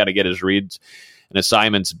change, and he's got to get his reads and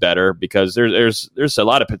assignments better, because there's a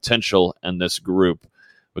lot of potential in this group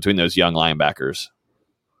between those young linebackers.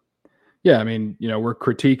 Yeah, I mean, we're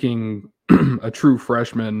critiquing a true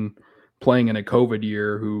freshman playing in a COVID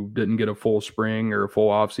year who didn't get a full spring or a full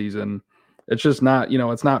offseason. It's just not,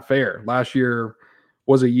 it's not fair. Last year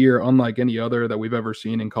was a year unlike any other that we've ever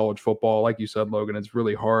seen in college football. Like you said, Logan, it's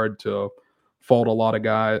really hard to fault a lot of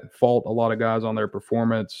guys on their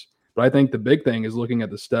performance. But I think the big thing is looking at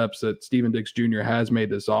the steps that Steven Dix Jr. has made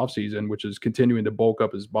this offseason, which is continuing to bulk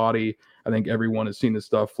up his body. I think everyone has seen this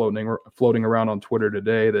stuff floating around on Twitter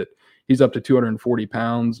today, that he's up to 240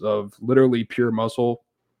 pounds of literally pure muscle.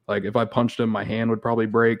 Like, if I punched him, my hand would probably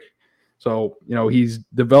break. So, he's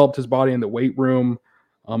developed his body in the weight room.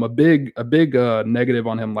 A big negative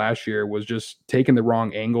on him last year was just taking the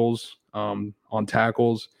wrong angles on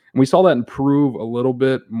tackles. And we saw that improve a little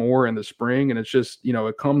bit more in the spring. And it's just,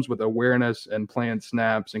 it comes with awareness and playing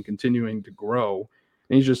snaps and continuing to grow.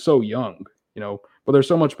 And he's just so young, but there's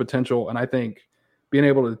so much potential. And I think being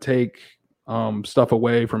able to take stuff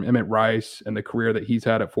away from Emmett Rice and the career that he's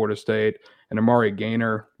had at Florida State, and Amari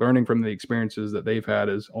Gaynor, learning from the experiences that they've had,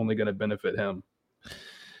 is only going to benefit him.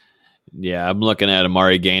 Yeah, I'm looking at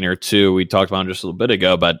Amari Gaynor too. We talked about him just a little bit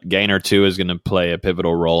ago, but Gaynor too is going to play a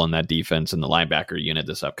pivotal role in that defense and the linebacker unit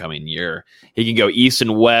this upcoming year. He can go east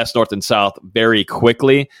and west, north and south very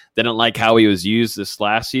quickly. They don't like how he was used this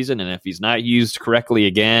last season, and if he's not used correctly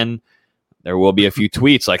again, there will be a few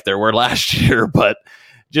tweets like there were last year. But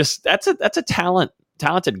just that's a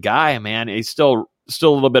talented guy, man. He's still a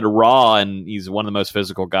little bit raw, and he's one of the most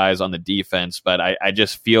physical guys on the defense. But I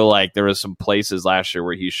just feel like there was some places last year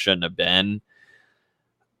where he shouldn't have been.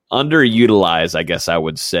 Underutilized, I guess I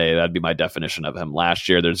would say. That'd be my definition of him last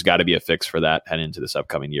year. There's got to be a fix for that heading into this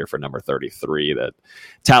upcoming year for number 33, that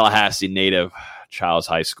Tallahassee native, Childs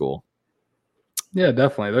High School. Yeah,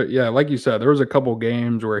 definitely. Yeah, like you said, there was a couple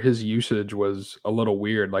games where his usage was a little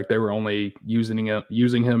weird. Like, they were only using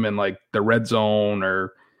him in like the red zone,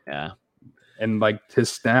 or and like his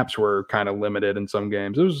snaps were kind of limited in some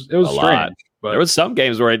games. It was strange. Lot. But there was some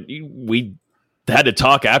games where we had to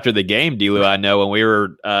talk after the game, D-Lou, I know, when we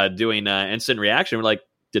were doing instant reaction. We're like,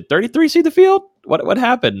 did 33 see the field? What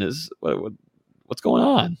happened? What's going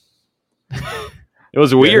on? It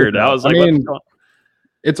was weird. I was like, what's going on?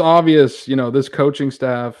 It's obvious, this coaching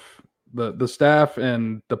staff, the staff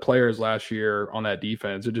and the players last year on that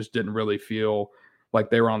defense, it just didn't really feel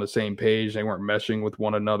like they were on the same page. They weren't meshing with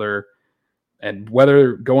one another. And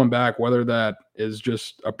whether that is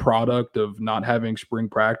just a product of not having spring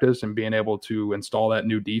practice and being able to install that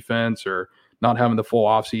new defense, or not having the full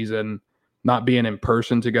offseason, not being in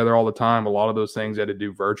person together all the time, a lot of those things they had to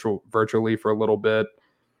do virtually for a little bit.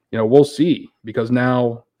 We'll see, because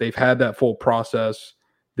now they've had that full process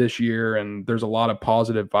this year, and there's a lot of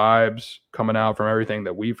positive vibes coming out from everything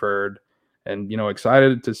that we've heard, and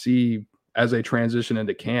excited to see as they transition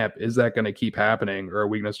into camp, is that going to keep happening, or are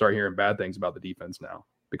we going to start hearing bad things about the defense now?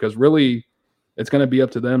 Because really, it's going to be up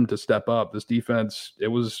to them to step up. This defense, it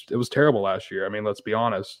was terrible last year. I mean, let's be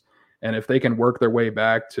honest. And if they can work their way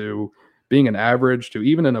back to being an average to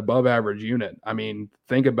even an above average unit, I mean,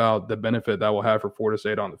 think about the benefit that will have for Florida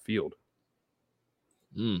State on the field.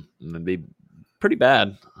 It'd be pretty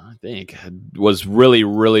bad, I think. It was really,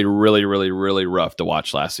 really, really, really, really rough to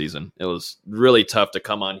watch last season. It was really tough to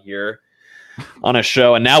come on here on a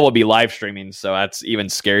show, and now we'll be live streaming, so that's even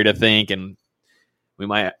scary to think. And we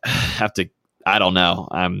might have to, I don't know,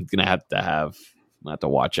 I'm gonna have have to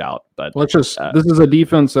watch out. But this is a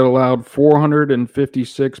defense that allowed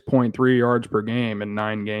 456.3 yards per game in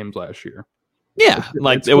 9 games last year. Yeah,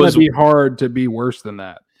 it's going to be hard to be worse than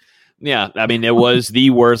that. Yeah, I mean, it was the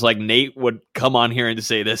worst. Like, Nate would come on here and to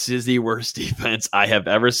say, this is the worst defense I have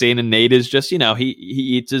ever seen. And Nate is just, he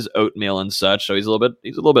eats his oatmeal and such. So he's a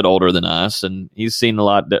little bit older than us, and he's seen a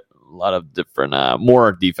lot of different,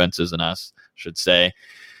 more defenses than us, I should say.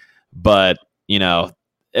 But,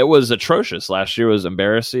 it was atrocious. Last year was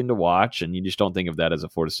embarrassing to watch, and you just don't think of that as a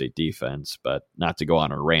Florida State defense. But not to go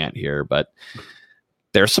on a rant here, but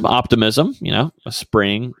there's some optimism. A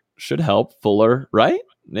spring should help Fuller, right?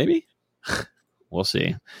 Maybe. We'll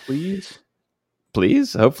see. Please,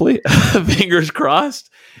 hopefully. Fingers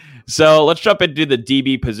crossed. So let's jump into the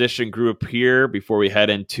DB position group here before we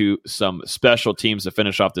head into some special teams to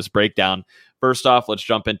finish off this breakdown. First off, let's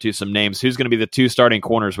jump into some names. Who's going to be the 2 starting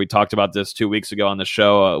corners? We talked about this 2 weeks ago on the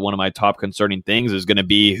show. One of my top concerning things is going to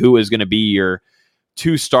be who is going to be your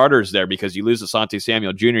 2 starters there, because you lose Asante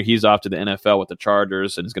Samuel Jr. He's off to the NFL with the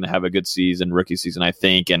Chargers and is going to have a good season, rookie season, I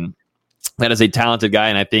think. And that is a talented guy,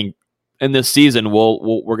 and I think in this season,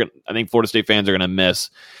 I think Florida State fans are going to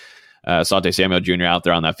miss Asante Samuel Jr. out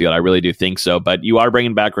there on that field. I really do think so. But you are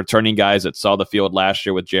bringing back returning guys that saw the field last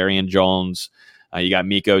year with Jarian Jones. You got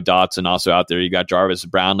Miko Dotson also out there. You got Jarvis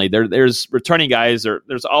Brownlee. There's returning guys.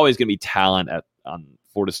 There's always going to be talent on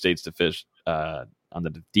Florida State's on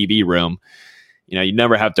the DB room. You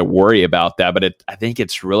never have to worry about that, but I think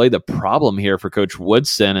it's really the problem here for Coach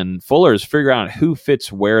Woodson and Fuller is figuring out who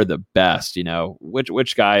fits where the best,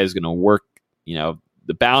 which guy is going to work, the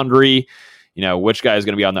boundary, which guy is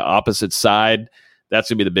going to be on the opposite side. That's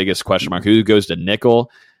going to be the biggest question mark. Who goes to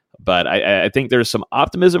nickel? But I think there's some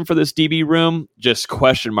optimism for this DB room, just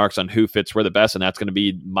question marks on who fits where the best, and that's going to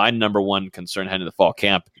be my number one concern heading to the fall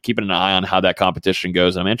camp, keeping an eye on how that competition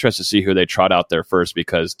goes. And I'm interested to see who they trot out there first,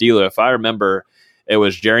 because, D'Lo, if I remember, it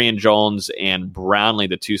was Jarian Jones and Brownlee,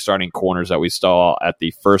 the 2 starting corners that we saw at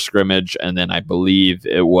the first scrimmage. And then I believe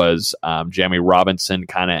it was Jamie Robinson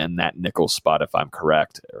kind of in that nickel spot, if I'm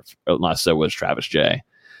correct, unless it was Travis J.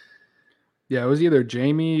 Yeah, it was either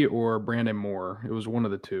Jamie or Brandon Moore. It was one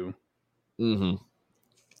of the 2. Mm-hmm.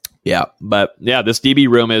 Yeah, but yeah, this DB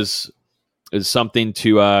room is something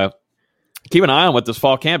to keep an eye on with this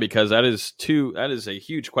fall camp, because that is a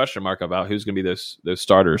huge question mark about who's going to be those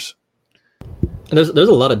starters. And there's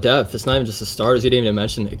a lot of depth. It's not even just the starters. You didn't even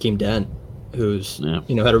mention Akeem Dent, who's had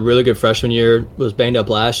a really good freshman year, was banged up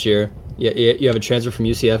last year. You have a transfer from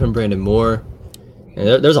UCF and Brandon Moore.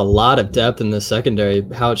 And there's a lot of depth in the secondary.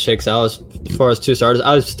 How it shakes out as far as 2 starters,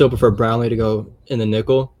 I would still prefer Brownlee to go in the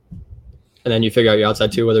nickel. And then you figure out your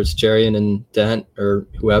outside 2, whether it's Jarian and Dent or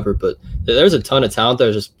whoever. But there's a ton of talent there.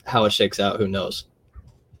 Just how it shakes out, who knows?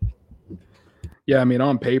 Yeah, I mean,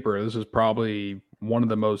 on paper, this is probably one of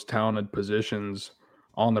the most talented positions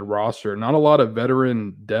on the roster. Not a lot of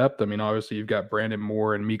veteran depth. I mean, obviously you've got Brandon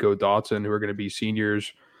Moore and Miko Dotson, who are going to be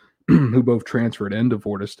seniors who both transferred into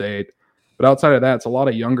Florida State. But outside of that, it's a lot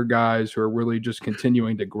of younger guys who are really just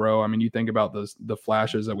continuing to grow. I mean, you think about the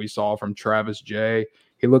flashes that we saw from Travis J.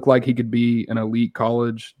 He looked like he could be an elite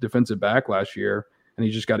college defensive back last year, and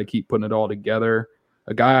he's just got to keep putting it all together.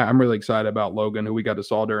 A guy I'm really excited about, Logan, who we got to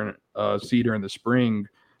see during the spring,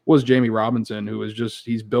 was Jamie Robinson, who is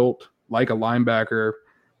he's built like a linebacker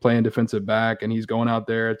playing defensive back, and he's going out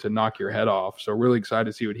there to knock your head off. So really excited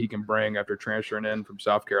to see what he can bring after transferring in from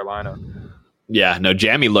South Carolina. Yeah, no,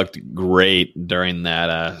 Jamie looked great during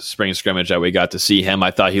that spring scrimmage that we got to see him. I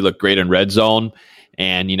thought he looked great in red zone,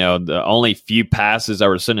 and, the only few passes that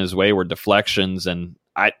were sent his way were deflections, and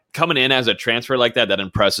coming in as a transfer like that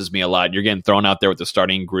impresses me a lot. You're getting thrown out there with the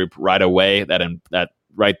starting group right away. That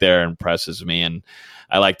right there impresses me, and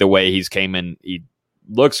I like the way he's came in. He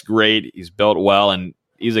looks great. He's built well, and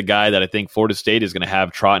he's a guy that I think Florida State is going to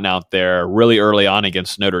have trotting out there really early on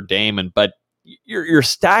against Notre Dame. But you're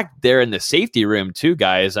stacked there in the safety room too,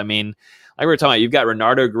 guys. I mean, like we were talking about, you've got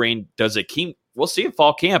Renardo Green. Does Akeem? We'll see in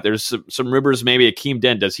fall camp. There's some rumors maybe Akeem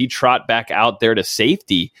Dent. Does he trot back out there to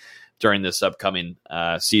safety during this upcoming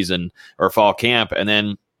season or fall camp? And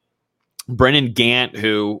then Brennan Gant,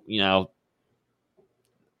 who,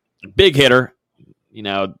 big hitter,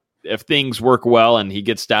 if things work well and he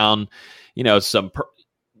gets down,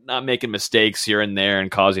 not making mistakes here and there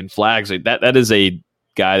and causing flags, that is a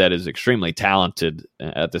guy that is extremely talented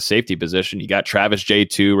at the safety position. You got Travis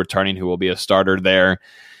J2 returning, who will be a starter there.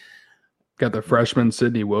 Got the freshman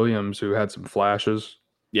Sidney Williams, who had some flashes.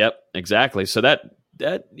 Yep, exactly. So that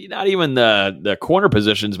not even the corner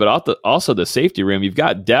positions, but also the safety room. You've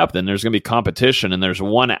got depth, and there's going to be competition. And there's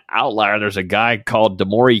one outlier. There's a guy called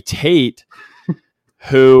Damori Tate,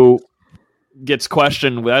 who gets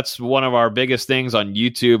questioned. That's one of our biggest things on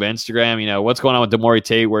YouTube, Instagram. What's going on with Demore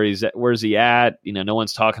Tate? Where's he at? No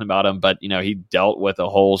one's talking about him, but he dealt with a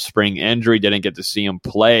whole spring injury. Didn't get to see him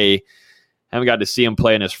play. Haven't got to see him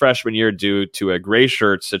play in his freshman year due to a gray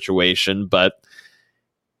shirt situation. But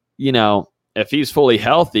if he's fully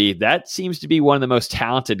healthy, that seems to be one of the most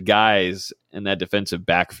talented guys in that defensive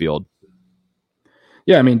backfield.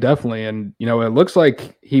 Yeah, I mean, definitely. And, it looks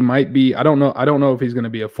like he might be, I don't know if he's going to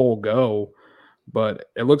be a full go, but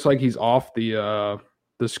it looks like he's off the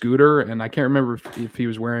scooter. And I can't remember if he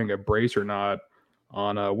was wearing a brace or not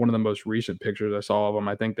on one of the most recent pictures I saw of him.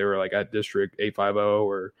 I think they were like at District 850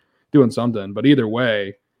 or doing something. But either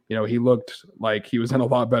way, he looked like he was in a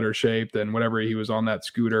lot better shape than whenever he was on that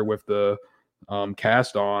scooter with the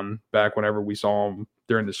cast on back whenever we saw him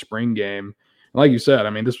during the spring game. Like you said, I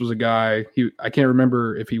mean, this was a guy, I can't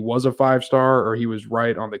remember if he was a 5-star or he was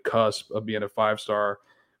right on the cusp of being a 5-star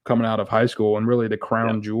coming out of high school, and really the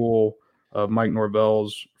crown jewel of Mike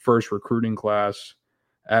Norvell's first recruiting class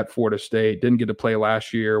at Florida State. Didn't get to play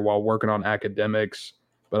last year while working on academics.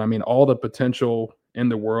 But, I mean, all the potential in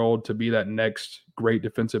the world to be that next great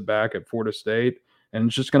defensive back at Florida State. And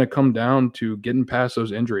it's just going to come down to getting past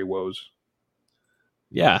those injury woes.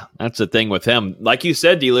 Yeah, that's the thing with him. Like you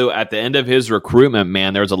said, D-Lou, at the end of his recruitment,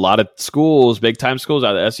 man, there was a lot of schools, big-time schools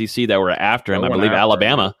out of the SEC that were after him. I believe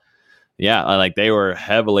Alabama. Yeah, like they were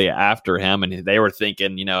heavily after him, and they were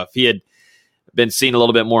thinking, if he had been seen a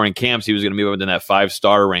little bit more in camps, he was going to be within that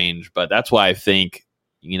 5-star range. But that's why I think,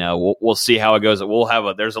 we'll see how it goes.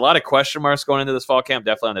 There's a lot of question marks going into this fall camp,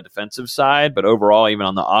 definitely on the defensive side, but overall, even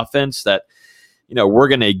on the offense that, we're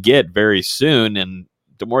going to get very soon. And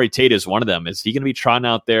Demore Tate is one of them. Is he going to be trotting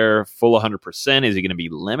out there full 100%? Is he going to be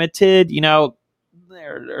limited?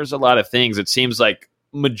 There's a lot of things. It seems like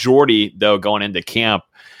majority, though, going into camp,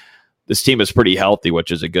 this team is pretty healthy,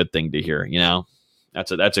 which is a good thing to hear.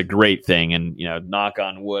 That's a great thing. And knock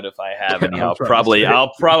on wood, if I have any, I'll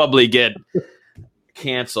probably get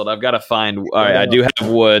canceled. I've got to find. All right, I do have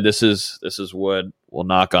wood. This is wood. We'll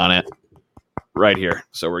knock on it right here,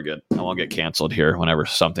 so we're good. I won't get canceled here whenever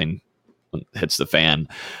something hits the fan.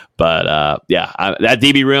 But that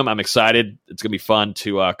DB room, I'm excited. It's gonna be fun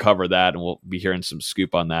to cover that, and we'll be hearing some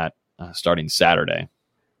scoop on that starting Saturday.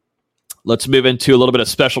 Let's move into a little bit of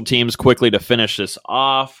special teams quickly to finish this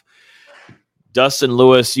off. Dustin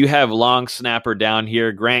Lewis, you have long snapper down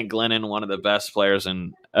here. Grant Glennon, one of the best players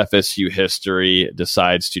in FSU history,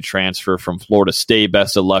 decides to transfer from Florida State.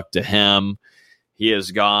 Best of luck to him. He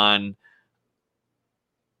is gone.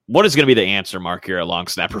 What is going to be the answer, Mark, here at long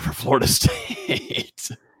snapper for Florida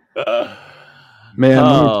State? Man,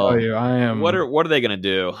 let me tell you, I am. What are they going to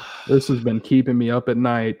do? This has been keeping me up at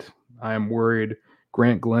night. I am worried.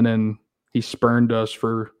 Grant Glennon, he spurned us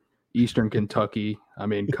for Eastern Kentucky. I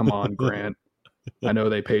mean, come on, Grant. I know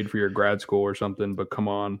they paid for your grad school or something, but come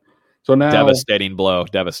on. So now, devastating blow.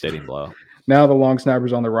 Now the long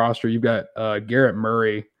snappers on the roster. You've got Garrett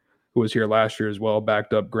Murray, who was here last year as well,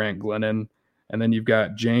 backed up Grant Glennon. And then you've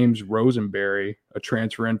got James Rosenberry, a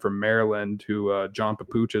transfer in from Maryland, who John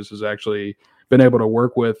Papuchis has actually been able to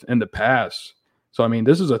work with in the past. So, I mean,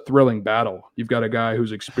 this is a thrilling battle. You've got a guy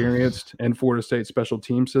who's experienced in Florida State special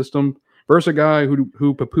team system versus a guy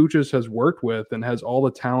who Papuchis has worked with and has all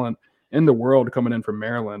the talent in the world coming in from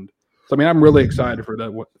Maryland. So, I mean, I'm really excited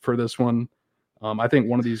for this one. I think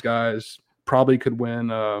one of these guys probably could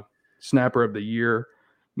win Snapper of the Year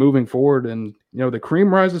moving forward. And, the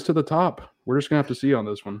cream rises to the top. We're just going to have to see on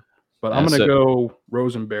this one. But I'm going to go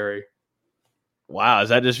Rosenberry. Wow. Is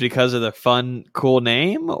that just because of the fun, cool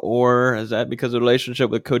name, or is that because of the relationship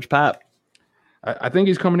with Coach Pap? I think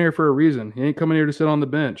he's coming here for a reason. He ain't coming here to sit on the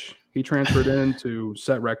bench. He transferred in to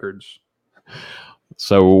set records.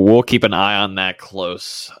 So we'll keep an eye on that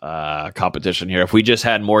close competition here. If we just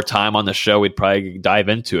had more time on the show, we'd probably dive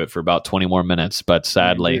into it for about 20 more minutes. But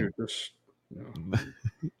sadly,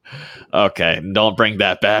 okay, don't bring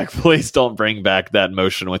that back. Please don't bring back that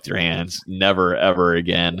motion with your hands. Never, ever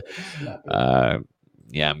again.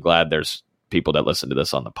 I'm glad there's people that listen to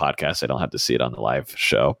this on the podcast. I don't have to see it on the live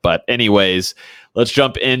show. But anyways, let's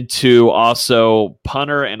jump into also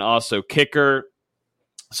punter and also kicker.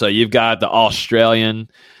 So you've got the Australian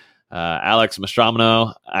Alex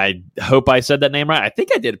Mastromano. I hope I said that name right. I think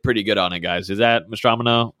I did pretty good on it, guys. Is that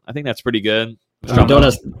Mastromano? I think that's pretty good. Don't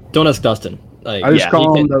ask Dustin. I just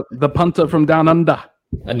call him the punter from down under.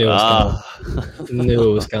 I knew it was coming. I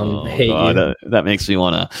knew it was coming. That makes me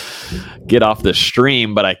want to get off the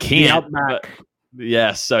stream, but I can't.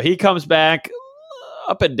 Yes, so he comes back.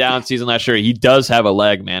 Up and down season last year. He does have a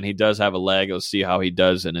leg, man. He does have a leg. We'll see how he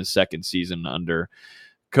does in his second season under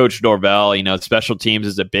Coach Norvell, special teams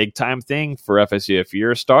is a big time thing for FSU. If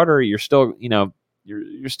you're a starter, you're still,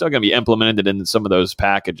 you're still going to be implemented in some of those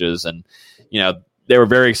packages. And, they were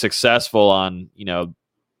very successful on,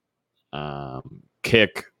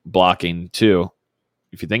 kick blocking too.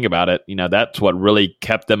 If you think about it, that's what really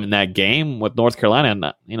kept them in that game with North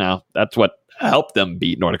Carolina. And, that's what helped them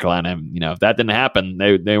beat North Carolina. If that didn't happen,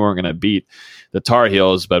 they weren't going to beat the Tar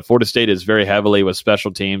Heels. But Florida State is very heavily with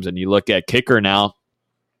special teams. And you look at kicker now,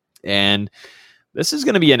 and this is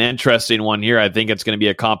going to be an interesting one here. I think it's going to be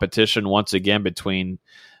a competition once again between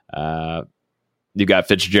you've got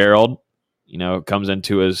Fitzgerald, comes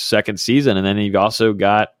into his second season, and then you've also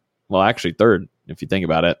got, well, actually third, if you think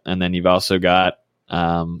about it. And then you've also got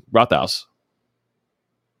Rothaus.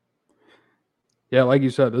 Yeah, like you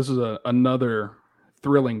said, this is another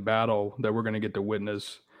thrilling battle that we're going to get to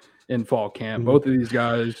witness in fall camp. Both of these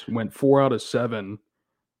guys went 4 out of 7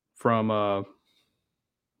 from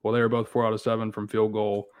they were both 4 out of 7 from field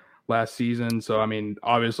goal last season. So,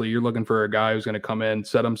 obviously you're looking for a guy who's going to come in,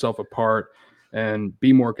 set himself apart, and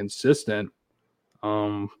be more consistent.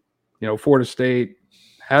 Florida State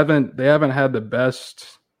haven't had the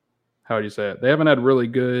best, how do you say it? They haven't had really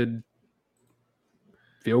good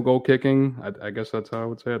field goal kicking. I guess that's how I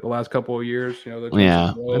would say it. The last couple of years,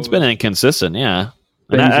 it's been inconsistent. Yeah,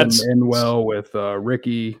 things end well with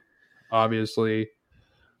Ricky, obviously,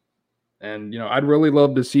 and I'd really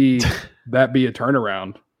love to see that be a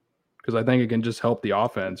turnaround, because I think it can just help the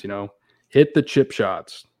offense. Hit the chip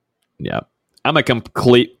shots. Yeah, I'm a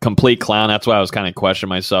complete clown. That's why I was kind of questioning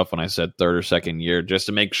myself when I said third or second year, just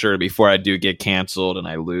to make sure before I do get canceled and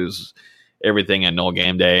I lose everything at Nole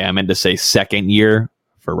Game Day. I meant to say second year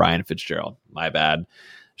for Ryan Fitzgerald. My bad.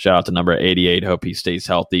 Shout out to number 88. Hope he stays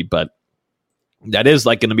healthy. But that is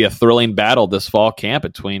going to be a thrilling battle this fall camp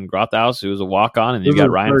between Rothaus, who's a walk-on, and you've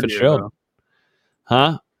got Ryan Fitzgerald.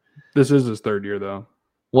 Huh? This is his third year, though.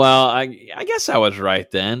 Well, I guess I was right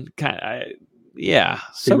then. Yeah.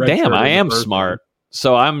 So damn, I am smart.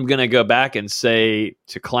 So I'm going to go back and say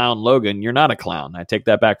to Clown Logan, you're not a clown. I take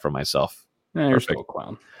that back from myself. You're still a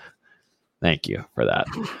clown. Thank you for that.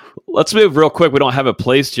 Let's move real quick. We don't have a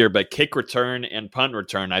place here, but kick return and punt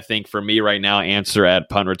return. I think for me right now, answer at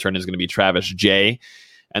punt return is going to be Travis J.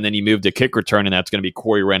 And then you move to kick return, and that's going to be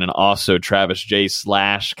Corey Wren and also Travis J /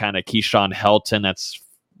 kind of Keyshawn Helton. That's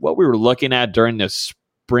what we were looking at during the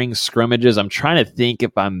spring scrimmages. I'm trying to think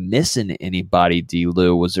if I'm missing anybody, D.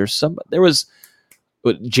 Lou. Was there somebody? There was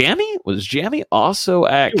Jammy? Was Jammy also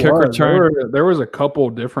at kick return? There was a couple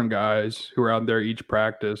different guys who were out there each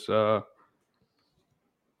practice.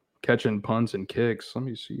 Catching punts and kicks. Let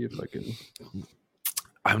me see if I can.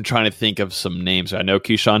 I'm trying to think of some names. I know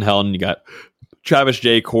Keyshawn Helton. You got Travis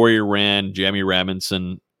J, Corey Wren, Jamie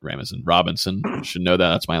Robinson. I should know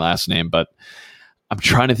that. That's my last name. But I'm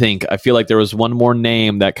trying to think. I feel like there was one more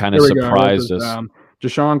name that kind of surprised us.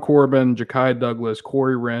 Jashawn Corbin, Ja'Kai Douglas,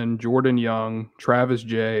 Corey Wren, Jordan Young, Travis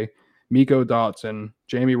J, Miko Dotson,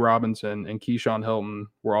 Jamie Robinson, and Keyshawn Helton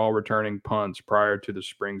were all returning punts prior to the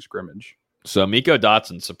spring scrimmage. So Miko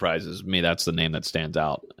Dotson surprises me. That's the name that stands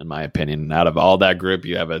out, in my opinion. Out of all that group,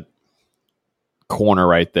 you have a corner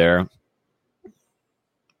right there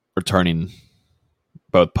returning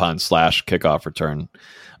both punt / kickoff return.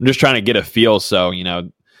 I'm just trying to get a feel. So,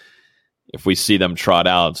 if we see them trot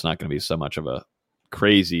out, it's not going to be so much of a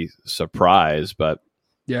crazy surprise. But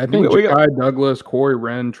yeah, I think Ja'Kai Douglas, Corey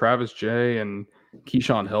Wren, Travis J, and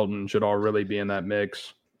Keyshawn Helton should all really be in that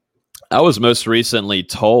mix. I was most recently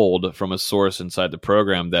told from a source inside the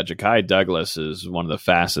program that Ja'Kai Douglas is one of the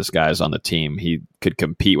fastest guys on the team. He could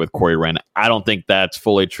compete with Corey Wren. I don't think that's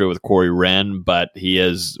fully true with Corey Wren, but he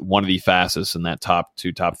is one of the fastest in that top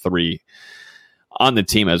 3 on the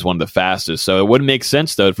team as one of the fastest. So it would make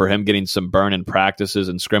sense, though, for him getting some burn in practices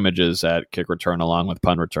and scrimmages at kick return along with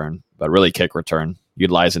punt return, but really kick return,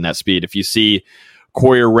 utilizing that speed. If you see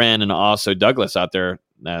Corey Wren and also Douglas out there,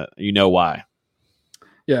 you know why.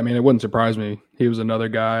 Yeah, it wouldn't surprise me. He was another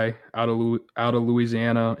guy out of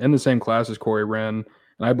Louisiana in the same class as Corey Wren,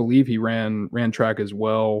 and I believe he ran track as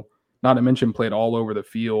well. Not to mention played all over the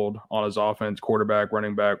field on his offense: quarterback,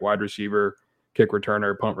 running back, wide receiver, kick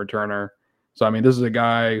returner, punt returner. So this is a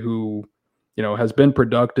guy who, has been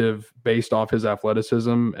productive based off his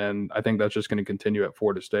athleticism, and I think that's just going to continue at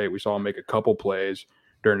Florida State. We saw him make a couple plays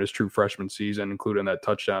during his true freshman season, including that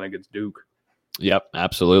touchdown against Duke. Yep,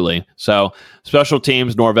 absolutely. So special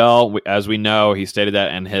teams, Norvell, as we know, he stated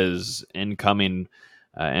that in his incoming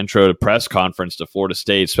intro to press conference to Florida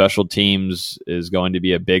State. Special teams is going to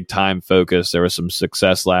be a big time focus. There was some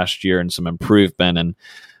success last year and some improvement. And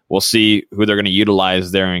we'll see who they're going to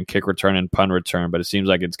utilize there in kick return and punt return. But it seems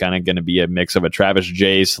like it's kind of going to be a mix of a Travis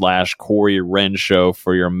J / Corey Wren show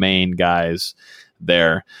for your main guys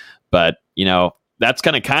there. But, that's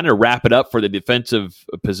going to kind of wrap it up for the defensive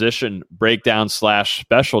position breakdown /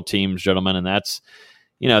 special teams, gentlemen. And that's,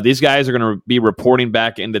 these guys are going to be reporting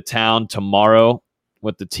back into town tomorrow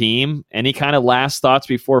with the team. Any kind of last thoughts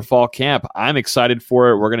before fall camp? I'm excited for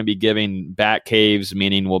it. We're going to be giving bat caves,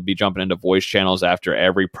 meaning we'll be jumping into voice channels after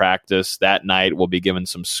every practice. That night, we'll be giving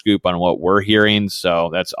some scoop on what we're hearing.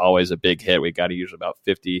 So that's always a big hit. We got to use about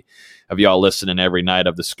 50 of y'all listening every night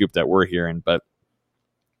of the scoop that we're hearing. But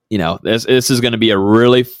this is going to be a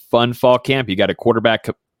really fun fall camp. You got a quarterback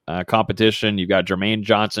competition. You got Jermaine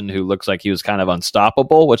Johnson, who looks like he was kind of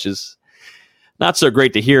unstoppable, which is not so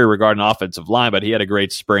great to hear regarding offensive line, but he had a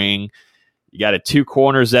great spring. You got 2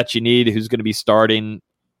 corners that you need, who's going to be starting.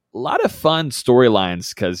 A lot of fun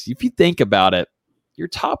storylines, because if you think about it, your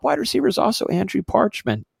top wide receiver is also Andrew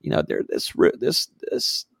Parchment. They're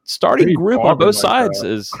this starting group on both sides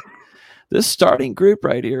is this starting group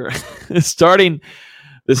right here. The starting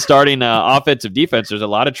offensive defense, there's a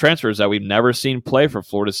lot of transfers that we've never seen play for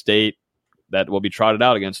Florida State that will be trotted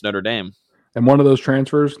out against Notre Dame. And one of those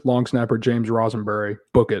transfers, long snapper James Rosenberry.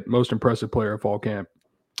 Book it. Most impressive player of fall camp.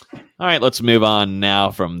 All right, let's move on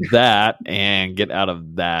now from that and get out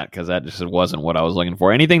of that, because that just wasn't what I was looking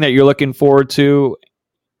for. Anything that you're looking forward to,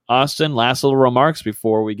 Austin? Last little remarks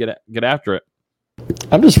before we get after it.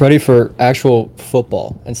 I'm just ready for actual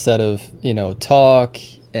football instead of, talk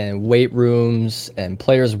and weight rooms and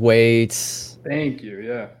players' weights. Thank you.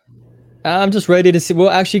 Yeah. I'm just ready to see. We'll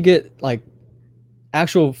actually get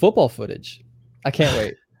actual football footage. I can't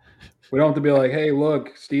wait. We don't have to be like, hey,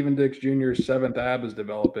 look, Steven Dix Jr.'s 7th ab is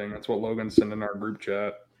developing. That's what Logan's sent in our group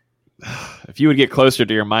chat. If you would get closer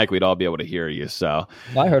to your mic, we'd all be able to hear you. So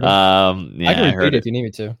I heard him. Yeah, I can repeat it if you need me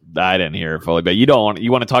to. I didn't hear it fully, but you want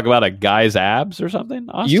to talk about a guy's abs or something?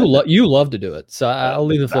 Austin? You love to do it, so I'll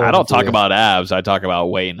leave the floor. I don't talk about abs. I talk about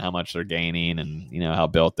weight and how much they're gaining, and how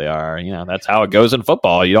built they are. That's how it goes in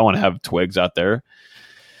football. You don't want to have twigs out there.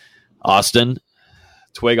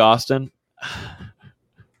 Twig Austin.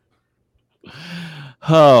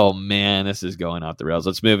 Oh man, this is going off the rails.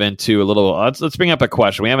 Let's move into a little. Let's bring up a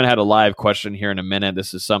question. We haven't had a live question here in a minute.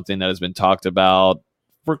 This is something that has been talked about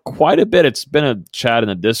for quite a bit. It's been a chat in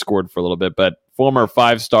the Discord for a little bit, but former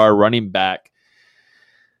 5-star running back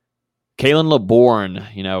Kalen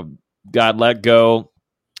LeBourne, got let go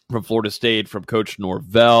from Florida State from Coach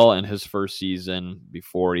Norvell in his first season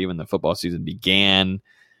before even the football season began.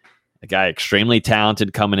 A guy extremely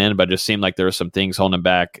talented coming in, but just seemed like there were some things holding him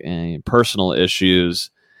back and personal issues.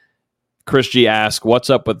 Chris G asked, what's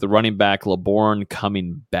up with the running back LeBourne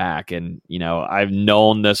coming back? And, I've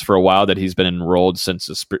known this for a while, that he's been enrolled since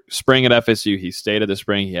the spring at FSU. He stayed at the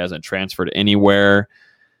spring. He hasn't transferred anywhere.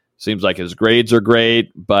 Seems like his grades are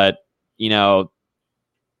great, but, to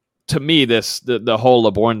me, the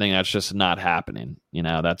whole LeBourne thing, that's just not happening.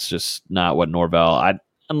 That's just not what Norvell,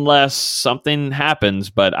 unless something happens,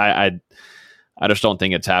 but I just don't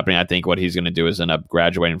think it's happening. I think what he's going to do is end up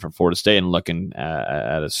graduating from Florida State and looking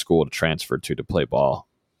at a school to transfer to play ball.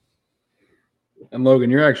 And Logan,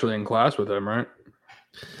 you're actually in class with him, right?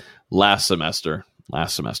 Last semester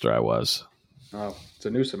I was. Oh, it's a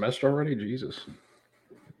new semester already? Jesus.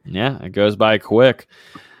 Yeah, it goes by quick.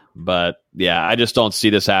 But yeah, I just don't see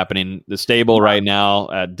this happening. The stable right now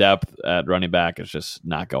at depth at running back is just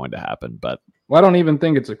not going to happen. But I don't even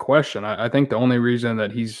think it's a question. I think the only reason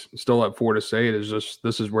that he's still at Florida State is just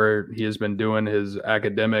this is where he has been doing his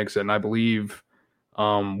academics. And I believe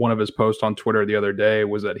one of his posts on Twitter the other day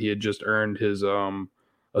was that he had just earned his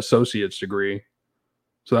associate's degree.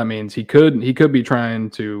 So that means he could be trying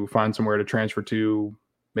to find somewhere to transfer to,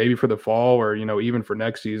 maybe for the fall or, even for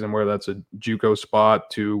next season, where that's a JUCO spot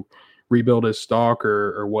to rebuild his stock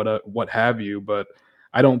or what have you. But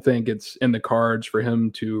I don't think it's in the cards for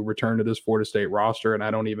him to return to this Florida State roster, and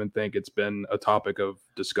I don't even think it's been a topic of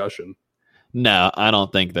discussion. No, I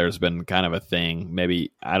don't think there's been kind of a thing.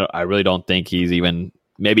 Maybe I really don't think he's even.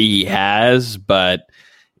 Maybe he has, but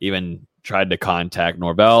even tried to contact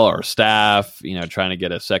Norvell or staff, trying to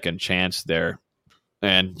get a second chance there.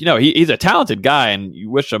 And he's a talented guy, and you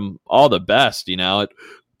wish him all the best.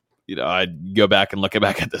 I'd go back and look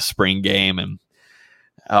back at the spring game and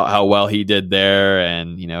how well he did there,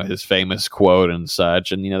 and his famous quote and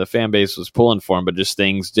such, and the fan base was pulling for him, but just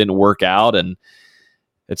things didn't work out, and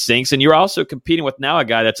it stinks. And you're also competing with now a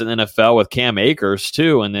guy that's in the NFL with Cam Akers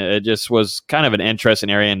too, and it just was kind of an interesting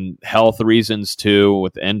area, and health reasons too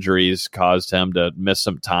with injuries caused him to miss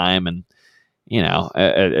some time, and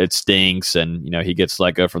it stinks. And he gets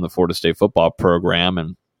let go from the Florida State football program,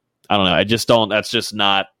 and I don't know. I just don't. That's just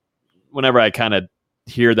not. Whenever I kind of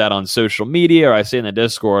hear that on social media or I see in the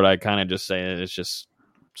Discord, I kind of just say it's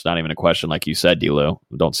not even a question, like you said, D-Lou.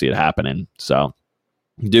 Don't see it happening. So,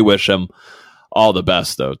 do wish him all the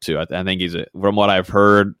best, though. Too. I think from what I've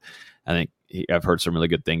heard, I think I've heard some really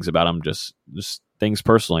good things about him. Just things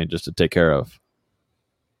personally, just to take care of.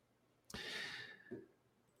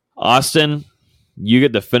 Austin, you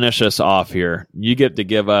get to finish us off here. You get to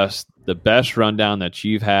give us the best rundown that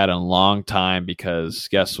you've had in a long time, because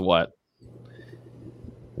guess what?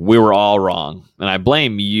 We were all wrong. And I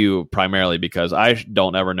blame you primarily because I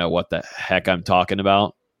don't ever know what the heck I'm talking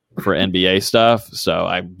about for NBA stuff. So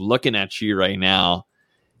I'm looking at you right now,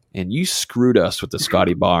 and you screwed us with the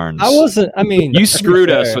Scotty Barnes. You screwed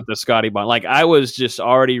us with the Scotty Barnes. Like, I was just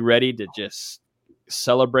already ready to just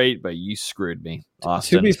celebrate, but you screwed me,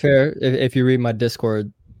 Austin. To be fair, if you read my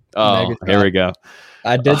Discord, here we go.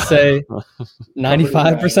 I did say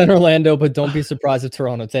 95% Orlando, but don't be surprised if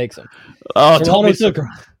Toronto takes them. Oh, don't be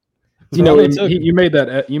surprised. You know, you made that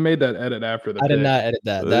edit after the. I did not edit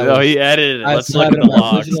that. He edited it. Let's look at the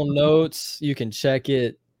logs. Original notes. You can check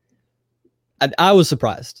it. I was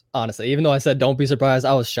surprised, honestly. Even though I said don't be surprised,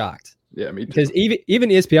 I was shocked. Yeah, me too. Because even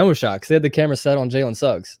ESPN was shocked because they had the camera set on Jalen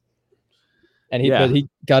Suggs, and he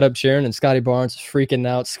got up cheering, and Scotty Barnes was freaking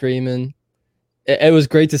out, screaming. It was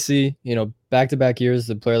great to see. You know, back-to-back years,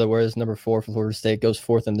 the player that wears number 4 for Florida State goes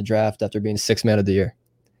 4th in the draft after being 6th man of the year.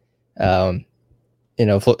 You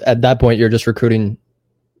know, at that point, you're just recruiting.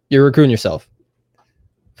 You're recruiting yourself.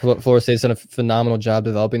 Florida State's done a phenomenal job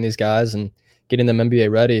developing these guys and getting them NBA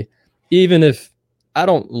ready. Even if I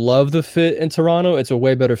don't love the fit in Toronto, it's a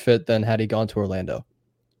way better fit than had he gone to Orlando,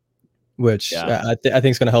 which I think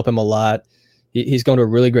is going to help him a lot. He's going to a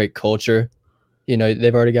really great culture. You know,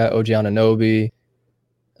 they've already got OG Anunoby,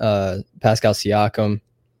 Pascal Siakam.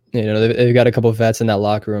 You know, they've got a couple of vets in that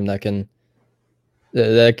locker room that can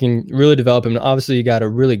really develop him. And obviously, you got a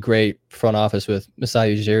really great front office with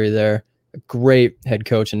Masai Ujiri there, a great head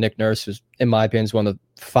coach, and Nick Nurse, who's, in my opinion, is one of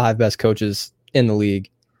the 5 best coaches in the league.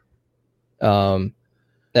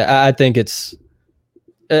 I think it's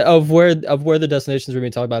of where the destinations we're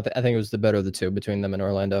being talked about. I think it was the better of the two between them and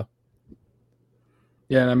Orlando.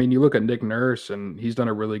 Yeah, and I mean, you look at Nick Nurse, and he's done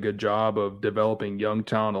a really good job of developing young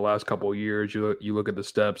talent the last couple of years. You look at the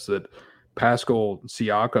steps that Pascal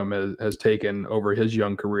Siakam has taken over his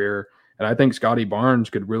young career, and I think Scotty Barnes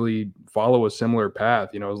could really follow a similar path,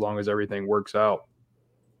 you know, as long as everything works out.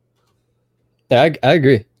 Yeah, I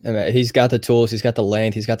agree. I mean, he's got the tools, he's got the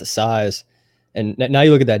length, he's got the size, and now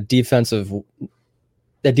you look at that defensive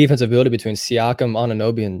ability between Siakam,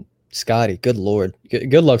 Anunoby, and Scotty. Good Lord,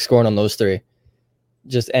 good luck scoring on those 3.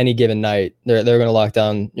 Just any given night, they're going to lock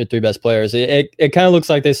down your 3 best players. It kind of looks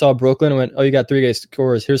like they saw Brooklyn and went, "Oh, you got 3 great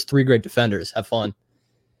scorers. Here's 3 great defenders. Have fun."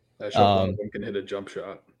 That one of them can hit a jump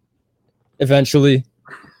shot. Eventually,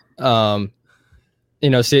 you know,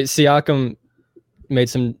 Siakam made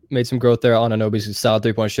some growth there. Anunoby's a solid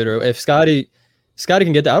 3-point shooter. If Scotty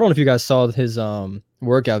can get that, I don't know if you guys saw his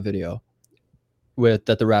workout video that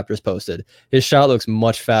the Raptors posted. His shot looks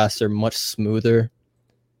much faster, much smoother,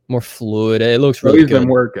 more fluid. It looks really good. He's been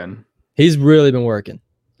working. He's really been working.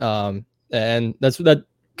 And that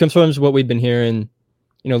confirms what we've been hearing,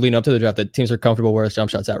 you know, leading up to the draft, that teams are comfortable where his jump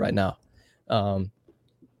shot's at right now.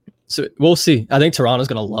 So we'll see. I think Toronto's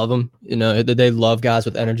going to love him. You know, they love guys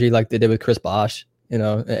with energy like they did with Chris Bosh, you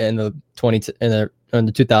know, in the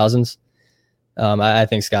 2000s. I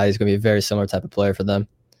think Scotty's going to be a very similar type of player for them.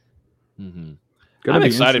 Mm-hmm. I'm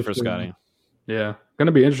excited for Scotty. Yeah. Going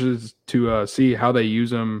to be interested to see how they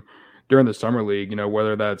use him during the summer league, you know,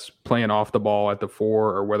 whether that's playing off the ball at the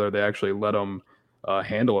 4 or whether they actually let him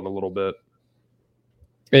handle it a little bit.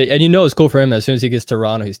 And you know, it's cool for him that as soon as he gets to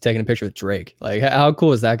Toronto, he's taking a picture with Drake. Like, how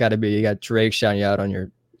cool is that got to be? You got Drake shouting you out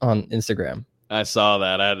on Instagram. I saw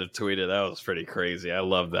that. I had to tweet it. That was pretty crazy. I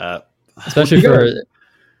love that. Especially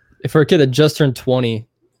for a kid that just turned 20,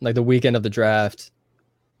 like the weekend of the draft.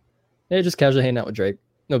 Yeah, just casually hanging out with Drake.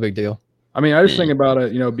 No big deal. I mean, I just think about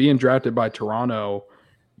it, you know, being drafted by Toronto,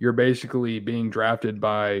 you're basically being drafted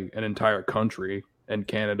by an entire country in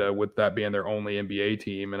Canada, with that being their only NBA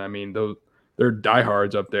team. And I mean, they're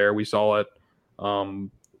diehards up there. We saw it 2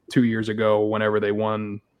 years ago whenever they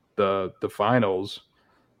won the finals.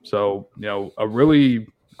 So, you know, a really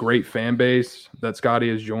great fan base that Scotty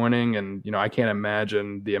is joining. And, you know, I can't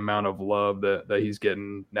imagine the amount of love that he's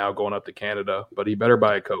getting now going up to Canada, but he better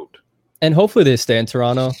buy a coat. And hopefully they stay in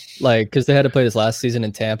Toronto, like, because they had to play this last season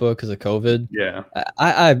in Tampa because of COVID. Yeah,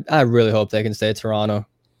 I really hope they can stay at Toronto.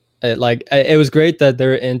 It was great that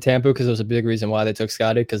they're in Tampa because it was a big reason why they took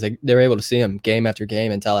Scotty, because they were able to see him game after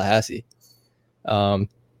game in Tallahassee.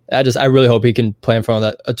 I really hope he can play in front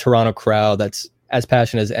of a Toronto crowd that's as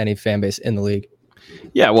passionate as any fan base in the league.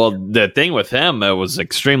 Yeah, well, the thing with him, it was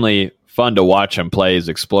extremely fun to watch him play. He's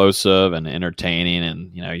explosive and entertaining,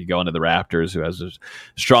 and you go into the Raptors, who has a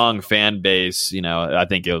strong fan base. I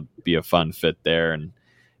think it'll be a fun fit there. And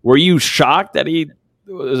were you shocked that he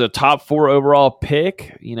was a top 4 overall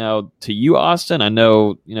pick? To you, Austin, I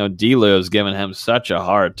know D'Lo has given him such a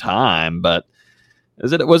hard time, but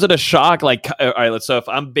was it a shock? Like, all right, so if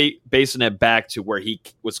I'm basing it back to where he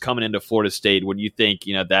was coming into Florida State, would you think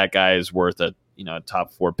that guy is worth a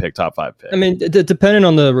top 4 pick, top 5 pick? I mean, depending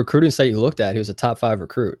on the recruiting site you looked at, he was a top 5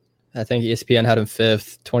 recruit. I think ESPN had him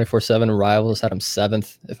 5th, 24/7 Rivals had him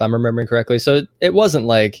 7th, if I'm remembering correctly. So it wasn't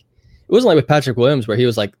like with Patrick Williams where he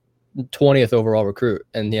was like 20th overall recruit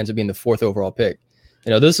and he ends up being the 4th overall pick.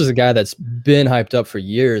 This is a guy that's been hyped up for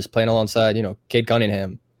years, playing alongside Cade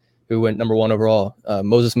Cunningham, who went number 1 overall,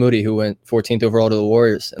 Moses Moody, who went 14th overall to the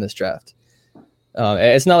Warriors in this draft.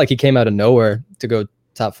 It's not like he came out of nowhere to go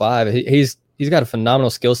top 5. He's got a phenomenal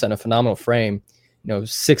skill set and a phenomenal frame.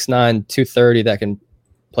 6'9", 230 that can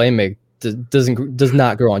play make does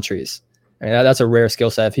not grow on trees. I mean, that's a rare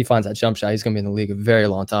skill set. If he finds that jump shot, he's going to be in the league a very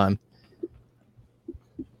long time.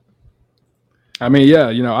 I mean, yeah,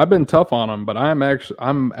 I've been tough on him, but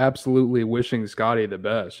I'm absolutely wishing Scotty the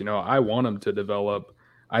best. I want him to develop.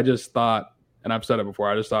 I just thought, and I've said it before,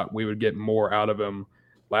 I just thought we would get more out of him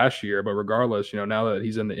last year. But regardless, now that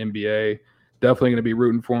he's in the NBA, definitely going to be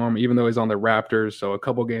rooting for him, even though he's on the Raptors. So a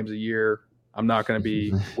couple games a year, I'm not going to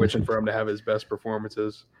be wishing for him to have his best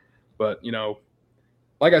performances. But,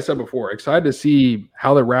 like I said before, excited to see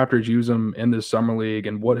how the Raptors use him in this summer league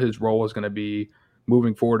and what his role is going to be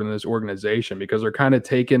moving forward in this organization, because they're kind of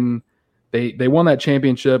they won that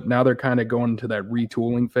championship. Now they're kind of going into that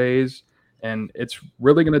retooling phase. And it's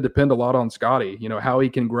really going to depend a lot on Scotty. How he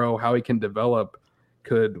can grow, how he can develop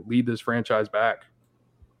could lead this franchise back.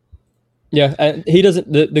 Yeah, and he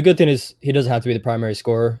doesn't. The good thing is he doesn't have to be the primary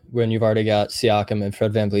scorer when you've already got Siakam and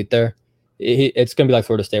Fred VanVleet there. It's going to be like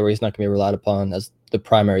Florida State, where he's not going to be relied upon as the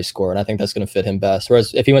primary scorer, and I think that's going to fit him best.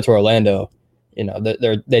 Whereas if he went to Orlando,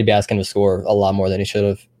 they'd be asking him to score a lot more than he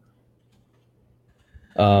should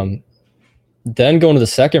have. Then going to the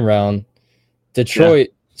second round, Detroit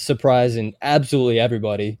surprising absolutely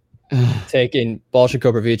everybody, taking Balša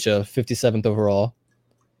Koprivica, 57th overall.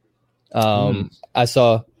 I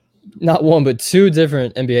saw not one but 2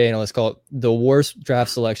 different NBA analysts call it the worst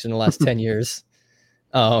draft selection in the last 10 years,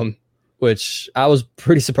 which I was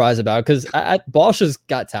pretty surprised about, because Balsha's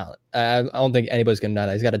got talent. I don't think anybody's going to deny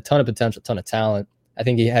that. He's got a ton of potential, ton of talent. I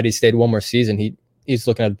think had he stayed one more season, he's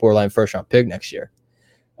looking at a borderline first-round pick next year.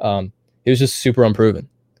 He was just super unproven.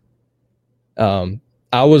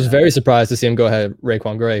 I was very surprised to see him go ahead of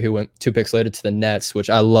Raquan Gray, who went 2 picks later to the Nets, which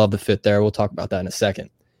I love the fit there. We'll talk about that in a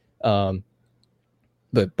second.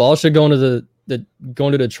 But Balša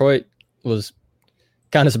going to Detroit was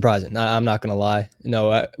kind of surprising. I'm not going to lie.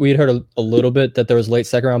 We had heard a little bit that there was late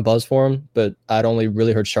second round buzz for him, but I'd only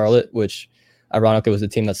really heard Charlotte, which ironically was the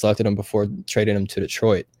team that selected him before trading him to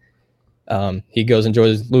Detroit. He goes and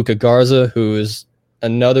joins Luka Garza, who is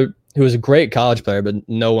a great college player, but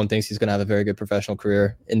no one thinks he's going to have a very good professional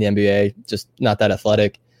career in the NBA, just not that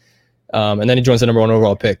athletic. And then he joins the number 1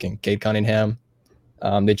 overall pick in Cade Cunningham.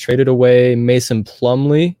 They traded away Mason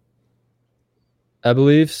Plumlee, I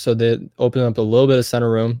believe, so they opened up a little bit of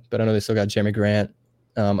center room, but I know they still got Jeremy Grant,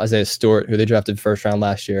 Isaiah Stewart, who they drafted first round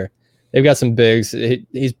last year. They've got some bigs.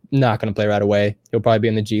 He's not going to play right away. He'll probably be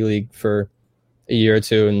in the G League for a year or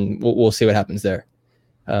 2, and we'll see what happens there.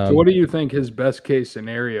 So what do you think his best case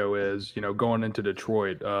scenario is, going into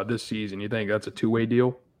Detroit this season? You think that's a 2-way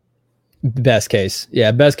deal? Best case.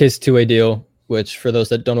 Yeah, best case 2-way deal, which for those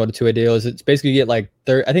that don't know what a 2-way deal is, it's basically you get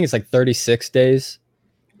I think it's 36 days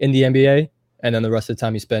in the NBA, and then the rest of the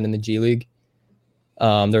time you spend in the G League.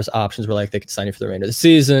 There's options where they could sign you for the remainder of the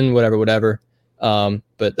season, whatever.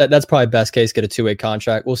 But that's probably best case, get a 2-way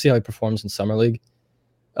contract. We'll see how he performs in Summer League.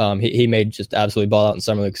 He may just absolutely ball out in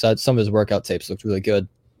Summer League, because some of his workout tapes looked really good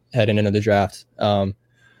heading into the draft. But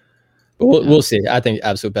we'll see. I think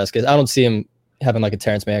absolute best case. I don't see him having a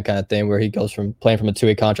Terrence Mann kind of thing where he goes from playing from a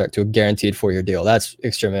 2-way contract to a guaranteed 4-year deal. That's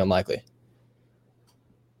extremely unlikely.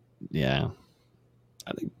 Yeah.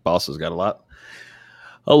 I think Balsa's got a lot,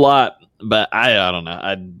 but I don't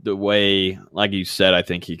know. The way, like you said, I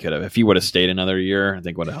think he could have, if he would have stayed another year, I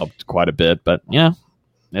think would have helped quite a bit. But yeah,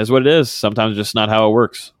 it is what it is. Sometimes just not how it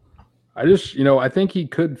works. I think he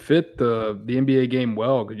could fit the NBA game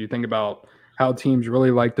well. Because you think about how teams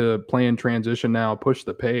really like to play in transition now, push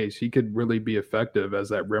the pace. He could really be effective as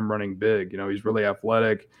that rim running big. He's really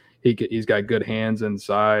athletic. He's got good hands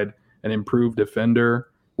inside, an improved defender,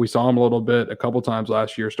 We saw him a little bit a couple times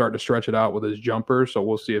last year, start to stretch it out with his jumper. So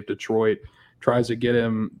we'll see if Detroit tries to get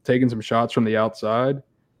him taking some shots from the outside. I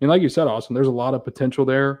mean, like you said, Austin, there's a lot of potential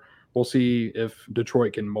there. We'll see if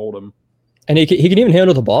Detroit can mold him. And he can even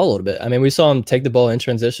handle the ball a little bit. I mean, we saw him take the ball in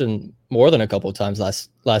transition more than a couple of times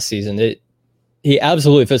last season. He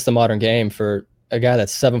absolutely fits the modern game for a guy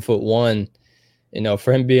that's 7'1". You know,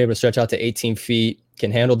 for him to be able to stretch out to 18 feet,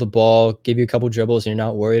 can handle the ball, give you a couple dribbles, and you're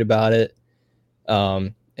not worried about it.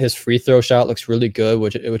 His free throw shot looks really good,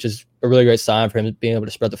 which is a really great sign for him being able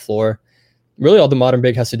to spread the floor. Really, all the modern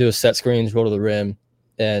big has to do is set screens, roll to the rim,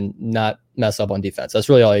 and not mess up on defense. That's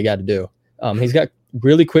really all you got to do. He's got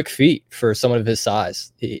really quick feet for someone of his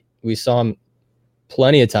size. We saw him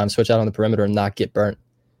plenty of times switch out on the perimeter and not get burnt,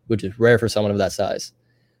 which is rare for someone of that size.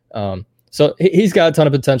 So he's got a ton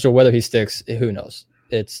of potential. Whether he sticks, who knows?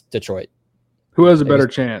 It's Detroit. Who has a better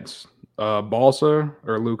chance, Balsa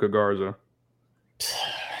or Luka Garza?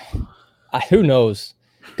 Who knows?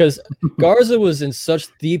 Because Garza was in such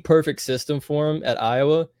the perfect system for him at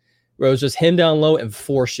Iowa, where it was just him down low and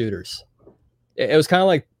 4 shooters. It was kind of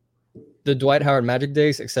like the Dwight Howard Magic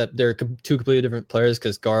days, except they're 2 completely different players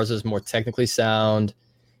because Garza's more technically sound.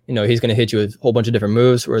 You know, he's going to hit you with a whole bunch of different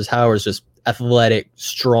moves, whereas Howard's just athletic,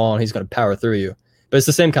 strong. He's going to power through you. But it's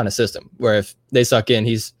the same kind of system where if they suck in,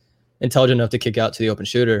 he's intelligent enough to kick out to the open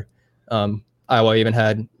shooter. Iowa even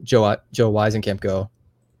had Joe Weisenkamp go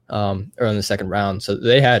early in the second round. So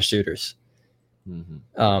they had shooters.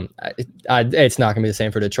 Mm-hmm. It's not going to be the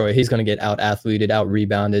same for Detroit. He's going to get out-athleted,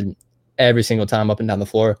 out-rebounded every single time up and down the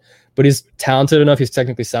floor. But he's talented enough. He's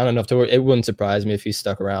technically sound enough to where it wouldn't surprise me if he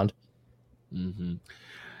stuck around. Mm-hmm.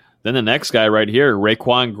 Then the next guy right here,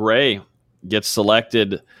 Raquan Gray, gets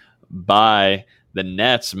selected by the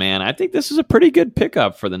Nets, man. I think this is a pretty good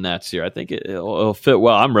pickup for the Nets here. I think it'll fit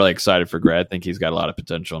well. I'm really excited for Gray. I think he's got a lot of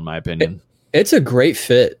potential, in my opinion. It's a great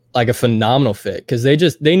fit, like a phenomenal fit, because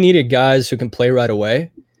they needed guys who can play right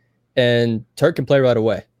away, and Turk can play right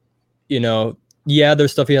away. You know, yeah,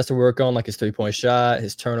 there's stuff he has to work on, like his 3-point shot,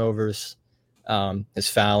 his turnovers, his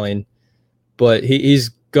fouling, but he's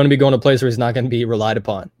going to be going to a place where he's not going to be relied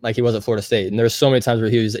upon like he was at Florida State. And there's so many times where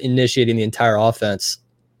he was initiating the entire offense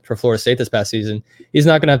for Florida State this past season. He's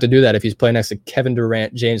not going to have to do that if he's playing next to Kevin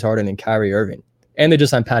Durant, James Harden, and Kyrie Irving. And they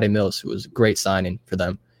just signed Patty Mills, who was a great signing for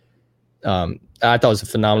them. I thought it was a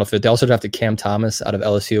phenomenal fit. They also drafted Cam Thomas out of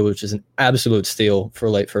LSU, which is an absolute steal for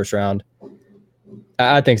late first round.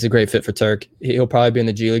 I think it's a great fit for Turk. He'll probably be in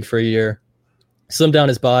the G League for a year. Slim down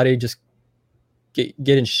his body, just get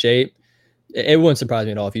in shape. It wouldn't surprise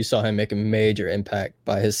me at all if you saw him make a major impact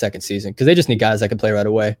by his second season, because they just need guys that can play right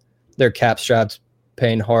away. They're cap strapped,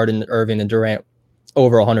 paying Harden, Irving, and Durant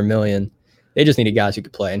over $100 million. They just needed guys who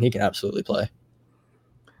could play, and he can absolutely play.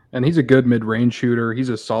 And he's a good mid-range shooter. He's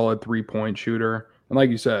a solid 3-point shooter. And like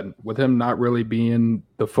you said, with him not really being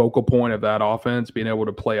the focal point of that offense, being able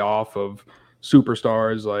to play off of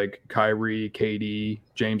superstars like Kyrie, KD,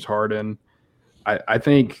 James Harden, I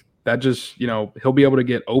think that just, you know, he'll be able to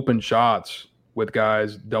get open shots with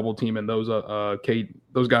guys double teaming those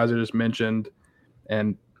guys I just mentioned.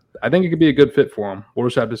 And I think it could be a good fit for him. We'll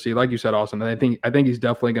just have to see. Like you said, Austin, I think he's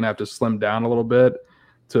definitely going to have to slim down a little bit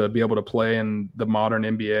to be able to play in the modern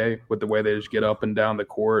NBA with the way they just get up and down the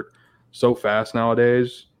court so fast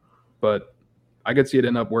nowadays. But I could see it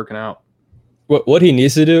end up working out. What he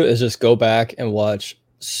needs to do is just go back and watch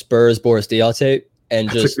Spurs Boris Diaw tape and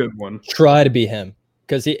That's just a good one. Try to be him,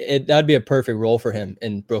 because that'd be a perfect role for him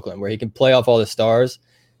in Brooklyn, where he can play off all the stars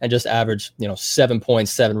and just average 7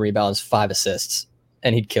 points, 7 rebounds, 5 assists,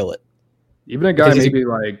 and he'd kill it. Even a guy maybe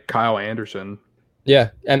like Kyle Anderson.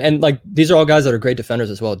 Yeah, and like these are all guys that are great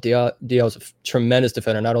defenders as well. Diaw's a tremendous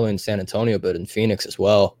defender, not only in San Antonio but in Phoenix as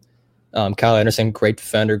well. Kyle Anderson, great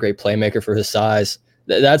defender, great playmaker for his size.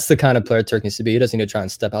 That's the kind of player Turk needs to be. He doesn't need to try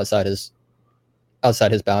and step outside his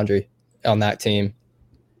boundary on that team.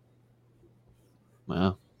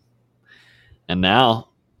 Wow. And now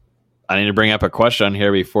I need to bring up a question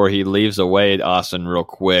here before he leaves away, Austin, real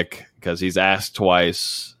quick, because he's asked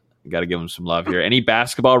twice. Got to give him some love here. Any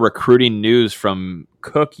basketball recruiting news from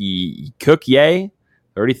Cookie 33?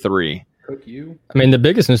 I mean, the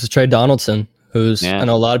biggest news is Trey Donaldson, who's I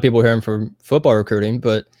know a lot of people hear him from football recruiting,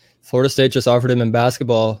 but Florida State just offered him in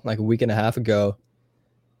basketball like a week and a half ago.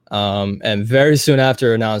 And very soon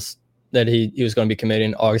after announced that he was going to be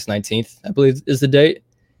committing August 19th, I believe is the date.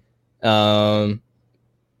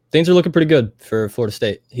 Things are looking pretty good for Florida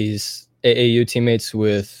State. He's AAU teammates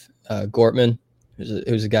with Gortman,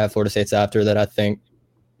 who's a guy Florida State's after that I think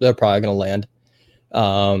they're probably going to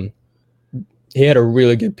land. he had a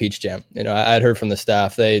really good peach jam. You know, I'd heard from the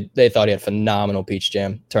staff they thought he had a phenomenal peach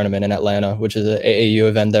jam tournament in Atlanta, which is an AAU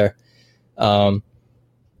event there.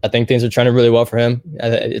 I think things are trending really well for him.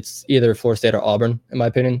 It's either Florida State or Auburn, in my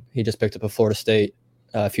opinion. He just picked up a Florida State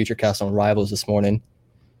FutureCast on Rivals this morning.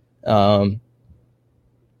 Other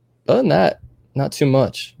than that, not too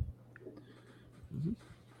much.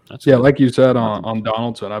 Like you said on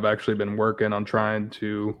Donaldson, I've actually been working on trying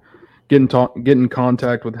to get in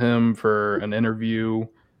contact with him for an interview,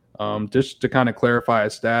 just to kind of clarify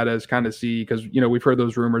his status, kind of see, because we've heard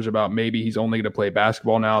those rumors about maybe he's only going to play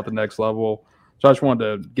basketball now at the next level. So I just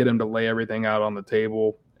wanted to get him to lay everything out on the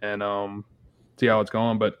table and see how it's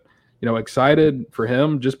going. But excited for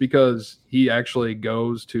him just because he actually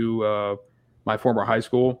goes to my former high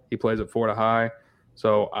school. He plays at Florida High.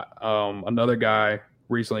 So another guy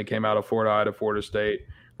recently came out of Florida High to Florida State,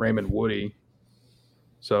 Raymond Woody.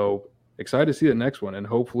 So excited to see the next one, and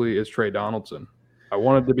hopefully it's Trey Donaldson. I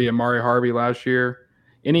wanted to be Amari Harvey last year.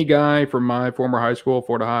 Any guy from my former high school,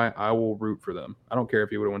 Florida High, I will root for them. I don't care if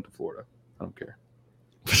he would have went to Florida. I don't care.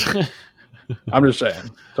 I'm just saying.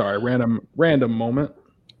 Sorry, random moment.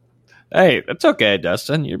 Hey, that's okay,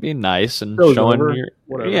 Dustin. You're being nice and Show's showing over. your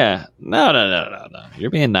Whatever. Yeah. No. You're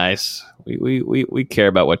being nice. We care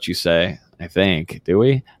about what you say, I think. Do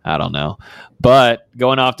we? I don't know. But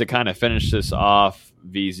going off to kind of finish this off,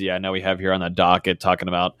 VZ, I know we have here on the docket talking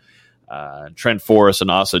about Trent Forrest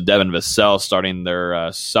and also Devin Vassell starting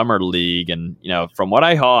their summer league. And, from what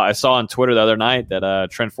I saw on Twitter the other night that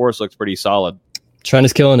Trent Forrest looks pretty solid. Trent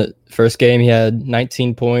is killing it. First game, he had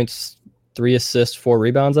 19 points, 3 assists, 4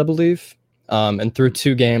 rebounds, I believe. And through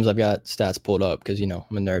 2 games, I've got stats pulled up because, I'm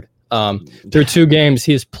a nerd. Through 2 games,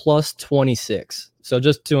 he is plus 26. So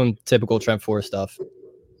just doing typical Trent Forrest stuff.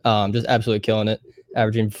 Just absolutely killing it.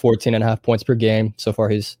 Averaging 14.5 points per game. So far,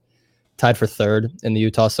 he's tied for 3rd in the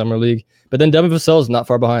Utah Summer League. But then Devin Vassell is not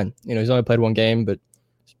far behind. He's only played 1 game, but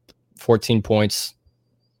 14 points.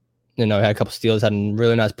 Had a couple steals, had a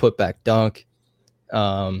really nice putback dunk.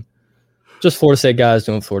 Just Florida State guys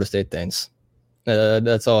doing Florida State things.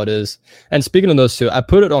 That's all it is. And speaking of those 2, I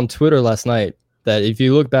put it on Twitter last night that if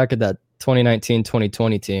you look back at that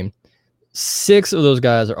 2019-2020 team, 6 of those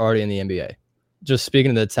guys are already in the NBA. Just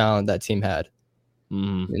speaking of the talent that team had.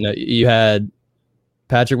 You had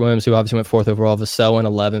Patrick Williams, who obviously went 4th overall, Vassell went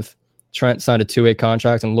 11th. Trent signed a 2-way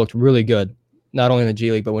contract and looked really good. Not only in the G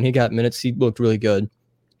League, but when he got minutes, he looked really good.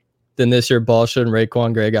 Then this year, Ballshed and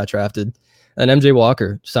Raekwon Gray got drafted. And MJ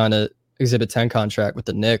Walker signed a Exhibit 10 contract with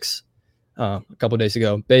the Knicks a couple days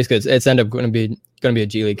ago. Basically, it's ended up going to be a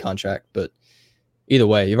G League contract. But either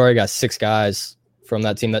way, you've already got 6 guys from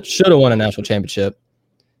that team that should have won a national championship,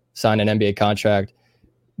 signed an NBA contract,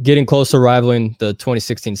 getting close to rivaling the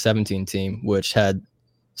 2016-17 team, which had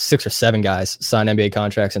 6 or 7 guys sign NBA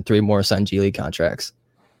contracts and 3 more signed G League contracts.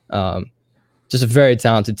 Just a very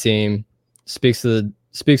talented team. Speaks to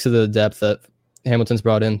the depth that Hamilton's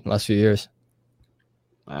brought in the last few years.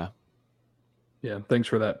 Wow. Yeah, thanks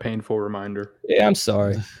for that painful reminder. Yeah, I'm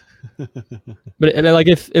sorry. But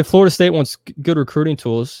if Florida State wants good recruiting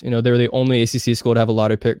tools, they were the only ACC school to have a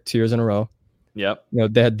lottery pick 2 years in a row. Yep.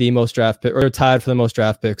 They had the most draft pick, or tied for the most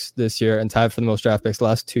draft picks this year, and tied for the most draft picks the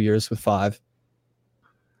last 2 years with 5.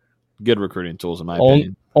 Good recruiting tools, in my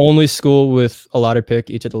opinion. Only school with a lottery pick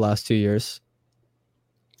each of the last 2 years.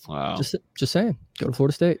 Wow. Just saying, go to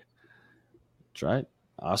Florida State. That's right.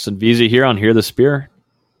 Austin VZ here on Hear the Spear,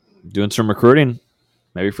 doing some recruiting,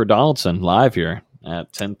 maybe for Donaldson live here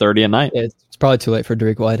at 10:30 at night. Yeah, it's probably too late for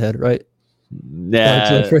Drake Whitehead, right?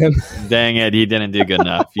 Yeah, for him. Dang it, he didn't do good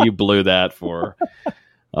enough. You blew that for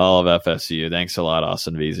all of FSU. Thanks a lot,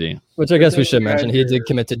 Austin VZ. Which I guess we should mention, he did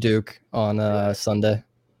commit to Duke on Sunday.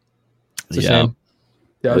 It's a shame.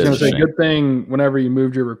 Yeah, I was going to say, good thing whenever you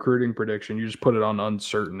moved your recruiting prediction, you just put it on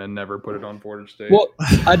uncertain and never put it on Florida State. Well,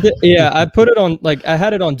 I did. Yeah, I put it on, I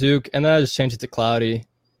had it on Duke, and then I just changed it to cloudy.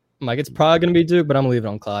 I'm like, it's probably going to be Duke, but I'm going to leave it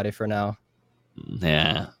on cloudy for now.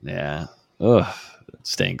 Yeah. Ugh, it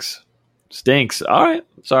stinks. All right.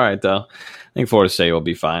 It's all right, though. I think Florida State will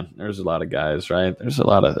be fine. There's a lot of guys, right? There's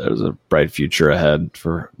a bright future ahead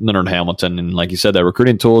for Leonard Hamilton. And like you said, the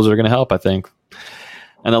recruiting tools are going to help, I think.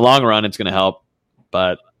 In the long run, it's going to help.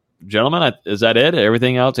 But, gentlemen, is that it?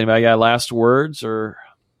 Everything else? Anybody got last words or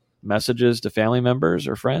messages to family members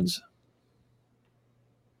or friends?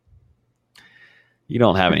 You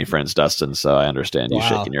don't have any friends, Dustin, so I understand you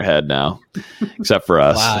shaking your head now, except for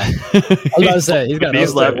us. Wow. I was about to say, he's got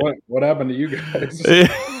what happened to you guys?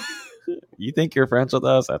 You think you're friends with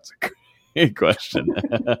us? That's a great question.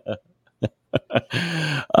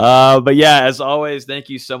 But yeah, as always, thank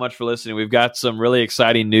you so much for listening. We've got some really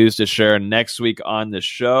exciting news to share next week on the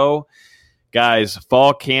show. Guys,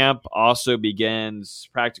 fall camp also begins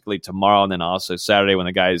practically tomorrow and then also Saturday when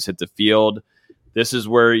the guys hit the field. This is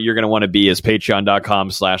where you're going to want to be, is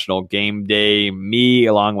patreon.com/Noel Game Day. Me,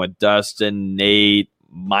 along with Dustin, Nate,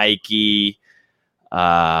 Mikey,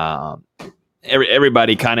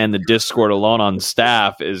 everybody kind of in the Discord alone on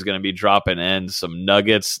staff is going to be dropping in some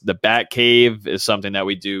nuggets. The Bat Cave is something that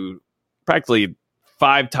we do practically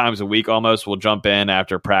 5 times a week almost. We'll jump in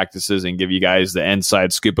after practices and give you guys the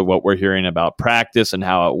inside scoop of what we're hearing about practice and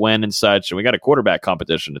how it went and such. And we got a quarterback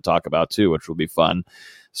competition to talk about too, which will be fun.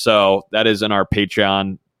 So that is in our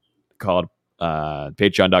Patreon called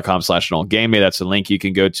patreon.com/Noel Game Day. That's the link you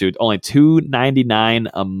can go to. Only $2.99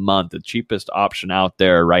 a month, the cheapest option out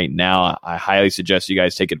there right now. I highly suggest you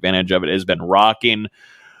guys take advantage of it. It has been rocking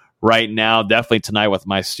right now. Definitely tonight with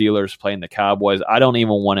my Steelers playing the Cowboys. I don't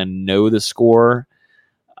even want to know the score.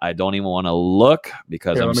 I don't even want to look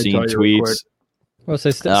because I'm seeing tweets. Well,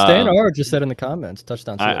 say Stan R just said in the comments,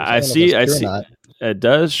 touchdown. I see. It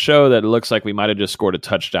does show that it looks like we might have just scored a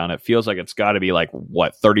touchdown. It feels like it's got to be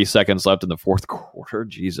 30 seconds left in the fourth quarter.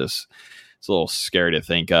 Jesus, it's a little scary to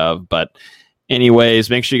think of. But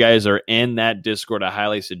anyways, make sure you guys are in that Discord. I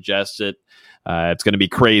highly suggest it. It's going to be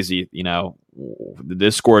crazy. The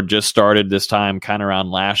Discord just started this time kind of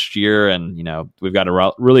around last year, and we've got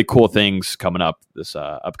really cool things coming up this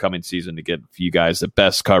upcoming season to get for you guys the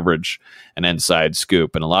best coverage and inside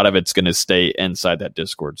scoop, and a lot of it's going to stay inside that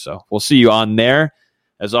Discord. So we'll see you on there.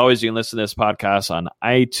 As always, you can listen to this podcast on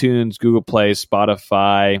iTunes, Google Play,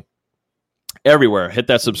 Spotify, everywhere. Hit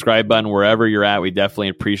that subscribe button wherever you're at. We definitely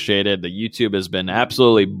appreciate it. The YouTube has been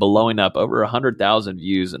absolutely blowing up, over 100,000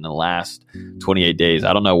 views in the last 28 days.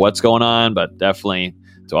 I don't know what's going on, but definitely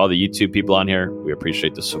to all the YouTube people on here, we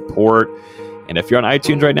appreciate the support. And if you're on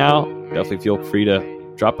iTunes right now, definitely feel free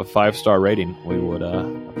to drop a 5-star rating. We would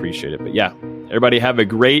appreciate it. But yeah, everybody have a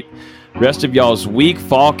great rest of y'all's week.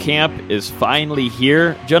 Fall camp is finally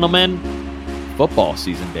here, gentlemen. Football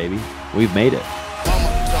season, baby. We've made it.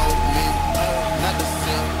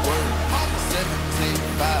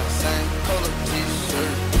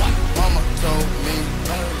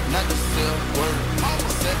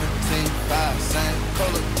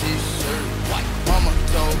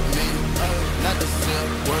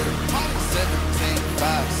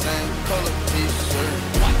 Same color t-shirt.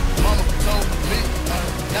 Mama told me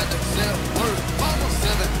not to sell.